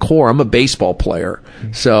 at the core, I'm a baseball player.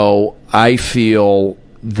 So I feel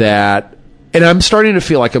that, and I'm starting to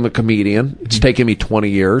feel like I'm a comedian. It's taken me 20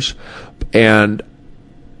 years. And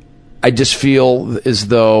I just feel as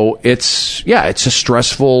though it's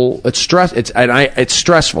stressful.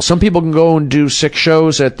 Some people can go and do 6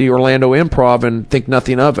 shows at the Orlando Improv and think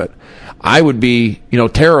nothing of it. I would be,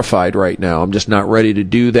 terrified right now. I'm just not ready to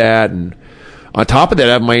do that. And on top of that,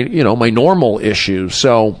 I have my normal issues.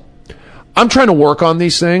 So I'm trying to work on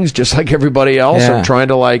these things just like everybody else. Yeah. I'm trying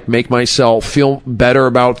to like make myself feel better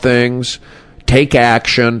about things, take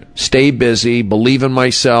action, stay busy, believe in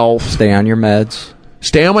myself. Stay on your meds.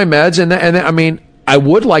 Stay on my meds. And I mean, I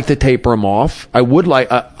would like to taper them off. I would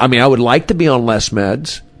like to be on less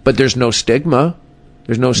meds, but there's no stigma.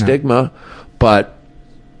 There's no stigma. But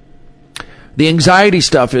the anxiety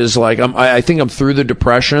stuff is like, I think I'm through the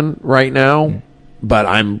depression right now. But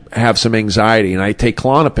have some anxiety, and I take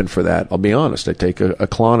Klonopin for that. I'll be honest. I take a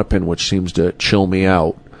Klonopin, which seems to chill me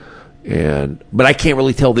out, but I can't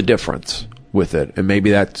really tell the difference with it. And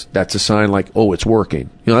maybe that's a sign like, oh, it's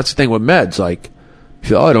working. That's the thing with meds. Like, you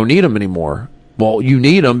feel, I don't need them anymore. Well, you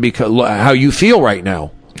need them because how you feel right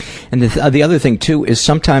now. And the other thing too is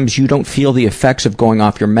sometimes you don't feel the effects of going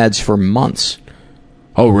off your meds for months.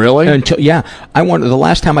 Oh, really? The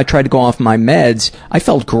last time I tried to go off my meds, I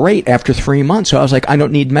felt great after 3 months. So I was like, I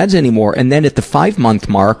don't need meds anymore. And then at the 5-month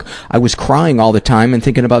mark, I was crying all the time and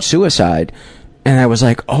thinking about suicide. And I was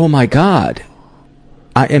like, oh my God.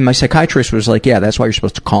 And my psychiatrist was like, yeah, that's why you're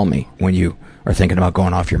supposed to call me when you are thinking about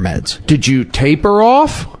going off your meds. Did you taper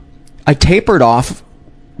off? I tapered off,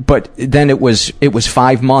 but then it was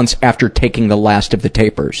 5 months after taking the last of the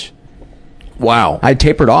tapers. Wow. I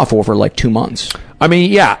tapered off over like 2 months. I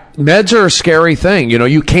mean, yeah, meds are a scary thing.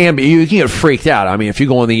 You can get freaked out. I mean, if you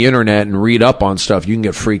go on the internet and read up on stuff, you can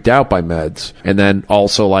get freaked out by meds. And then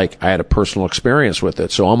also, like, I had a personal experience with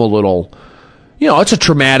it, so I'm a little, it's a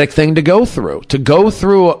traumatic thing to go through. To go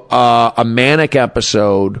through a manic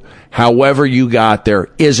episode, however you got there,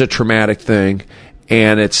 is a traumatic thing.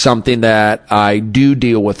 And it's something that I do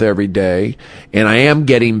deal with every day, and I am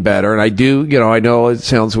getting better. And I do, I know it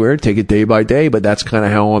sounds weird, take it day by day, but that's kind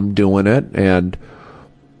of how I'm doing it. And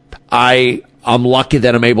I'm lucky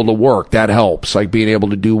that I'm able to work. That helps, like being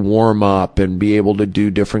able to do warm up and be able to do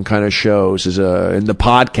different kind of shows. And the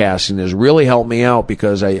podcasting has really helped me out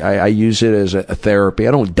because I use it as a therapy.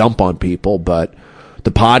 I don't dump on people, but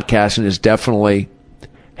the podcasting has definitely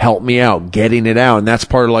helped me out, getting it out. And that's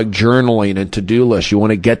part of like journaling and to-do lists. You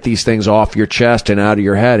want to get these things off your chest and out of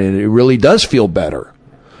your head, and it really does feel better.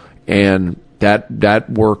 And that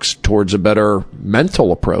works towards a better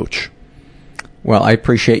mental approach. Well, I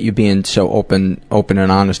appreciate you being so open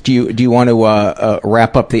and honest. Do you want to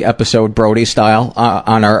wrap up the episode Brody style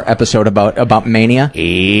on our episode about mania?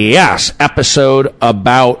 Yes, episode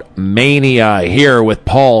about mania here with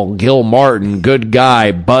Paul Gilmartin. Good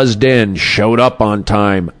guy, buzzed in, showed up on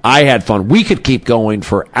time. I had fun. We could keep going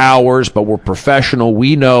for hours, but we're professional.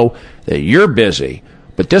 We know that you're busy,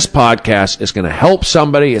 but this podcast is going to help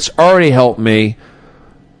somebody. It's already helped me.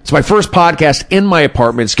 It's my first podcast in my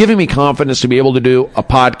apartment. It's giving me confidence to be able to do a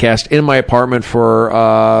podcast in my apartment for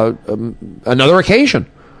another occasion.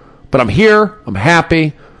 But I'm here. I'm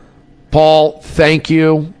happy. Paul, thank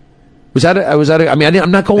you.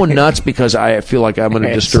 I'm not going nuts because I feel like I'm going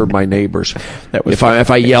to disturb my neighbors if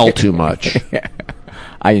I yell too much.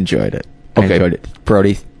 I enjoyed it. Okay.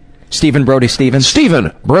 Brody. Stephen Brody Stevens.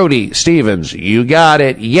 Stephen Brody Stevens. You got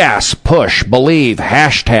it. Yes. Push. Believe.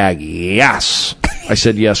 Hashtag yes. I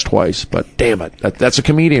said yes twice, but damn it. That's a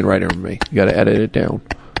comedian right over me. You got to edit it down.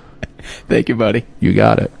 Thank you, buddy. You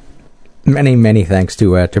got it. Many, many thanks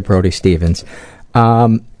to Brody Stevens.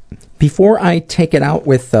 Before I take it out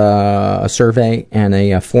with a survey and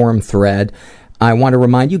a forum thread, I want to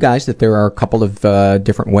remind you guys that there are a couple of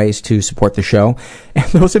different ways to support the show. And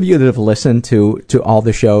those of you that have listened to all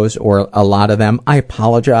the shows, or a lot of them, I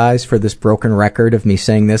apologize for this broken record of me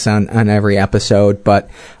saying this on every episode, but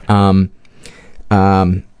yeah,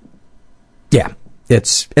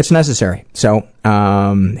 it's necessary. So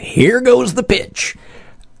here goes the pitch.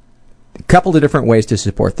 A couple of different ways to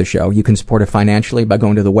support the show. You can support it financially by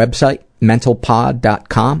going to the website,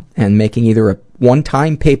 mentalpod.com, and making either a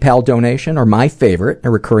one-time PayPal donation, or my favorite, a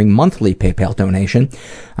recurring monthly PayPal donation.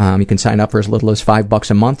 You can sign up for as little as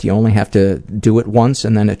 $5 a month. You only have to do it once,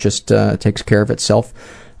 and then it just takes care of itself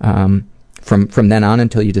from then on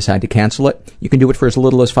until you decide to cancel it. You can do it for as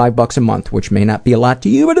little as $5 a month, which may not be a lot to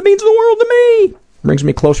you, but it means the world to me. It brings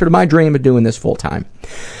me closer to my dream of doing this full time.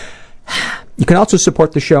 You can also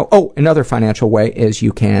support the show. Oh, another financial way is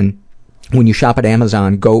you can, when you shop at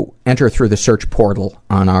Amazon, go enter through the search portal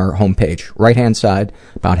on our homepage, right-hand side,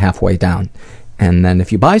 about halfway down. And then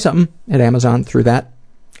if you buy something at Amazon through that,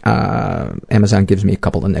 Amazon gives me a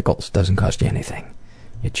couple of nickels. Doesn't cost you anything.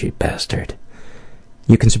 You cheap bastard.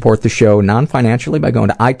 You can support the show non-financially by going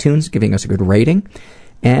to iTunes, giving us a good rating,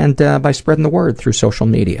 and by spreading the word through social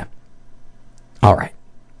media. All right.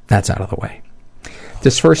 That's out of the way.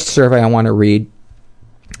 This first survey I want to read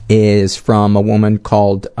is from a woman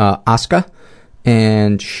called Aska,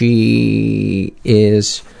 and she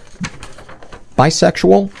is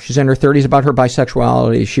Bisexual. She's in her 30s. About her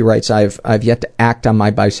bisexuality, she writes, I've yet to act on my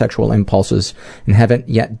bisexual impulses and haven't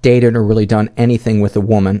yet dated or really done anything with a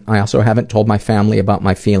woman. I also haven't told my family about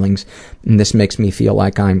my feelings, and this makes me feel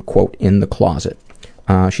like I'm, quote, in the closet.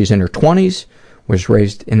 She's in her 20s, was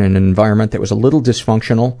raised in an environment that was a little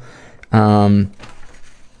dysfunctional.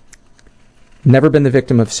 Never been the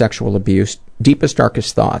victim of sexual abuse. Deepest,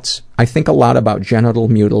 darkest thoughts. I think a lot about genital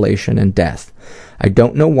mutilation and death. I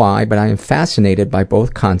don't know why, but I am fascinated by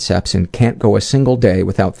both concepts and can't go a single day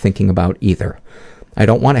without thinking about either. I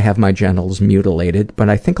don't want to have my genitals mutilated, but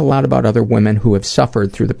I think a lot about other women who have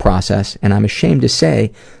suffered through the process, and I'm ashamed to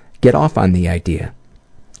say, get off on the idea.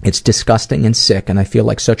 It's disgusting and sick, and I feel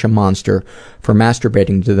like such a monster for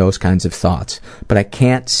masturbating to those kinds of thoughts, but I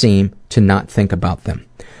can't seem to not think about them.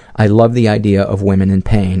 I love the idea of women in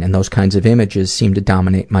pain, and those kinds of images seem to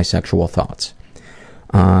dominate my sexual thoughts.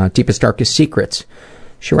 Deepest, darkest secrets.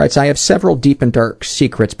 She writes, I have several deep and dark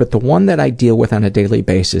secrets, but the one that I deal with on a daily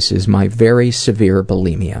basis is my very severe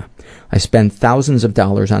bulimia. I spend thousands of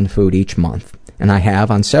dollars on food each month, and I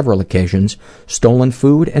have, on several occasions, stolen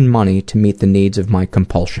food and money to meet the needs of my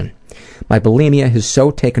compulsion. My bulimia has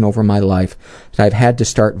so taken over my life that I've had to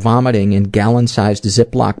start vomiting in gallon-sized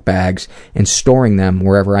Ziploc bags and storing them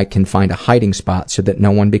wherever I can find a hiding spot so that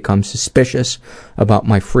no one becomes suspicious about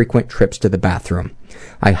my frequent trips to the bathroom.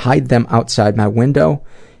 I hide them outside my window,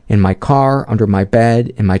 in my car, under my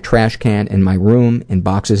bed, in my trash can, in my room, in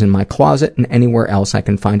boxes in my closet, and anywhere else I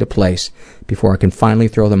can find a place before I can finally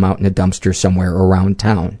throw them out in a dumpster somewhere around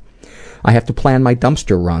town. I have to plan my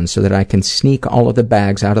dumpster run so that I can sneak all of the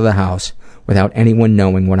bags out of the house without anyone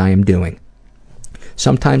knowing what I am doing.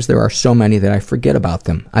 Sometimes there are so many that I forget about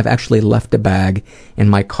them. I've actually left a bag in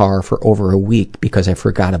my car for over a week because I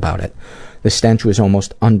forgot about it. The stench was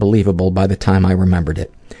almost unbelievable by the time I remembered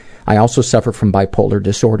it. I also suffer from bipolar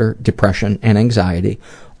disorder, depression, and anxiety,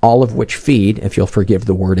 all of which feed, if you'll forgive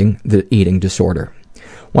the wording, the eating disorder.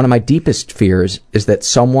 One of my deepest fears is that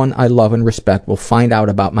someone I love and respect will find out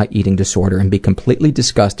about my eating disorder and be completely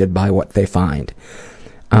disgusted by what they find.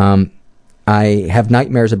 I have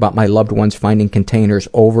nightmares about my loved ones finding containers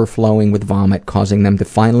overflowing with vomit, causing them to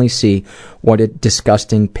finally see what a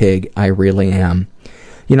disgusting pig I really am.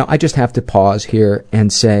 You know, I just have to pause here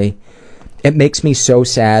and say, it makes me so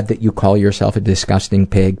sad that you call yourself a disgusting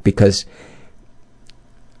pig, because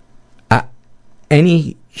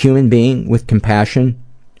any human being with compassion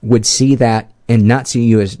would see that and not see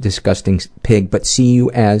you as a disgusting pig, but see you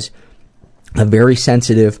as a very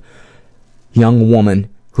sensitive young woman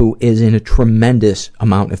who is in a tremendous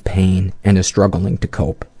amount of pain and is struggling to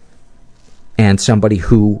cope, and somebody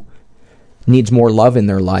who needs more love in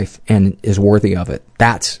their life and is worthy of it.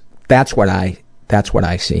 That's what I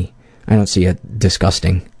see. I don't see a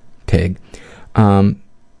disgusting pig.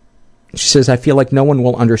 She says, I feel like no one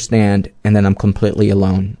will understand and then I'm completely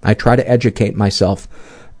alone. I try to educate myself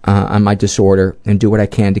on my disorder and do what I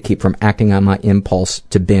can to keep from acting on my impulse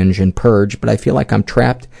to binge and purge, but I feel like I'm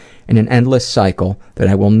trapped in an endless cycle that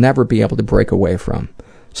I will never be able to break away from.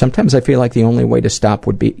 Sometimes I feel like the only way to stop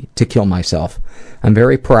would be to kill myself. I'm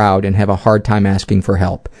very proud and have a hard time asking for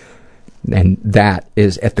help. And that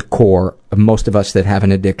is at the core of most of us that have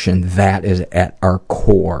an addiction. That is at our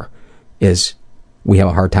core, is we have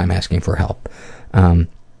a hard time asking for help.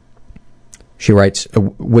 She writes,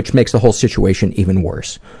 which makes the whole situation even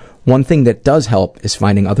worse. One thing that does help is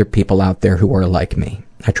finding other people out there who are like me.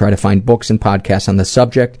 I try to find books and podcasts on the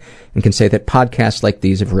subject and can say that podcasts like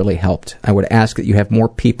these have really helped. I would ask that you have more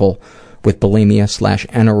people with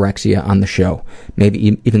bulimia/anorexia on the show.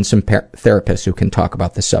 Maybe even some therapists who can talk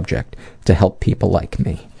about the subject to help people like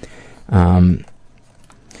me.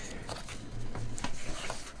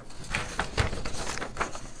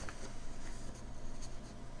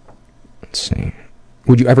 Let's see.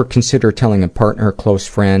 Would you ever consider telling a partner or close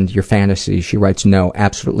friend your fantasies? She writes, no,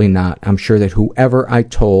 absolutely not. I'm sure that whoever I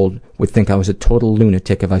told would think I was a total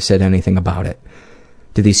lunatic if I said anything about it.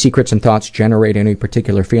 Do these secrets and thoughts generate any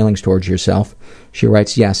particular feelings towards yourself? She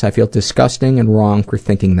writes, yes, I feel disgusting and wrong for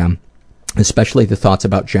thinking them, especially the thoughts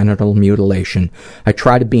about genital mutilation. I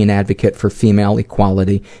try to be an advocate for female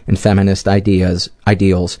equality and feminist ideals,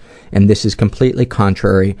 and this is completely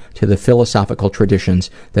contrary to the philosophical traditions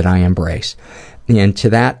that I embrace. And to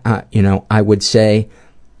that, I would say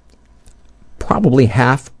probably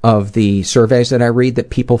half of the surveys that I read that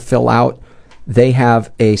people fill out, they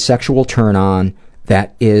have a sexual turn-on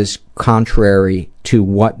that is contrary to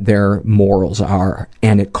what their morals are,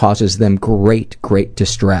 and it causes them great, great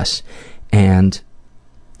distress. And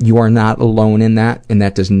you are not alone in that, and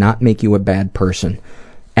that does not make you a bad person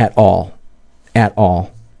at all. At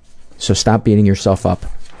all. So stop beating yourself up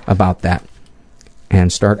about that.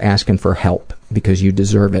 and start asking for help, because you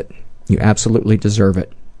deserve it. You absolutely deserve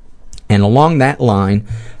it. And along that line,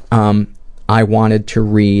 I wanted to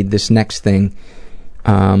read this next thing.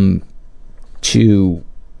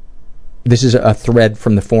 This is a thread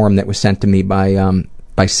from the forum that was sent to me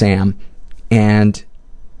by Sam, and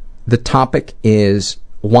the topic is,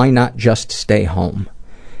 why not just stay home?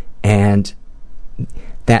 And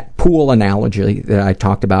that pool analogy that I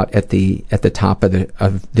talked about at the top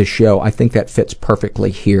of the show, I think that fits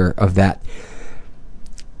perfectly here, of that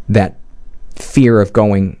fear of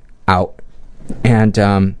going out. And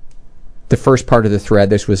the first part of the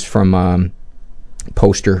thread, this was from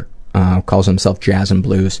Poster, calls himself Jazz and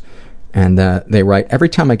Blues, and they write, every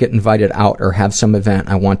time I get invited out or have some event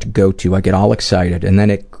I want to go to, I get all excited, and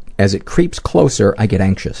then as it creeps closer, I get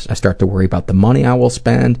anxious. I start to worry about the money I will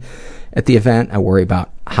spend at the event. I worry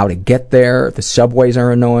about how to get there. The subways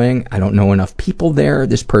are annoying. I don't know enough people there.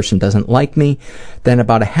 This person doesn't like me. Then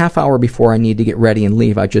about a half hour before I need to get ready and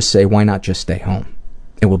leave, I just say, why not just stay home?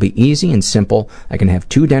 It will be easy and simple. I can have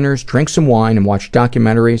 2 dinners, drink some wine, and watch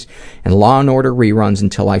documentaries and Law & Order reruns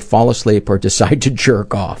until I fall asleep or decide to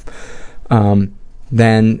jerk off.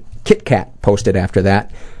 Then Kit Kat posted after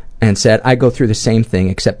that and said, I go through the same thing,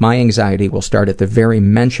 except my anxiety will start at the very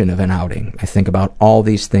mention of an outing. I think about all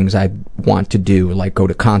these things I want to do, like go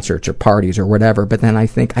to concerts or parties or whatever, but then I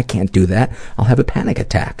think, I can't do that. I'll have a panic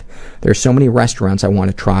attack. There's so many restaurants I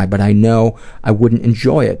want to try, but I know I wouldn't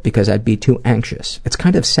enjoy it because I'd be too anxious. It's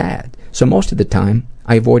kind of sad. So most of the time,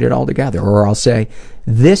 I avoid it altogether, or I'll say,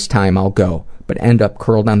 this time I'll go, but end up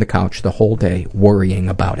curled on the couch the whole day worrying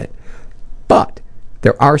about it. But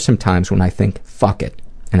there are some times when I think, fuck it,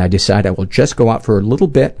 and I decide I will just go out for a little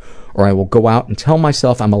bit, or I will go out and tell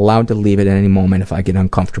myself I'm allowed to leave at any moment if I get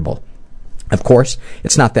uncomfortable. Of course,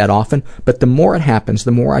 it's not that often, but the more it happens,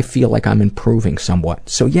 the more I feel like I'm improving somewhat.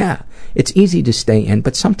 So yeah, it's easy to stay in,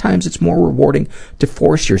 but sometimes it's more rewarding to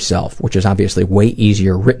force yourself, which is obviously way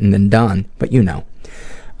easier written than done, but you know.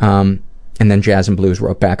 And then Jazz and Blues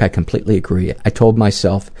wrote back, I completely agree. I told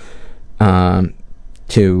myself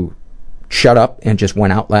to shut up and just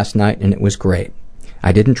went out last night, and it was great.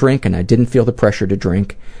 I didn't drink, and I didn't feel the pressure to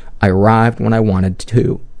drink. I arrived when I wanted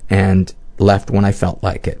to and left when I felt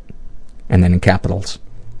like it. And then in capitals,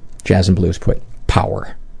 Jazz and Blues put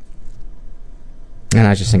power. And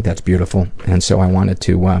I just think that's beautiful. And so I wanted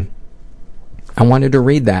to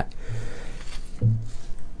read that.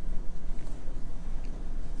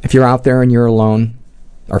 If you're out there and you're alone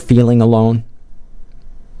or feeling alone,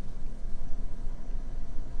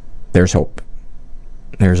 there's hope.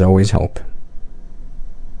 There's always hope.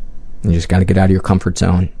 You just got to get out of your comfort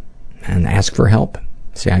zone and ask for help.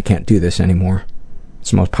 Say, I can't do this anymore. It's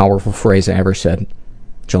the most powerful phrase I ever said.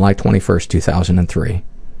 July 21st, 2003.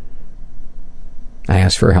 I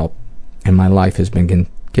asked for help, and my life has been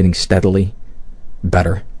getting steadily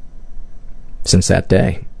better since that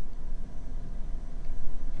day.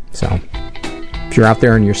 So, if you're out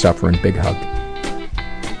there and you're suffering, big hug.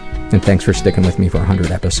 And thanks for sticking with me for 100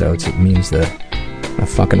 episodes. It means the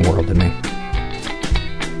fucking world to me.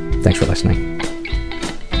 Thanks for listening.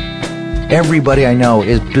 Everybody I know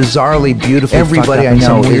is bizarrely beautifully Everybody fucked up I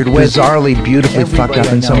know in some weird way. Bizarrely beautifully fucked up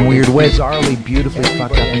in some weird way. Bizarrely beautifully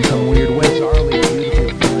fucked up in some weird way.